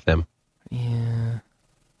sad with them. Yeah.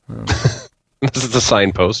 This is the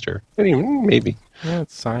signed poster. Maybe. Yeah,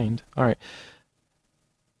 it's signed. All right.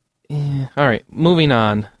 Yeah. All right, moving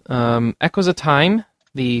on. Echoes of Time,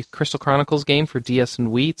 the Crystal Chronicles game for DS and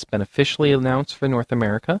Wii. It's been officially announced for North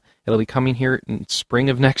America. It'll be coming here in spring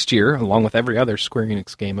of next year, along with every other Square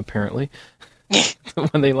Enix game, apparently.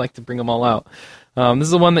 When they like to bring them all out. This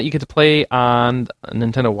is the one that you get to play on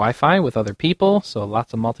Nintendo Wi-Fi with other people, so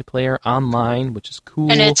lots of multiplayer online, which is cool.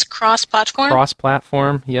 And it's cross-platform?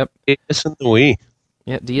 Cross-platform, yep. DS and the Wii.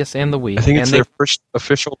 Yeah, DS and the Wii. I think it's And their first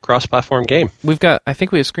official cross-platform game. I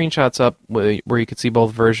think we have screenshots up where you could see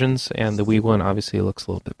both versions, and the Wii one obviously looks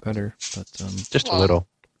a little bit better, but Just a little.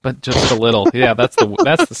 but just a little. Yeah, that's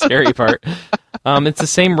the scary part. It's the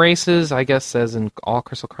same races, I guess, as in all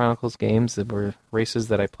Crystal Chronicles games. That were races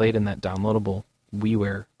that I played in that downloadable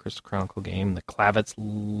WiiWare Crystal Chronicle game. The Klavets,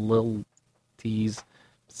 Lilties,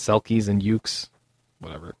 Selkies, and Ukes,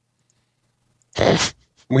 whatever.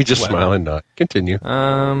 We just Well. smile and nod. Continue.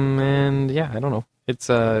 And yeah, I don't know. It's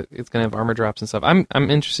gonna have armor drops and stuff. I'm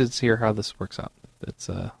interested to hear how this works out. It's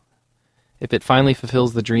if it finally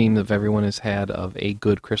fulfills the dream that everyone has had of a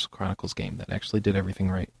good Crystal Chronicles game that actually did everything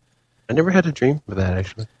right. I never had a dream of that,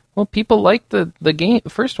 actually. Well, people like the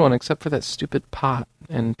first one, except for that stupid pot,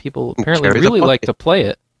 and people apparently Carry the really like bucket. to play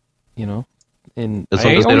it. You know, and As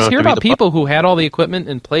long I as they always don't hear have to be about the people who had all the equipment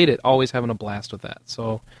and played it, always having a blast with that.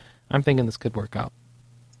 So, I'm thinking this could work out.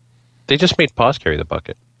 They just made Paz carry the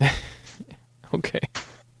bucket. Okay,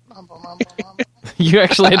 Mumble, mumble, mumble. you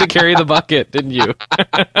actually had to carry the bucket, didn't you?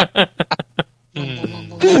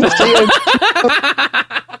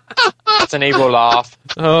 That's an evil laugh.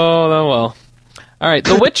 Oh, well. All right,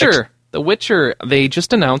 The Witcher. The Witcher, they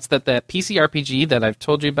just announced that PC RPG that I've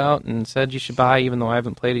told you about and said you should buy, even though I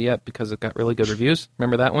haven't played it yet because it got really good reviews.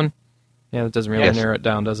 Remember that one? Yeah, that doesn't really Yes. narrow it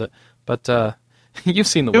down, does it? But you've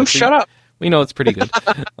seen The Dude, Witcher. shut up. We know it's pretty good.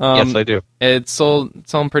 Yes, I do. It's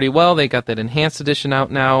selling pretty well. They got that enhanced edition out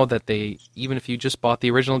now that even if you just bought the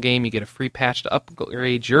original game, you get a free patch to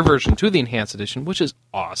upgrade your version to the enhanced edition, which is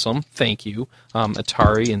awesome. Thank you,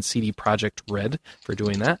 Atari and CD Projekt Red for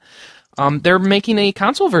doing that. They're making a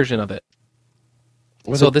console version of it.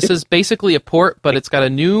 So this is basically a port, but it's got a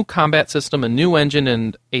new combat system, a new engine,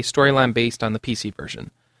 and a storyline based on the PC version.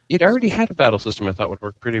 It already had a battle system I thought would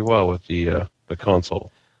work pretty well with the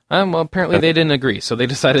console. Well, apparently they didn't agree, so they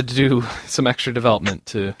decided to do some extra development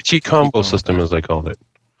to... Cheat combo system, as they called it.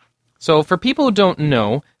 So for people who don't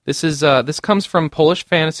know, this comes from Polish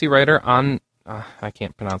fantasy writer I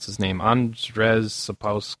can't pronounce his name, Andrzej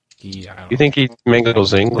Sapkowski. I don't know. You think he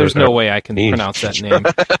mangles English? There's no way I can pronounce that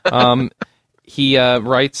name. He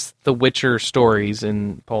writes the Witcher stories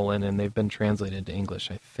in Poland, and they've been translated to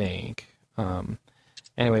English, I think.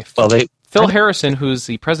 Anyway, Well, Phil Harrison, who's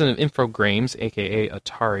the president of Infogrames, a.k.a.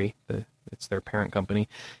 Atari, the it's their parent company.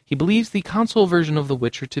 He believes the console version of The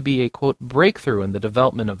Witcher to be a, quote, breakthrough in the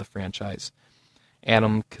development of the franchise.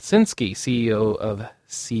 Adam Kaczynski, CEO of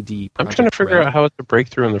CD Projekt I'm trying to figure Red. out how it's a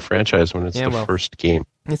breakthrough in the franchise when it's the first game.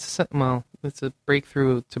 It's a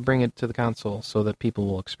breakthrough to bring it to the console so that people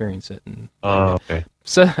will experience it. Oh, okay.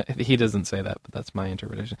 So he doesn't say that, but that's my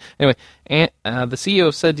interpretation. Anyway, the CEO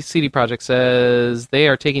of CD Projekt says they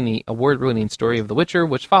are taking the award-winning story of The Witcher,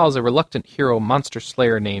 which follows a reluctant hero monster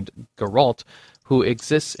slayer named Geralt, who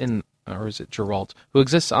exists who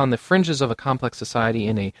exists on the fringes of a complex society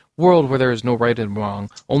in a world where there is no right and wrong,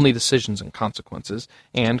 only decisions and consequences,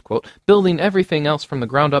 and, quote, building everything else from the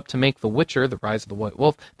ground up to make The Witcher, The Rise of the White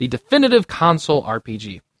Wolf, the definitive console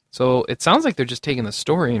RPG. So it sounds like they're just taking the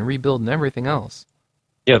story and rebuilding everything else.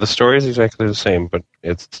 Yeah, the story is exactly the same, but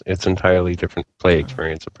it's entirely different play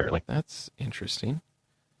experience, apparently. That's interesting.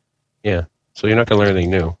 Yeah, so you're not going to learn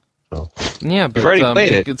anything new. So. Yeah, but You've already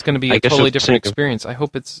played it. It's going to be a totally different experience. I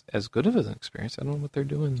hope it's as good of an experience. I don't know what they're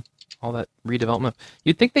doing, all that redevelopment.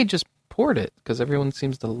 You'd think they just port it, because everyone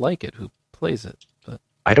seems to like it who plays it. But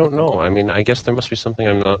I don't know. I mean, I guess there must be something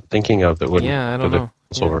I'm not thinking of that would. Yeah, I don't know.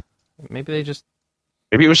 Yeah. Maybe it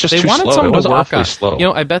was just too wanted slow. Something it was to work awfully on. slow. You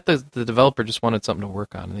know, I bet the developer just wanted something to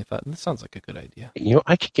work on, and they thought, this sounds like a good idea. You know,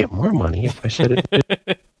 I could get more money if I said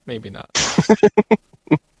it. Maybe not.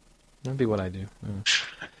 That'd be what I do. Yeah.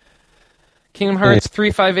 Kingdom Hearts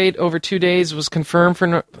 358 over 2 days was confirmed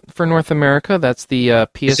for North America. That's the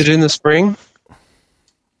PS. Is it in the spring?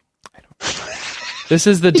 This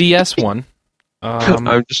is the DS one.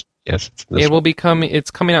 It will be coming.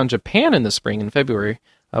 It's coming out in Japan in the spring, in February,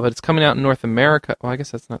 but it's coming out in North America. Well, I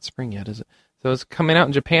guess that's not spring yet, is it? So it's coming out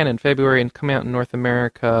in Japan in February and coming out in North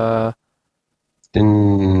America.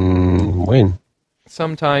 When?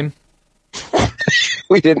 Sometime.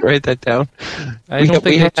 We didn't write that down. I don't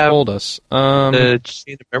think they told us.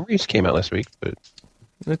 The Memories came out last week, but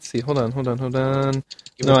let's see. Hold on.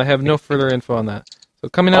 No, I have no further info on that. So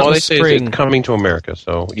coming out in the spring. Say is it's coming to America.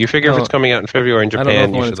 So you figure if it's coming out in February in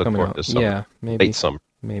Japan, you should look for it this summer. Yeah, maybe. Late summer.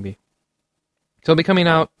 Maybe. So it'll be coming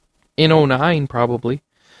out in 2009, probably.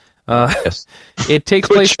 Yes. It takes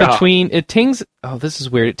place between. This is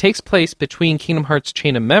weird. It takes place between Kingdom Hearts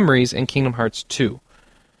Chain of Memories and Kingdom Hearts 2.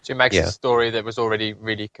 So it makes a story that was already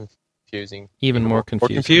really confusing. Even more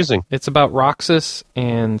confusing. It's about Roxas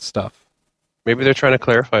and stuff. Maybe they're trying to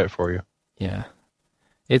clarify it for you. Yeah.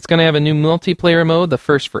 It's going to have a new multiplayer mode, the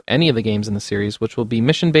first for any of the games in the series, which will be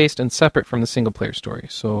mission-based and separate from the single-player story.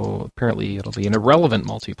 So apparently it'll be an irrelevant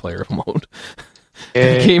multiplayer mode.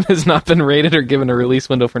 The game has not been rated or given a release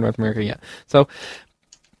window for North America yet. So,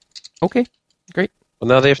 okay, great. Well,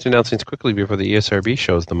 now they have to announce things quickly before the ESRB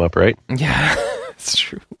shows them up, right? Yeah. It's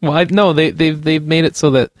true. Well, no, they've made it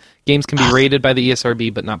so that games can be rated by the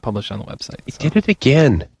ESRB but not published on the website. They did it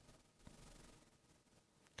again.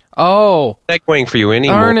 Oh, not going for you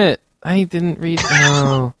anymore. Darn it! I didn't read.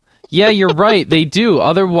 Oh, yeah, you're right. They do.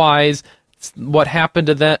 Otherwise, what happened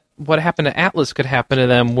to Atlas could happen to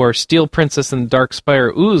them, where Steel Princess and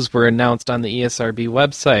Darkspire Ooze were announced on the ESRB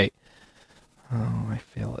website. Oh, I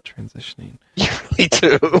fail at transitioning. You really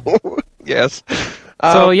do. Yes.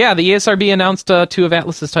 So yeah, the ESRB announced 2 of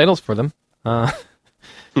Atlas's titles for them.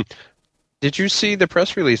 Did you see the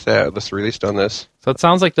press release that Atlas released on this? So it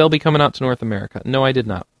sounds like they'll be coming out to North America. No, I did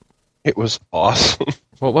not. It was awesome.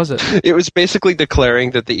 What was it? It was basically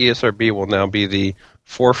declaring that the ESRB will now be the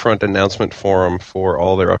forefront announcement forum for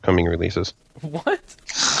all their upcoming releases. What?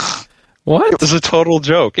 What? It was a total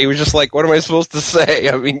joke. He was just like, what am I supposed to say?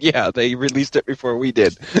 I mean, yeah, they released it before we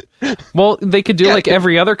did. Well, they could do like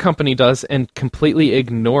every other company does and completely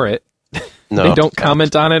ignore it. No, they don't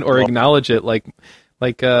comment on it or acknowledge it, like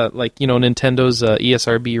Nintendo's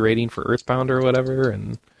ESRB rating for Earthbound or whatever.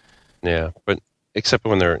 And yeah, but except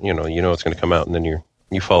when they're it's going to come out, and then you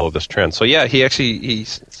follow this trend. So yeah, he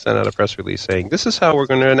sent out a press release saying, "This is how we're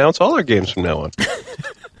going to announce all our games from now on."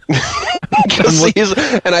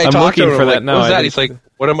 I'm looking for that now. What's that? He's like,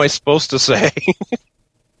 what am I supposed to say?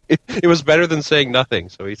 It was better than saying nothing,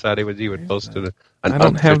 so he thought he would post it. I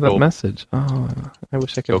don't have that message. Oh, I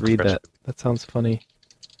wish I could read that. That sounds funny.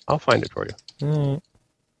 I'll find it for you. That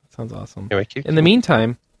sounds awesome. Anyway, in the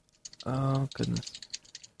meantime, oh goodness,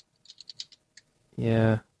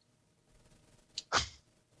 yeah.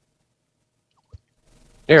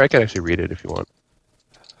 Here, I can actually read it if you want.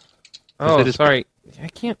 Oh, sorry. I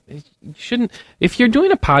can't. You shouldn't. If you're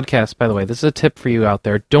doing a podcast, by the way, this is a tip for you out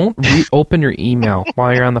there. Don't open your email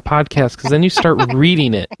while you're on the podcast, because then you start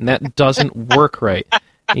reading it, and that doesn't work right.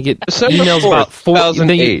 You get emails about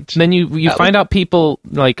 2008. Then you find out people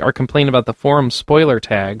are complaining about the forum spoiler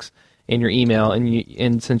tags, in your email,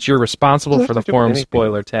 and since you're responsible for the forum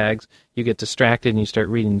spoiler tags, you get distracted and you start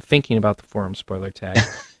reading, thinking about the forum spoiler tag.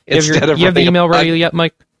 You have the email ready yet,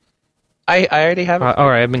 Mike? I already have it. All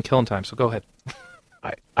right, I've been killing time, so go ahead.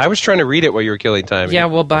 I was trying to read it while you were killing time. Yeah,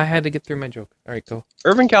 well, but I had to get through my joke. All right, go.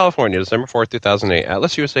 Urban California, December 4th, 2008.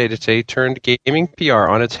 Atlas USA Today turned gaming PR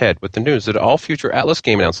on its head with the news that all future Atlas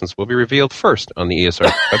game announcements will be revealed first on the ESR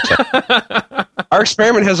website. Our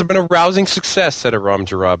experiment has been a rousing success, said Aram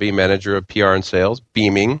Jarabi, manager of PR and sales,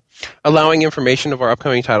 beaming. Allowing information of our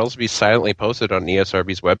upcoming titles to be silently posted on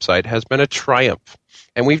ESRB's website has been a triumph.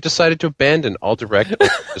 And we've decided to abandon all direct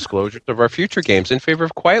disclosures of our future games in favor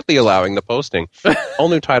of quietly allowing the posting. All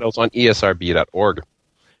new titles on esrb.org.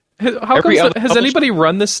 Has anybody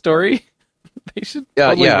run this story? They should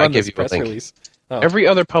run I give this you press a link. release. Oh. Every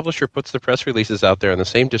other publisher puts the press releases out there on the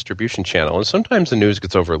same distribution channel, and sometimes the news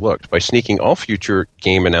gets overlooked. By sneaking all future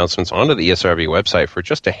game announcements onto the ESRB website for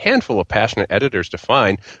just a handful of passionate editors to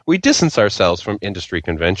find, we distance ourselves from industry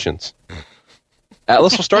conventions.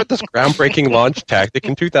 Atlas will start this groundbreaking launch tactic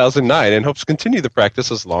in 2009 and hopes to continue the practice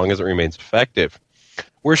as long as it remains effective.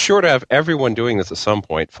 We're sure to have everyone doing this at some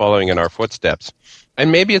point, following in our footsteps. And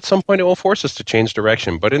maybe at some point it will force us to change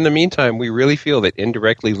direction, but in the meantime, we really feel that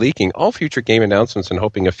indirectly leaking all future game announcements and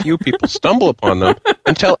hoping a few people stumble upon them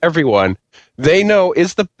and tell everyone they know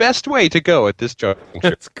is the best way to go at this juncture.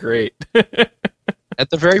 That's great. At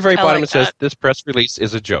the very, very bottom, like it says, that. this press release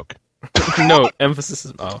is a joke. No, emphasis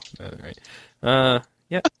is... Oh, right.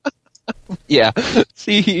 Yeah. Yeah.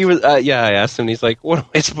 See, he was. I asked him. And he's like, "What am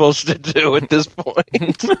I supposed to do at this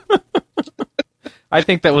point?" I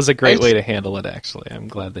think that was a great way to handle it. Actually, I'm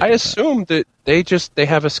glad they. I assume that they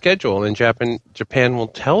have a schedule, and Japan will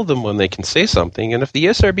tell them when they can say something. And if the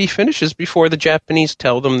SRB finishes before the Japanese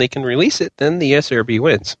tell them they can release it, then the SRB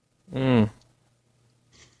wins. Mm.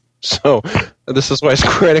 So this is why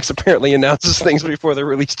Square Enix apparently announces things before they're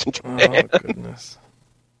released in Japan. Oh goodness.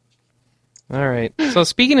 All right. So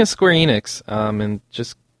speaking of Square Enix, and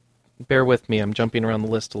just bear with me, I'm jumping around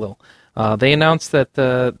the list a little. They announced that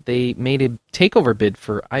they made a takeover bid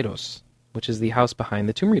for Eidos, which is the house behind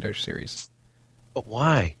the Tomb Raider series. But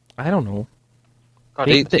why? I don't know. God,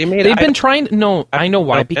 They've been trying. No, I know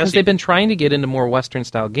why. Because they've been trying to get into more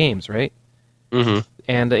Western-style games, right? Mm-hmm.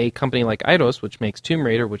 And a company like Eidos, which makes Tomb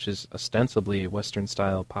Raider, which is ostensibly a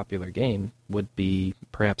Western-style popular game, would be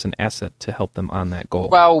perhaps an asset to help them on that goal.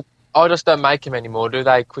 Well, I just don't make them anymore, do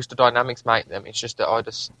they? Crystal Dynamics make them. It's just that I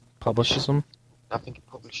just publishes them. I think it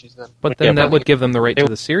publishes them. But then that would give them the right to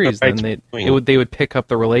the series. Then they would pick up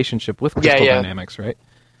the relationship with Crystal Dynamics, right?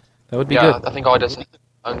 That would be good. I think Eidos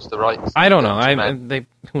owns the rights. I don't know.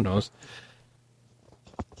 Who knows?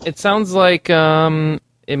 It sounds like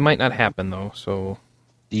it might not happen though. So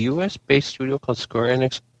the U.S.-based studio called Square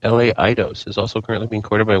Enix LA Eidos is also currently being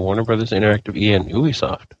courted by Warner Brothers Interactive, EA, and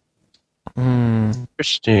Ubisoft.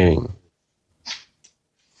 Interesting.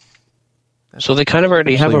 So they kind of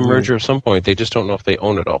already have a merger at some point. They just don't know if they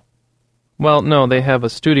own it all. Well, no, they have a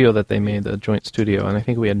studio that they made, a joint studio, and I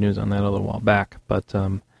think we had news on that a little while back. But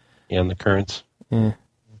and the Currents. Kind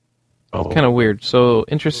of weird. So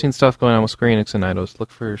interesting stuff going on with Square Enix and Eidos.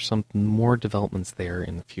 Look for some more developments there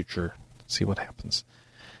in the future. See what happens.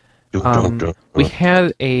 We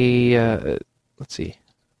had a let's see.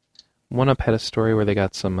 One Up had a story where they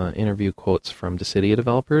got some interview quotes from Dissidia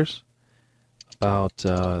developers about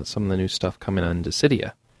some of the new stuff coming on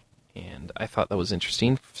Dissidia. And I thought that was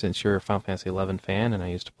interesting since you're a Final Fantasy XI fan and I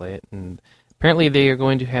used to play it. And apparently they are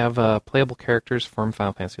going to have playable characters from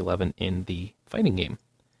Final Fantasy XI in the fighting game.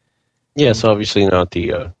 Yes, obviously not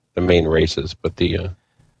the main races, but the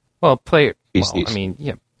player. Well, I mean,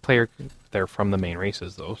 yeah, player. They're from the main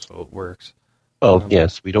races though, so it works. Well,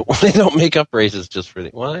 yes, we don't. They don't make up races just for the.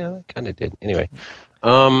 Well, yeah, they kind of did. Anyway,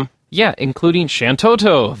 yeah, including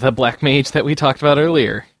Shantoto, the black mage that we talked about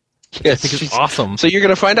earlier. Yes, I think it's awesome. So you're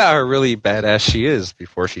gonna find out how really badass she is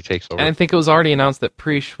before she takes over. And I think it was already announced that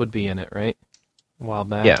Preesh would be in it, right? A while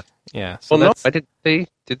back. Yeah. So no, did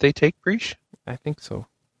they take Preesh? I think so.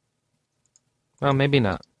 Well, maybe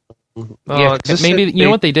not. Mm-hmm. Well, maybe you know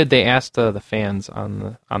what they did? They asked the fans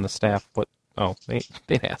on the staff what. Oh, they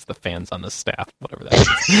asked the fans on the staff, whatever that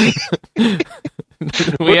is.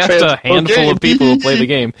 We asked a handful of people who play the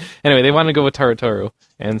game. Anyway, they wanted to go with Tarutoru,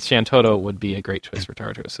 and Shantoto would be a great choice for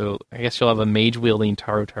Tarutoru. So I guess you'll have a mage-wielding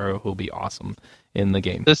Tarutoru who will be awesome in the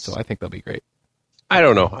game. So I think that'll be great. I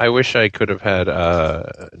don't know. I wish I could have had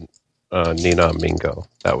Nina Mingo.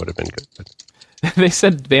 That would have been good. They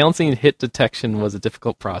said balancing hit detection was a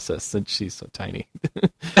difficult process since she's so tiny.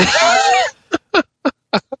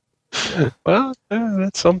 Well,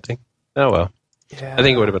 that's something. Oh well. Yeah. I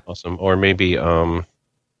think it would have been awesome. Or maybe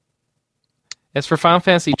As for Final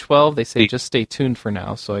Fantasy 12, they say just stay tuned for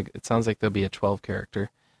now, so it sounds like there'll be a 12 character.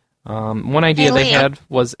 One idea they had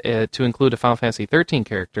was to include a Final Fantasy 13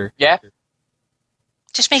 character. Yeah.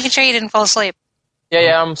 Just making sure you didn't fall asleep.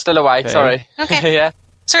 Yeah, I'm still awake. Okay. Sorry. Okay. Yeah.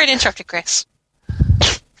 Sorry to interrupt you, Chris.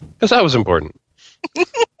 Because that was important.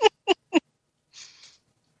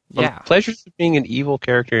 Yeah. Pleasures of being an evil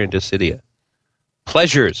character in Dissidia.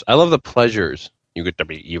 Pleasures. I love the pleasures. You get to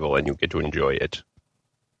be evil and you get to enjoy it.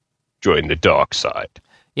 Join the dark side.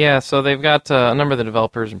 Yeah, so they've got a number of the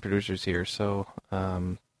developers and producers here, so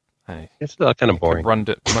It's kind of boring. run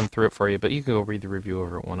through it for you, but you can go read the review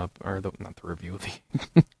over at One Up, or not the review,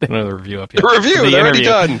 they don't have the review up yet. The review, they're already interview.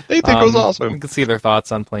 done. They think it was awesome. You can see their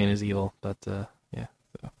thoughts on playing as evil, but yeah,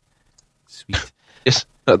 so sweet. Yes,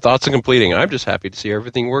 thoughts on completing. I'm just happy to see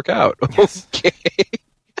everything work out. Yes. Okay.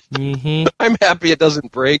 Mm-hmm. I'm happy it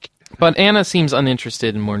doesn't break. But Anna seems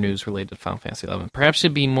uninterested in more news related to Final Fantasy XI. Perhaps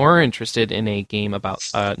she'd be more interested in a game about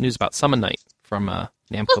news about Summon Night from Namco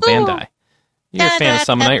Bandai. You're a fan of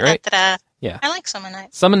Summon Night, right? Yeah. I like Summon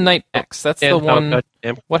Night. Summon Night X. That's the one.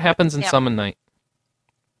 What happens in Yep. Summon Night?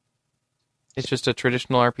 It's just a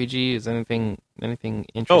traditional RPG. Is anything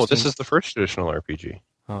interesting? Oh, this is the first traditional RPG.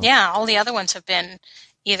 Oh. Yeah, all the other ones have been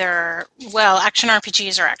either, action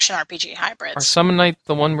RPGs or action RPG Are hybrids. Summon Night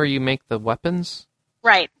the one where you make the weapons?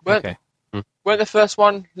 Right. Okay. Weren't the first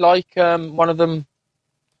one like one of them?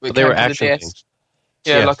 But they were came to the action DS? games.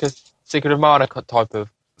 Yeah, Yeah. like a Secret of Mana type of.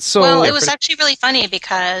 So It was actually really funny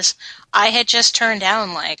because I had just turned down,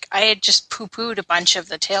 I had just poo-pooed a bunch of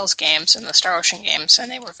the Tales games and the Star Ocean games,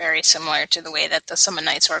 and they were very similar to the way that the Summon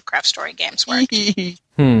Night Swordcraft story games worked.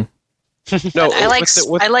 No, I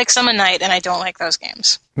like Summon Night, and I don't like those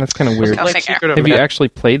games. That's kind of weird. Go figure. Secret of Have you Mana. actually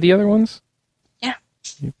played the other ones? Yeah.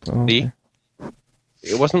 Oh, okay.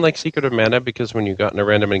 It wasn't like Secret of Mana because when you got in a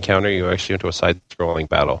random encounter, you actually went to a side-scrolling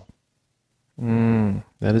battle.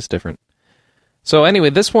 That is different. So anyway,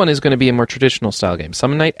 this one is going to be a more traditional style game.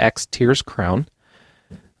 Summon Night X Tears Crown.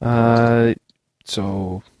 I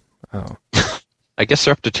guess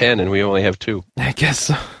they're up to 10, and we only have 2. I guess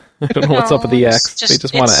so. I don't know what's up with the X. They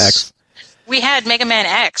just want an X. We had Mega Man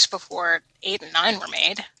X before 8 and 9 were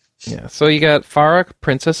made. Yeah, so you got Farah,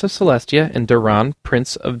 Princess of Celestia, and Duran,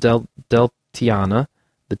 Prince of Deltiana.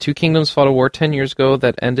 The two kingdoms fought a war 10 years ago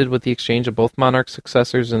that ended with the exchange of both monarchs'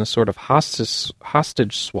 successors in a sort of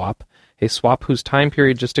hostage swap, a swap whose time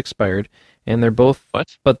period just expired, and they're both...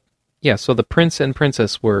 What? But, yeah, so the prince and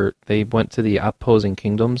princess they went to the opposing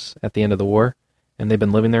kingdoms at the end of the war, and they've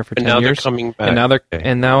been living there for 10 And now years. they're coming back.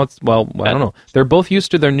 And now it's, I don't know. They're both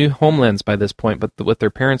used to their new homelands by this point, but with their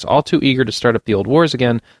parents all too eager to start up the old wars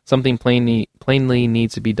again, something plainly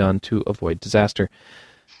needs to be done to avoid disaster.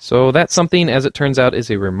 So that something, as it turns out, is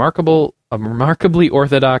a remarkably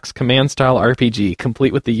orthodox command-style RPG,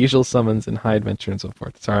 complete with the usual summons and high adventure and so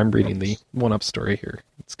forth. Sorry, I'm reading the one-up story here.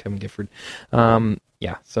 It's Kevin Gifford.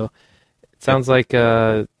 Yeah, so it sounds like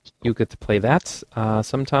you get to play that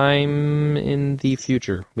sometime in the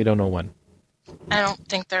future. We don't know when. I don't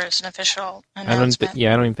think there's an official announcement.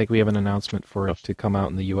 I don't even think we have an announcement for it to come out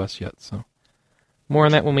in the U.S. yet. So more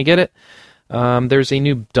on that when we get it. There's a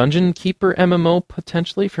new Dungeon Keeper MMO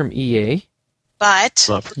potentially from EA. But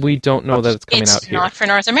We don't know that it's coming out here. It's not for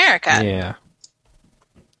North America. Yeah.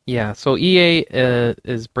 Yeah, so EA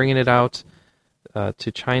is bringing it out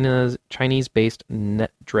to Chinese-based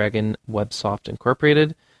NetDragon Websoft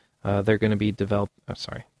Incorporated. They're going to be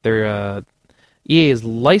EA has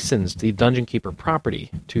licensed the Dungeon Keeper property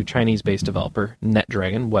to Chinese-based developer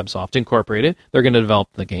NetDragon Websoft Incorporated. They're going to develop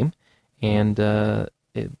the game, and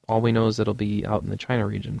all we know is it'll be out in the China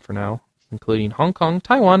region for now, including Hong Kong,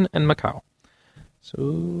 Taiwan, and Macau.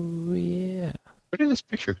 So, yeah. Where did this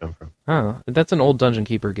picture come from? Oh, that's an old Dungeon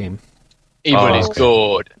Keeper game. Evil is okay.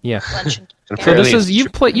 good. Yeah. Dungeon And Keeper. So this apparently is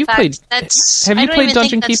you've played. In fact, Have you I don't played even Dungeon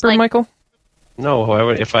think that's Keeper, Michael? No,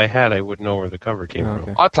 if I had, I would know where the cover came Oh, from.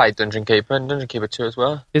 okay. I played Dungeon Keeper and Dungeon Keeper 2 as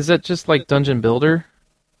well. Is that just like Dungeon Builder?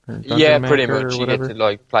 Or Dungeon Yeah, pretty Maker much. or You get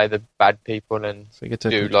whatever? to play the bad people and So you get to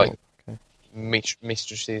do control- like okay.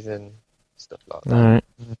 mistresses and stuff like that. All right.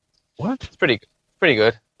 What? It's pretty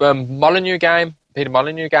good. Molyneux game, Peter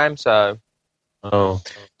Molyneux game. So Oh,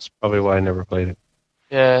 that's probably why I never played it.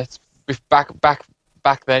 yeah, it's back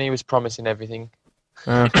then he was promising everything.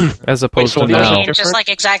 As opposed so to now- now. I mean, different? just like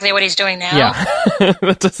exactly what he's doing now. Yeah,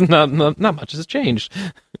 that does not much has changed.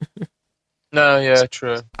 No, yeah,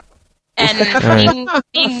 true. And Right.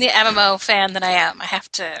 being the MMO fan that I am, I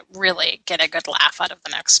have to really get a good laugh out of the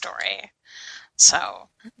next story. So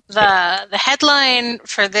the headline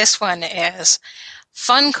for this one is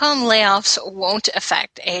Funcom layoffs won't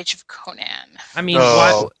affect Age of Conan. I mean,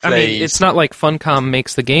 Oh, I mean, please. it's not like Funcom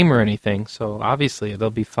makes the game or anything, so obviously they'll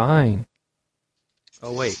be fine.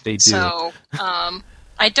 Oh wait, they do. So,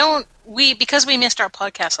 because we missed our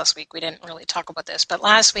podcast last week, we didn't really talk about this, but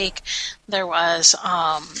last week there was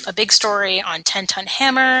a big story on 10 Ton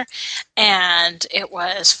Hammer, and it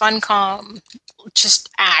was Funcom just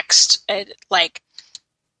axed, like,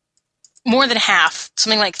 more than half,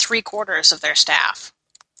 something like 3/4 of their staff.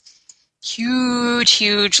 Huge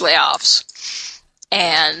layoffs.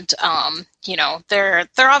 And, they're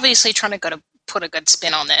obviously trying to put a good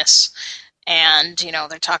spin on this. And,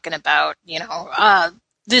 they're talking about,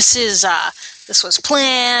 this was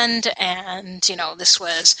planned, and this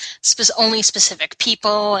was only specific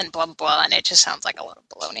people, and blah blah blah, and it just sounds like a lot of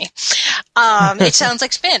baloney. It sounds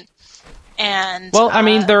like spin. And well, I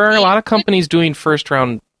mean, there are a lot of companies doing first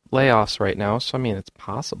round layoffs right now, so I mean, it's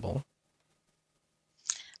possible.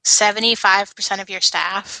 75% of your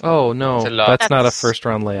staff. Oh no, That's a lot. that's not a first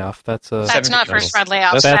round layoff. That's not first round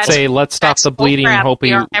layoffs. That's a let's stop the bleeding and hope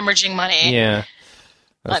we are hemorrhaging money. Yeah.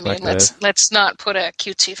 I mean, let's not put a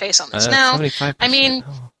cutesy face on this. Now, 75%. I mean,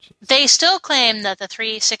 they still claim that the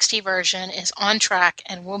 360 version is on track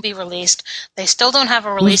and will be released. They still don't have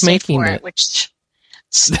a release date for it, which,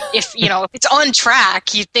 if it's on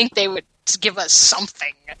track, you'd think they would give us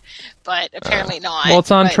something, but apparently not. Well,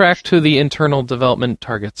 it's on track to the internal development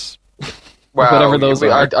targets. Well, whatever those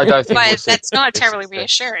are. I don't think. But that's not terribly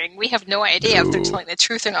reassuring. We have no idea if they're telling the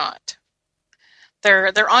truth or not.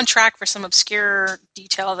 They're on track for some obscure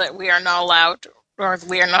detail that we are not allowed, or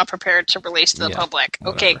we are not prepared to release to the public.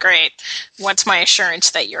 Whatever. Okay, great. What's my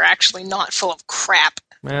assurance that you're actually not full of crap?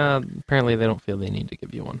 Apparently they don't feel they need to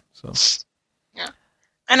give you one. So. Yeah.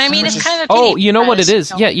 And I mean, it's kind of. Oh, you know what it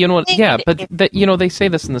is? Yeah, you know what? Yeah, but they say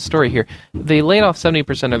this in the story here. They laid off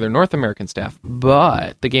 70% of their North American staff,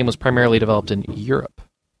 but the game was primarily developed in Europe.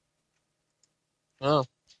 Oh.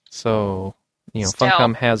 So,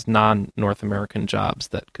 Funcom has non-North American jobs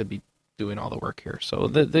that could be doing all the work here. So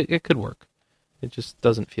it could work. It just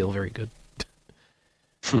doesn't feel very good.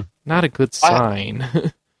 Not a good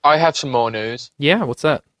sign. I have some more news. Yeah, what's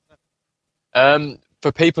that?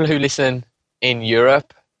 For people who listen in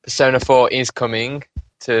Europe, Persona 4 is coming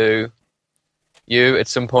to you at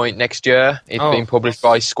some point next year. It's being published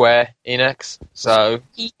by Square Enix. So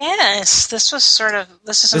yes, this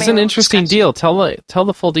is an interesting deal. Tell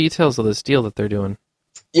the full details of this deal that they're doing.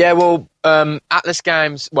 Yeah, well, Atlas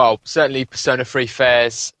Games. Well, certainly Persona 3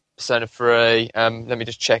 Fairs, Persona 3. Let me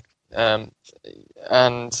just check. And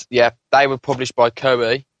yeah, they were published by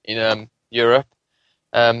Koei in Europe.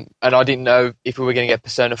 And I didn't know if we were going to get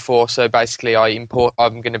Persona 4, so basically I'm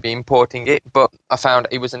going to be importing it. But I found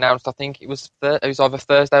it was announced, I think it was either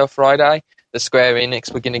Thursday or Friday, that Square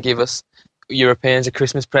Enix were going to give us Europeans a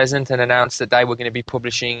Christmas present and announce that they were going to be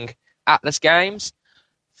publishing Atlas Games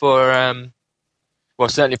for,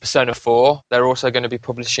 certainly Persona 4. They're also going to be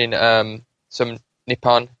publishing some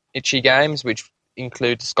Nippon Ichi games, which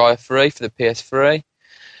include Disgaea 3 for the PS3.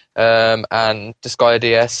 And Disgaea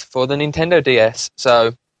DS for the Nintendo DS.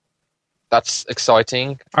 So that's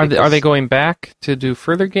exciting. Are they going back to do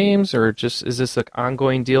further games, or just is this an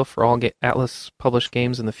ongoing deal for all Atlas published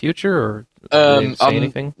games in the future, or do they say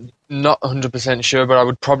anything? Not 100% sure, but I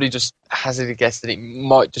would probably just hazard a guess that it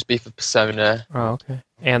might just be for Persona. Oh, okay.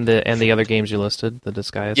 And the other games you listed, the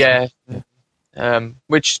Disgaea. Yeah.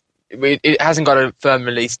 Which it hasn't got a firm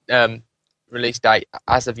release date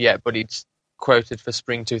as of yet, but it's quoted for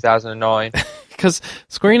spring 2009. Because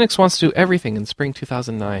Square Enix wants to do everything in spring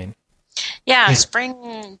 2009. Yeah,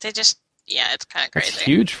 spring, it's kind of crazy. It's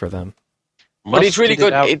huge for them. But it's really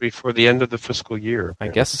good. Out before the end of the fiscal year. I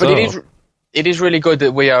guess so. But it is really good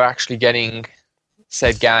that we are actually getting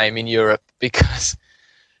said game in Europe, because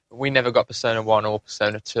we never got Persona 1 or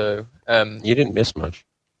Persona 2. You didn't miss much.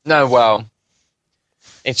 No, well,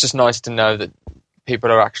 it's just nice to know that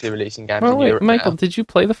people are actually releasing games in Europe Michael, now. did you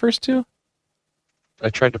play the first two? I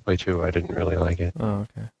tried to play 2. I didn't really like it. Oh,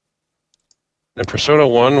 okay. And Persona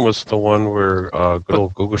 1 was the one where good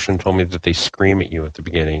old Gogoshin told me that they scream at you at the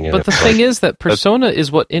beginning. And but the thing is that Persona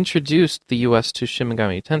is what introduced the U.S. to Shin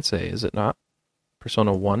Megami Tensei, is it not?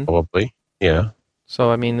 Persona 1? Probably, yeah. So,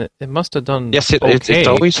 I mean, it must have done Yes, okay. it's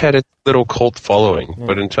always had a little cult following,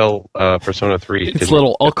 but until Persona 3... It's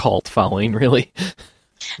little occult following, really.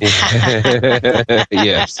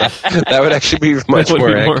 Yes, that would actually be much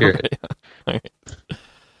more accurate.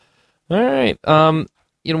 All right. One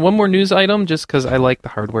more news item, just because I like the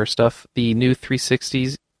hardware stuff. The new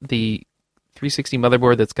 360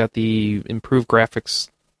 motherboard that's got the improved graphics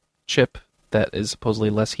chip that is supposedly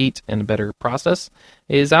less heat and a better process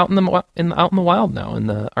is out in the wild now in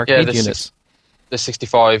the arcade units. The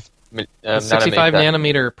 65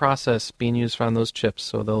 nanometer process being used on those chips,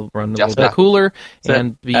 so they'll run a little bit cooler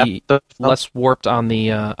and be less warped on the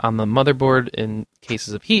motherboard in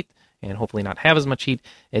cases of heat, and hopefully not have as much heat.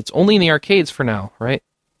 It's only in the arcades for now, right?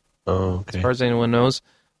 Oh, okay. As far as anyone knows.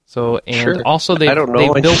 So, and Sure. also they've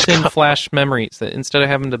I built in flash memories that instead of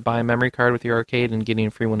having to buy a memory card with your arcade and getting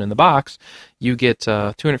a free one in the box, you get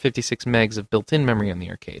 256 megs of built-in memory on the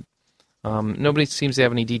arcade. Nobody seems to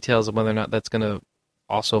have any details of whether or not that's going to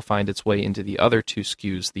also find its way into the other two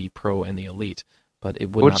SKUs, the Pro and the Elite, but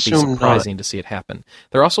it would not be surprising to see it happen.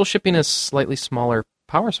 They're also shipping a slightly smaller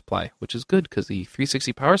power supply, which is good because the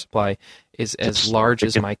 360 power supply is as large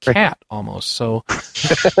as my cat almost. So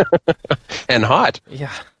and hot.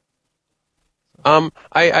 Yeah.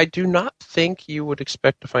 I do not think you would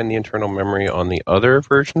expect to find the internal memory on the other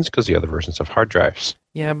versions because the other versions have hard drives.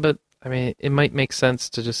 Yeah, but I mean, it might make sense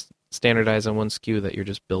to just standardize on one SKU that you're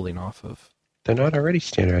just building off of. They're not already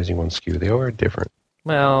standardizing one SKU. They all are different.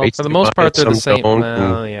 Well, for the most part, they're the same.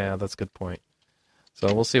 Well, yeah, that's a good point.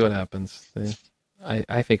 So we'll see what happens.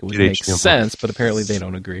 I think it would make sense, but apparently they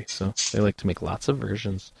don't agree. So they like to make lots of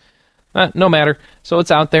versions. No matter. So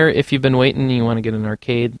it's out there. If you've been waiting and you want to get an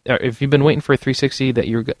arcade, or if you've been waiting for a 360 that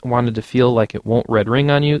you wanted to feel like it won't red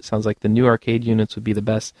ring on you, it sounds like the new arcade units would be the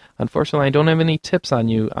best. Unfortunately, I don't have any tips on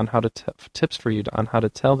you on how to tips for you on how to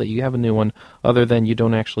tell that you have a new one, other than you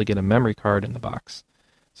don't actually get a memory card in the box.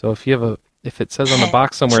 So if it says on the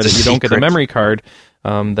box somewhere that you don't get a memory card,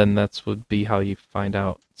 then that's would be how you find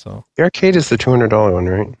out. So the arcade is the $200 one,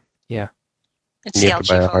 right? Yeah. It's you have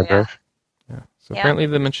to buy a hard drive. So apparently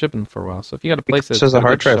they've been shipping for a while. So if you got a place that says a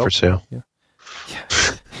hard drive for sale. Yeah.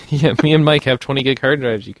 Yeah, me and Mike have 20 gig hard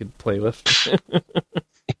drives you could play with.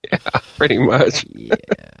 Yeah, pretty much. Yeah.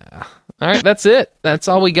 All right, that's it. That's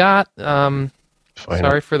all we got. Sorry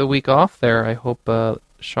for the week off there. I hope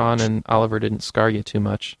Sean and Oliver didn't scar you too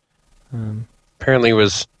much. Apparently it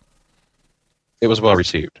was well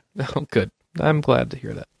received. Oh, good. I'm glad to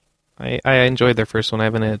hear that. I enjoyed their first one. I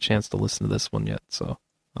haven't had a chance to listen to this one yet, so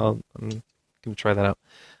I'm going to try that out.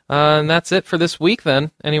 And that's it for this week,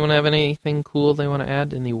 then. Anyone have anything cool they want to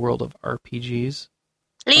add in the world of RPGs?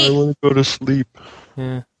 I want to go to sleep.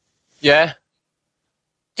 Yeah. Yeah.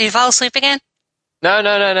 Did you fall asleep again? No.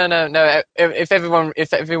 If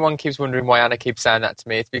everyone keeps wondering why Anna keeps saying that to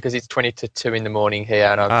me, it's because it's 20 to 2 in the morning here,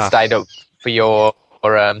 and I've stayed up for your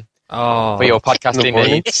podcasting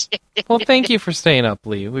needs. Well, thank you for staying up,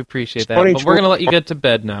 Lee. We appreciate that. But we're going to let you get to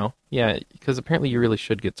bed now. Yeah, because apparently you really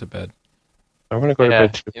should get to bed. I'm going to go to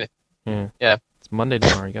bed too. Yeah. It's Monday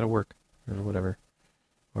tomorrow. You got to work or whatever.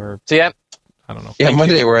 Or so yeah. I don't know. Yeah,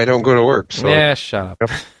 Monday where I don't go to work. So. Yeah, shut up.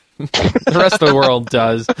 The rest of the world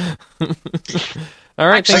does. All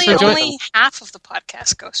right, actually, thanks for joining. only half of the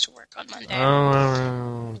podcast goes to work on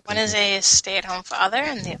Monday. One is a stay-at-home father,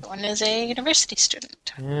 and the other one is a university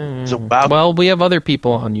student. Well, we have other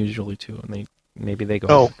people on usually too, and maybe they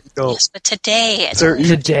go. Yes, but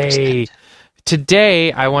today,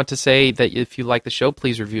 Today, I want to say that if you like the show,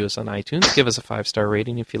 please review us on iTunes. Give us a 5-star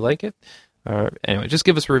rating if you like it. Anyway, just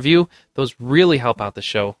give us a review. Those really help out the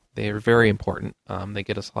show. They are very important. They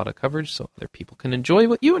get us a lot of coverage so other people can enjoy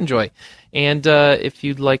what you enjoy. And if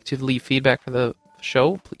you'd like to leave feedback for the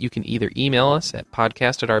show, you can either email us at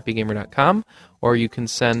podcast@rpgamer.com, or you can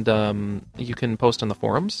you can post on the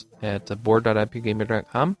forums at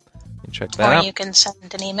board.rpgamer.com. And check that out. Or you can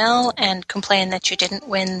send an email and complain that you didn't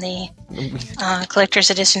win the Collector's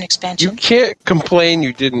Edition expansion. You can't complain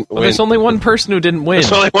you didn't win. There's only one person who didn't win.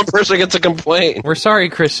 There's only one person who gets to complain. We're sorry,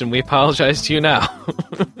 Christian. We apologize to you now.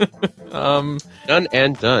 Done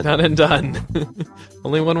and done. Done and done.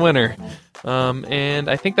 Only one winner. And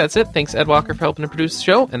I think that's it. Thanks, Ed Walker, for helping to produce the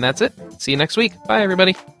show. And that's it. See you next week. Bye,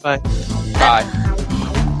 everybody. Bye. Bye.